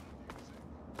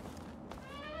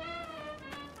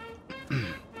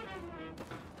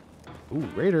 Ooh,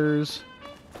 raiders.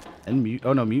 And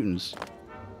mutants.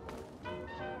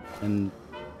 And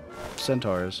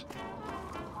centaurs.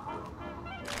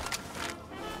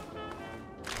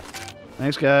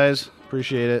 Thanks, guys.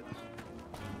 Appreciate it.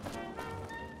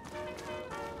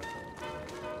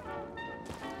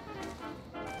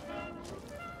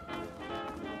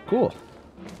 Cool.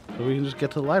 So we can just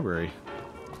get to the library.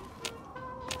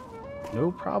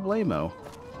 No problemo.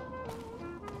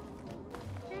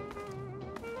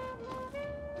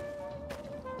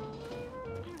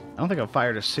 I don't think I've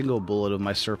fired a single bullet of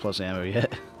my surplus ammo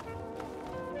yet.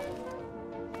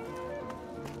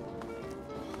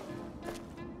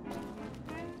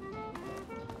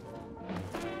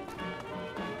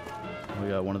 We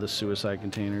got one of the suicide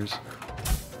containers.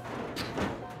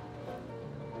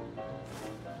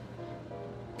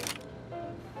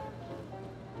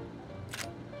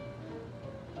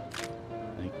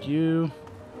 Thank you.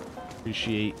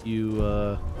 Appreciate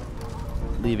you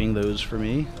leaving those for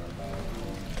me.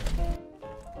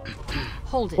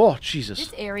 Hold it. Oh, Jesus.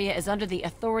 This area is under the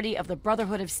authority of the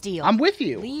Brotherhood of Steel. I'm with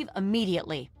you. Leave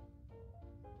immediately.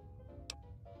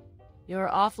 You're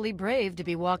awfully brave to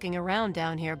be walking around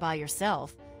down here by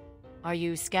yourself. Are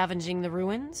you scavenging the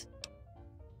ruins?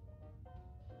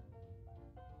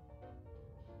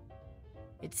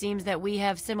 It seems that we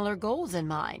have similar goals in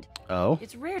mind. Oh?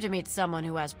 It's rare to meet someone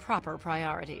who has proper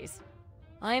priorities.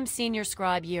 I am Senior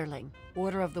Scribe Yearling,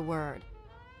 Order of the Word.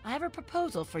 I have a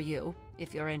proposal for you,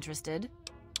 if you're interested.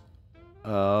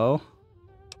 Oh?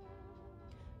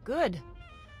 Good.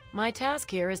 My task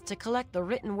here is to collect the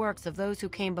written works of those who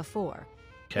came before,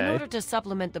 in Okay. order to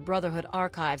supplement the Brotherhood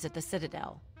archives at the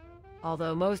Citadel.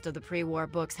 Although most of the pre-war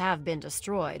books have been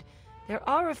destroyed, there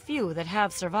are a few that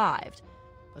have survived.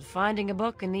 But finding a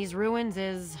book in these ruins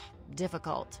is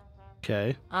difficult.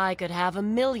 Okay. I could have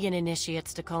 1,000,000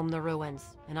 initiates to comb the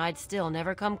ruins, and I'd still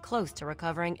never come close to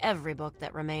recovering every book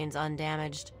that remains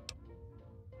undamaged.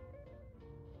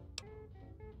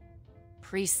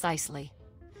 Precisely.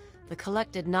 The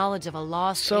collected knowledge of a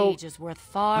lost age is worth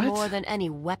far more than any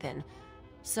weapon.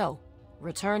 So,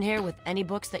 return here with any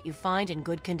books that you find in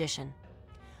good condition.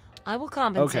 I will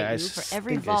compensate you for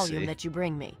every volume that you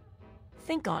bring me.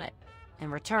 Think on it,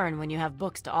 and return when you have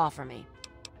books to offer me.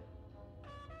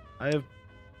 I have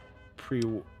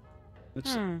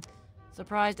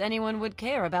Surprised anyone would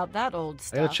care about that old I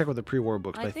stuff. gotta check with the pre-war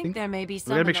books, but I think there may be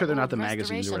some we gotta in make the sure they're not old the magazines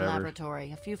or restoration whatever.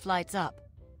 laboratory, a few flights up.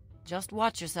 Just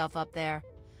watch yourself up there.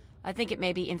 I think it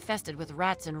may be infested with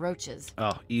rats and roaches.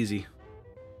 Oh, easy.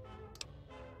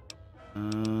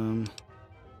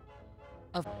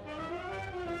 Of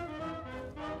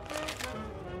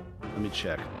Let me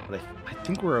check. But I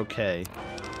think we're okay.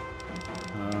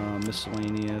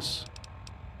 Miscellaneous.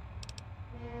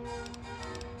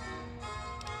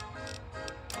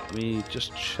 Let me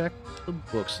just check the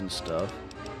books and stuff.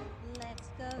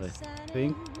 But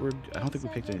I don't think we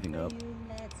picked anything up.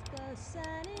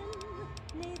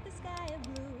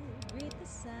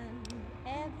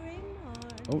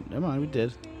 Oh, never mind, we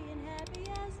did.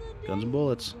 Guns and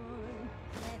bullets.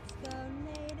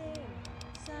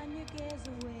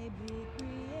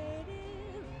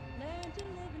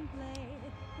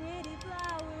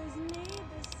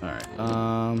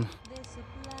 Alright,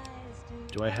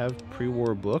 do I have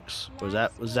pre-war books? Was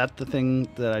that the thing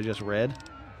that I just read?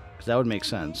 Because that would make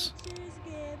sense.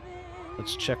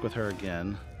 Let's check with her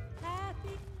again.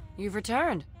 You've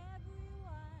returned.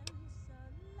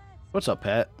 What's up,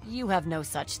 Pat? You have no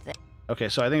such thing. Okay,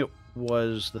 so I think it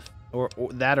was or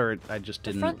I just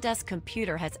The didn't. front desk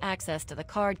computer has access to the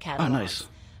card catalog. Oh, nice.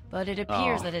 But it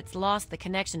appears Oh. that it's lost the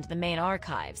connection to the main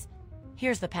archives.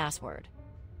 Here's the password.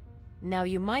 Now,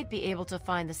 you might be able to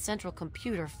find the central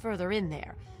computer further in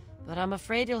there, but I'm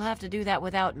afraid you'll have to do that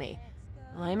without me.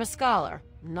 I'm a scholar,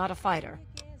 not a fighter.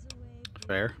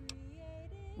 Fair.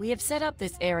 We have set up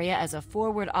this area as a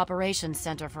forward operations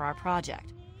center for our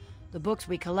project. The books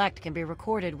we collect can be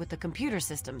recorded with the computer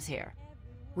systems here.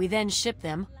 We then ship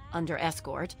them, under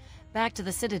escort, back to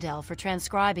the Citadel for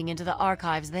transcribing into the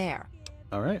archives there.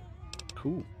 Alright.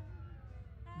 Cool.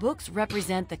 Books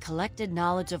represent the collected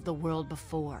knowledge of the world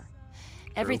before.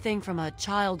 Everything from a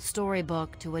child's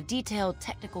storybook to a detailed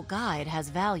technical guide has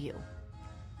value.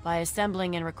 By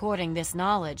assembling and recording this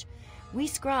knowledge, we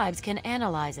scribes can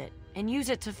analyze it and use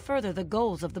it to further the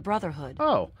goals of the Brotherhood.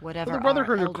 Oh, whatever well, the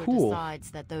Brotherhood our are elder cool.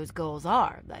 decides that those goals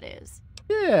are, that is.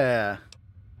 Yeah.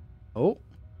 Oh.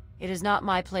 It is not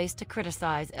my place to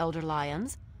criticize Elder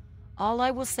Lions. All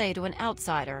I will say to an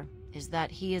outsider is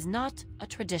that he is not a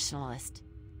traditionalist.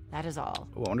 That is all.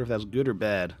 Oh, I wonder if that's good or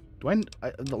bad.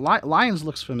 The lions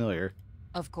looks familiar.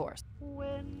 Of course.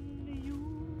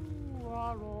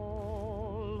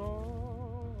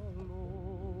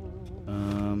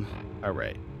 All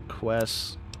right.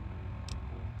 Quests.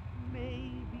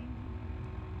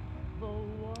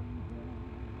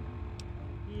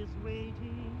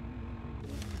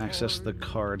 Access the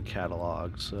card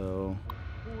catalog. So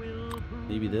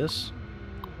maybe this.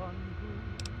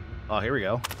 Oh, here we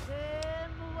go.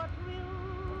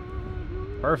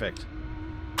 Perfect.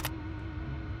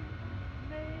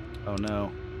 Oh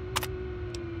no.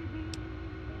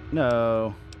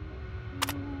 No.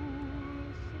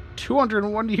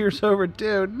 201 years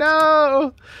overdue.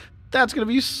 No! That's gonna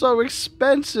be so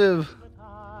expensive.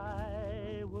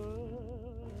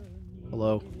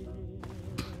 Hello.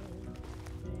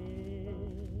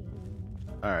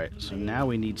 Alright, so now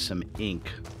we need some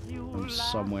ink from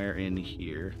somewhere in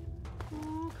here.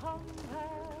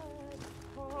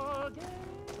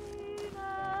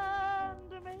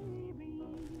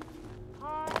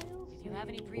 If you have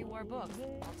any pre-war books,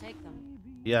 I'll take them.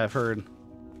 Yeah, I've heard.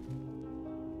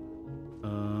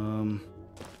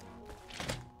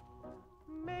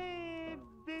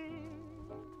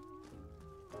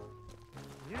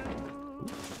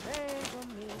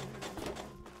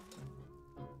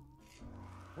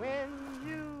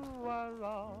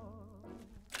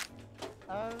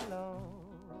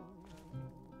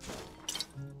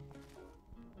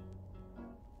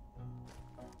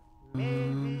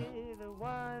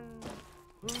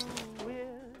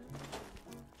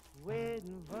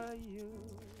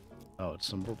 Oh, it's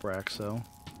some Braxo.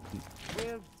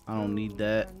 I don't need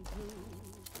that.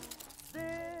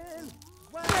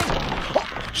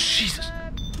 Oh, Jesus!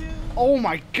 Oh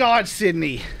my God,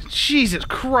 Sydney! Jesus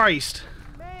Christ!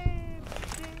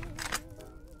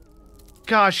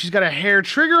 Gosh, she's got a hair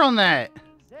trigger on that!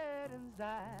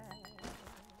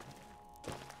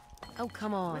 Oh,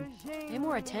 come on. Pay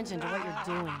more attention to what you're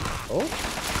doing. Oh?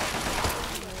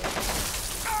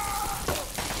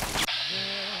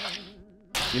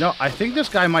 You know, I think this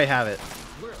guy might have it.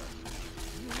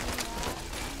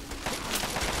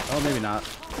 Oh, maybe not.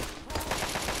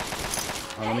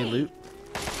 Oh, let me loot.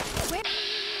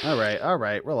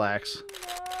 Alright, relax.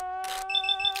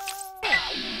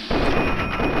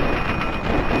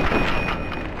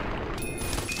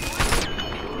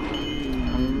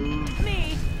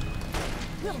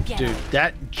 Dude,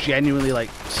 that genuinely, like,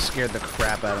 scared the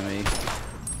crap out of me.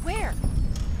 Where?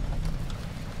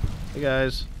 Hey,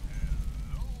 guys.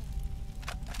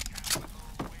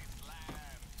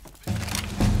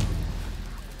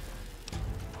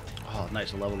 Oh,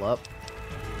 nice, a level up.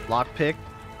 Lockpick.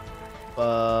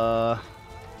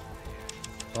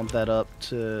 Bump that up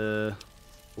to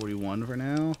 41 for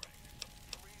now.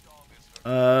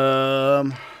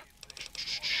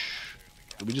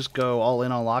 Did we just go all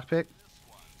in on lockpick?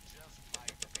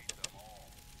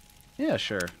 Yeah,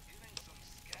 sure.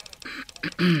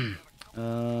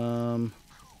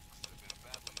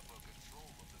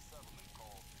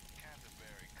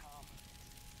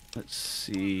 Let's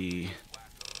see.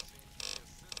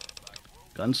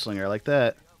 Gunslinger, I like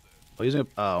that. Oh, he's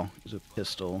a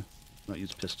pistol. Don't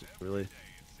use pistol, really.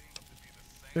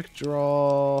 Quick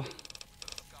draw.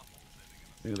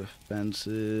 Maybe the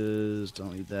fences.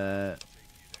 Don't need that.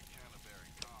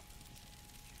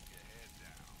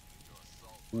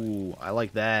 Ooh, I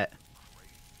like that.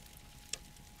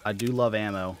 I do love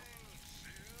ammo.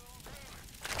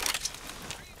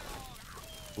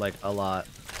 Like, a lot.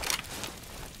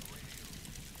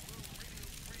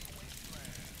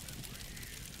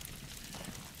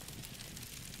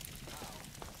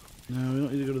 No, we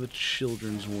don't need to go to the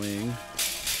children's wing.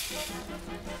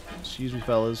 Excuse me,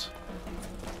 fellas.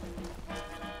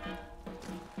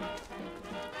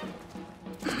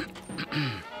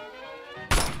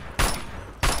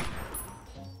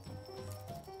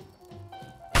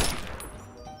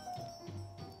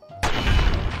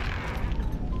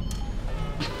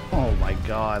 Oh my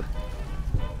God.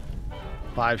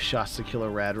 5 shots to kill a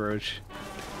rad roach.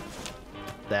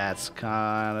 That's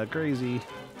kinda crazy.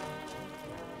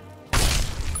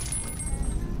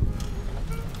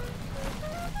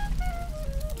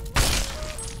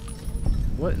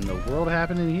 What in the world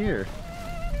happened in here?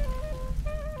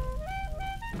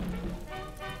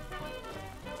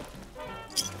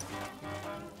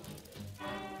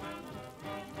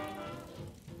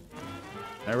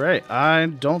 Alright, I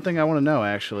don't think I want to know,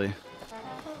 actually.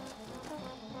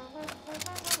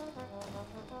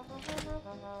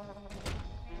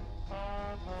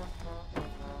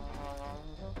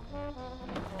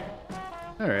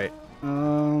 Alright,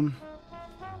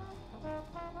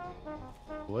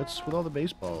 What's with all the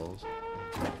baseballs?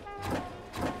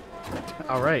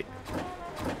 All right.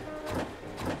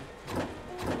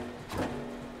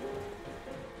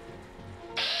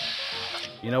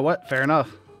 You know what? Fair enough.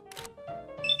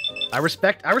 I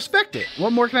respect it.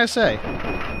 What more can I say?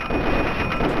 Got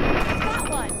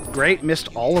one. Great, missed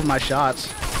all of my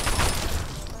shots.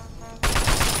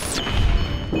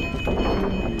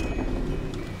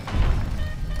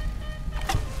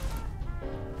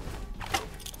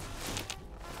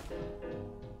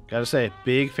 Gotta say,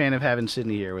 big fan of having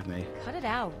Sydney here with me. Cut it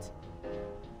out.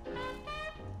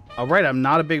 Alright, I'm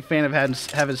not a big fan of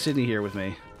having Sydney here with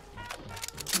me.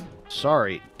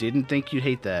 Sorry, didn't think you'd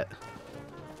hate that.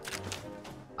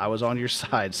 I was on your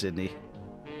side, Sydney.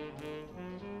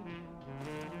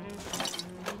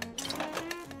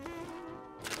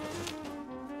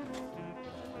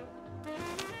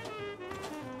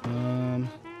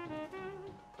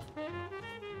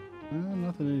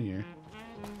 Nothing in here.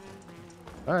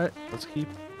 Alright, let's keep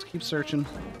searching.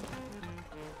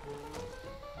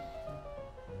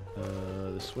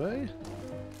 This way?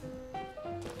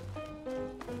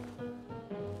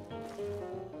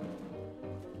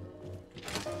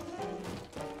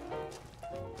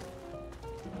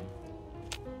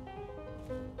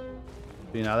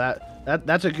 You know,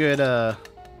 that's a good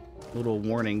little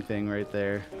warning thing right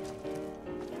there.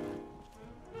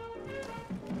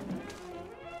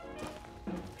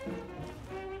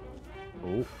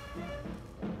 Oh.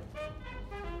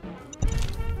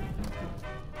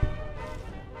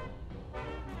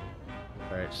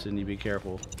 Alright, Sydney, be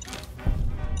careful.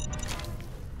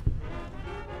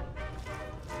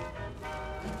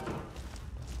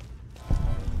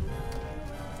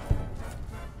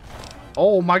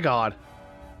 Oh my god.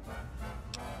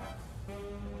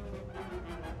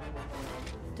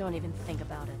 Don't even think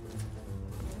about it.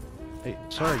 Hey,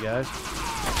 sorry guys.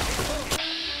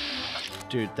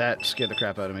 Dude, that scared the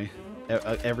crap out of me.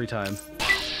 Every time.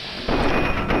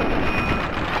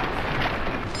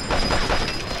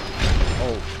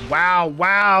 Oh,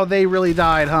 wow, they really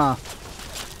died, huh?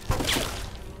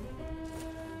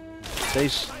 They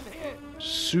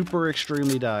super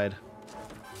extremely died.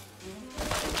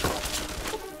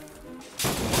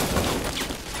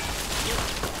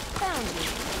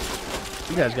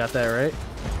 You guys got that right?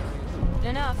 Good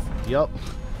enough. Yup.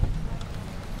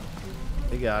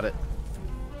 They got it.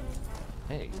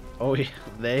 Hey. Oh yeah,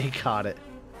 they got it.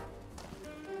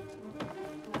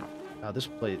 Wow, this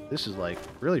is like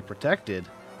really protected.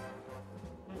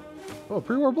 Oh, a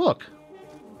pre-war book.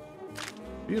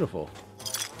 Beautiful.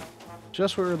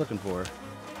 Just what we were looking for.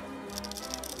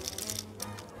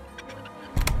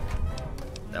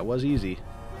 That was easy.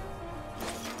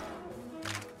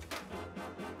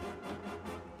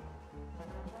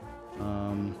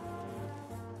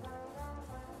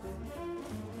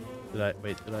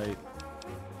 Did I...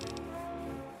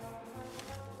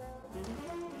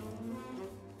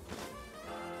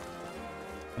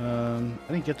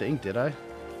 I didn't get the ink, did I?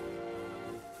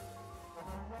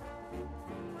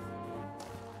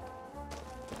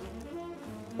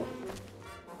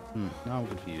 Now I'm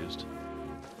confused.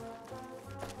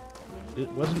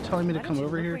 It wasn't telling me to come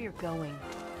over here? Where you're going?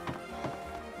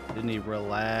 Didn't he?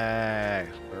 Relax,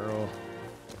 girl.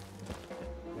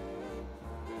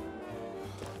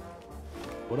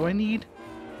 What do I need?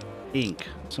 Ink.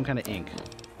 Some kind of ink.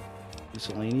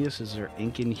 Miscellaneous. Is there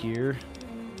ink in here?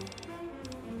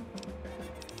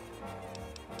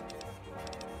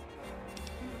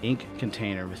 Ink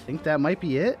container. I think that might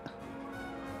be it.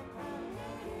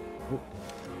 Oh,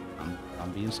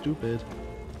 I'm being stupid.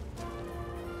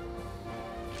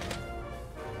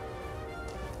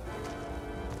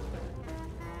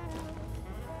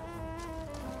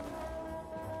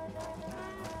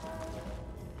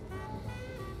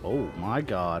 Oh my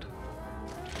god.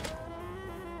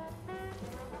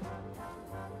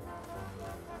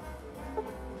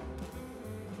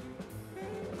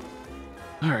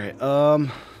 All right. We're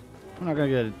not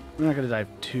gonna dive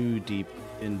too deep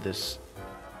in this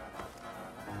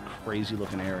crazy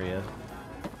looking area.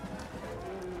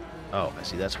 Oh, I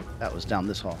see. That was down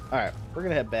this hall. All right, we're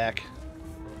gonna head back.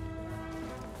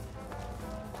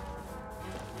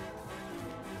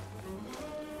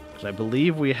 Because I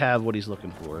believe we have what he's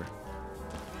looking for.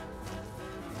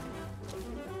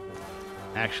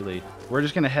 Actually, we're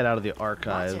just gonna head out of the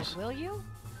archives. Watch it, will you?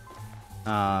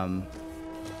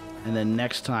 And then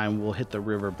next time we'll hit the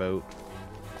riverboat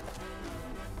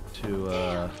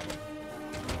to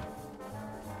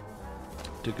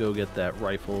go get that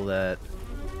rifle that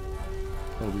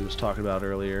Obi was talking about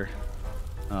earlier.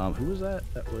 Who was that?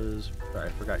 That was... Sorry,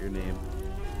 I forgot your name.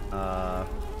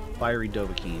 Fiery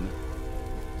Dovahkiin.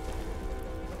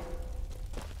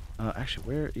 Actually,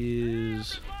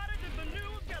 where's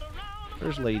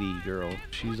Lady Girl?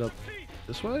 She's up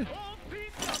this way?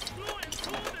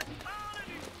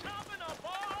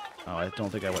 Oh, I don't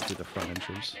think I went through the front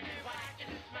entrance.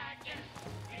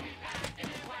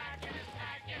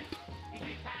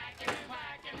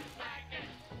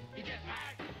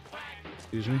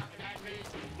 Excuse me?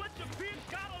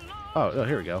 Oh,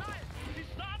 here we go.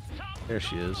 There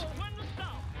she is.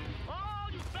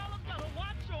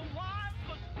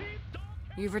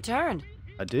 You've returned.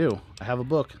 I do. I have a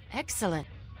book. Excellent.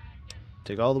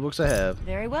 Take all the books I have.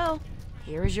 Very well.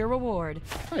 Here is your reward.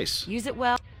 Nice. Use it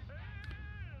well.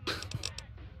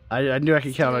 I knew I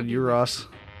could count on you, Ross.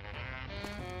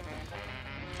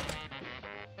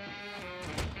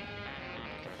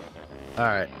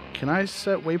 Alright. Can I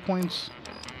set waypoints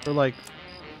for, like,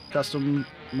 custom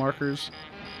markers?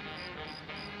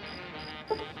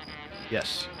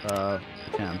 Yes. I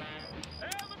can.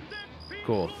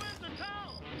 Cool.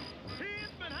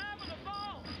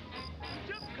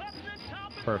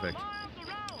 Perfect.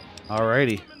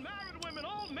 Alrighty.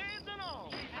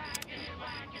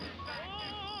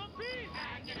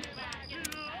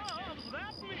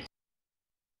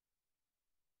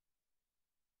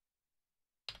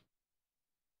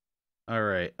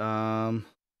 Alright,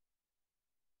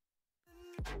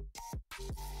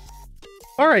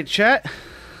 Alright, chat.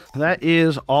 That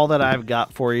is all that I've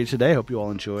got for you today. Hope you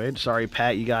all enjoyed. Sorry,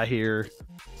 Pat, you got here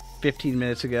 15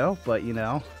 minutes ago, but, you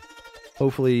know,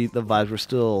 hopefully the vibes were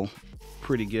still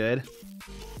pretty good.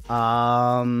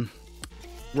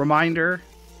 Reminder,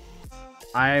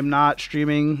 I'm not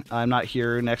streaming. I'm not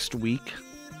here next week.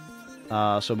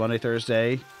 So Monday,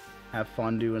 Thursday, have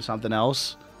fun doing something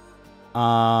else. But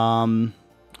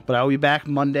I will be back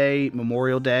Monday,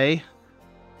 Memorial Day.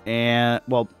 And,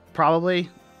 well, probably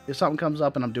if something comes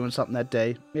up and I'm doing something that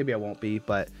day, maybe I won't be,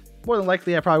 but more than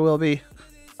likely I probably will be.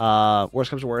 Worst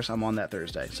comes to worst, I'm on that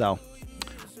Thursday. So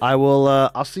I will,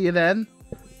 I'll see you then.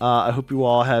 I hope you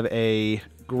all have a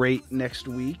great next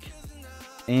week.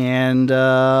 And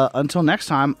until next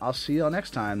time, I'll see you all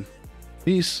next time.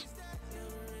 Peace.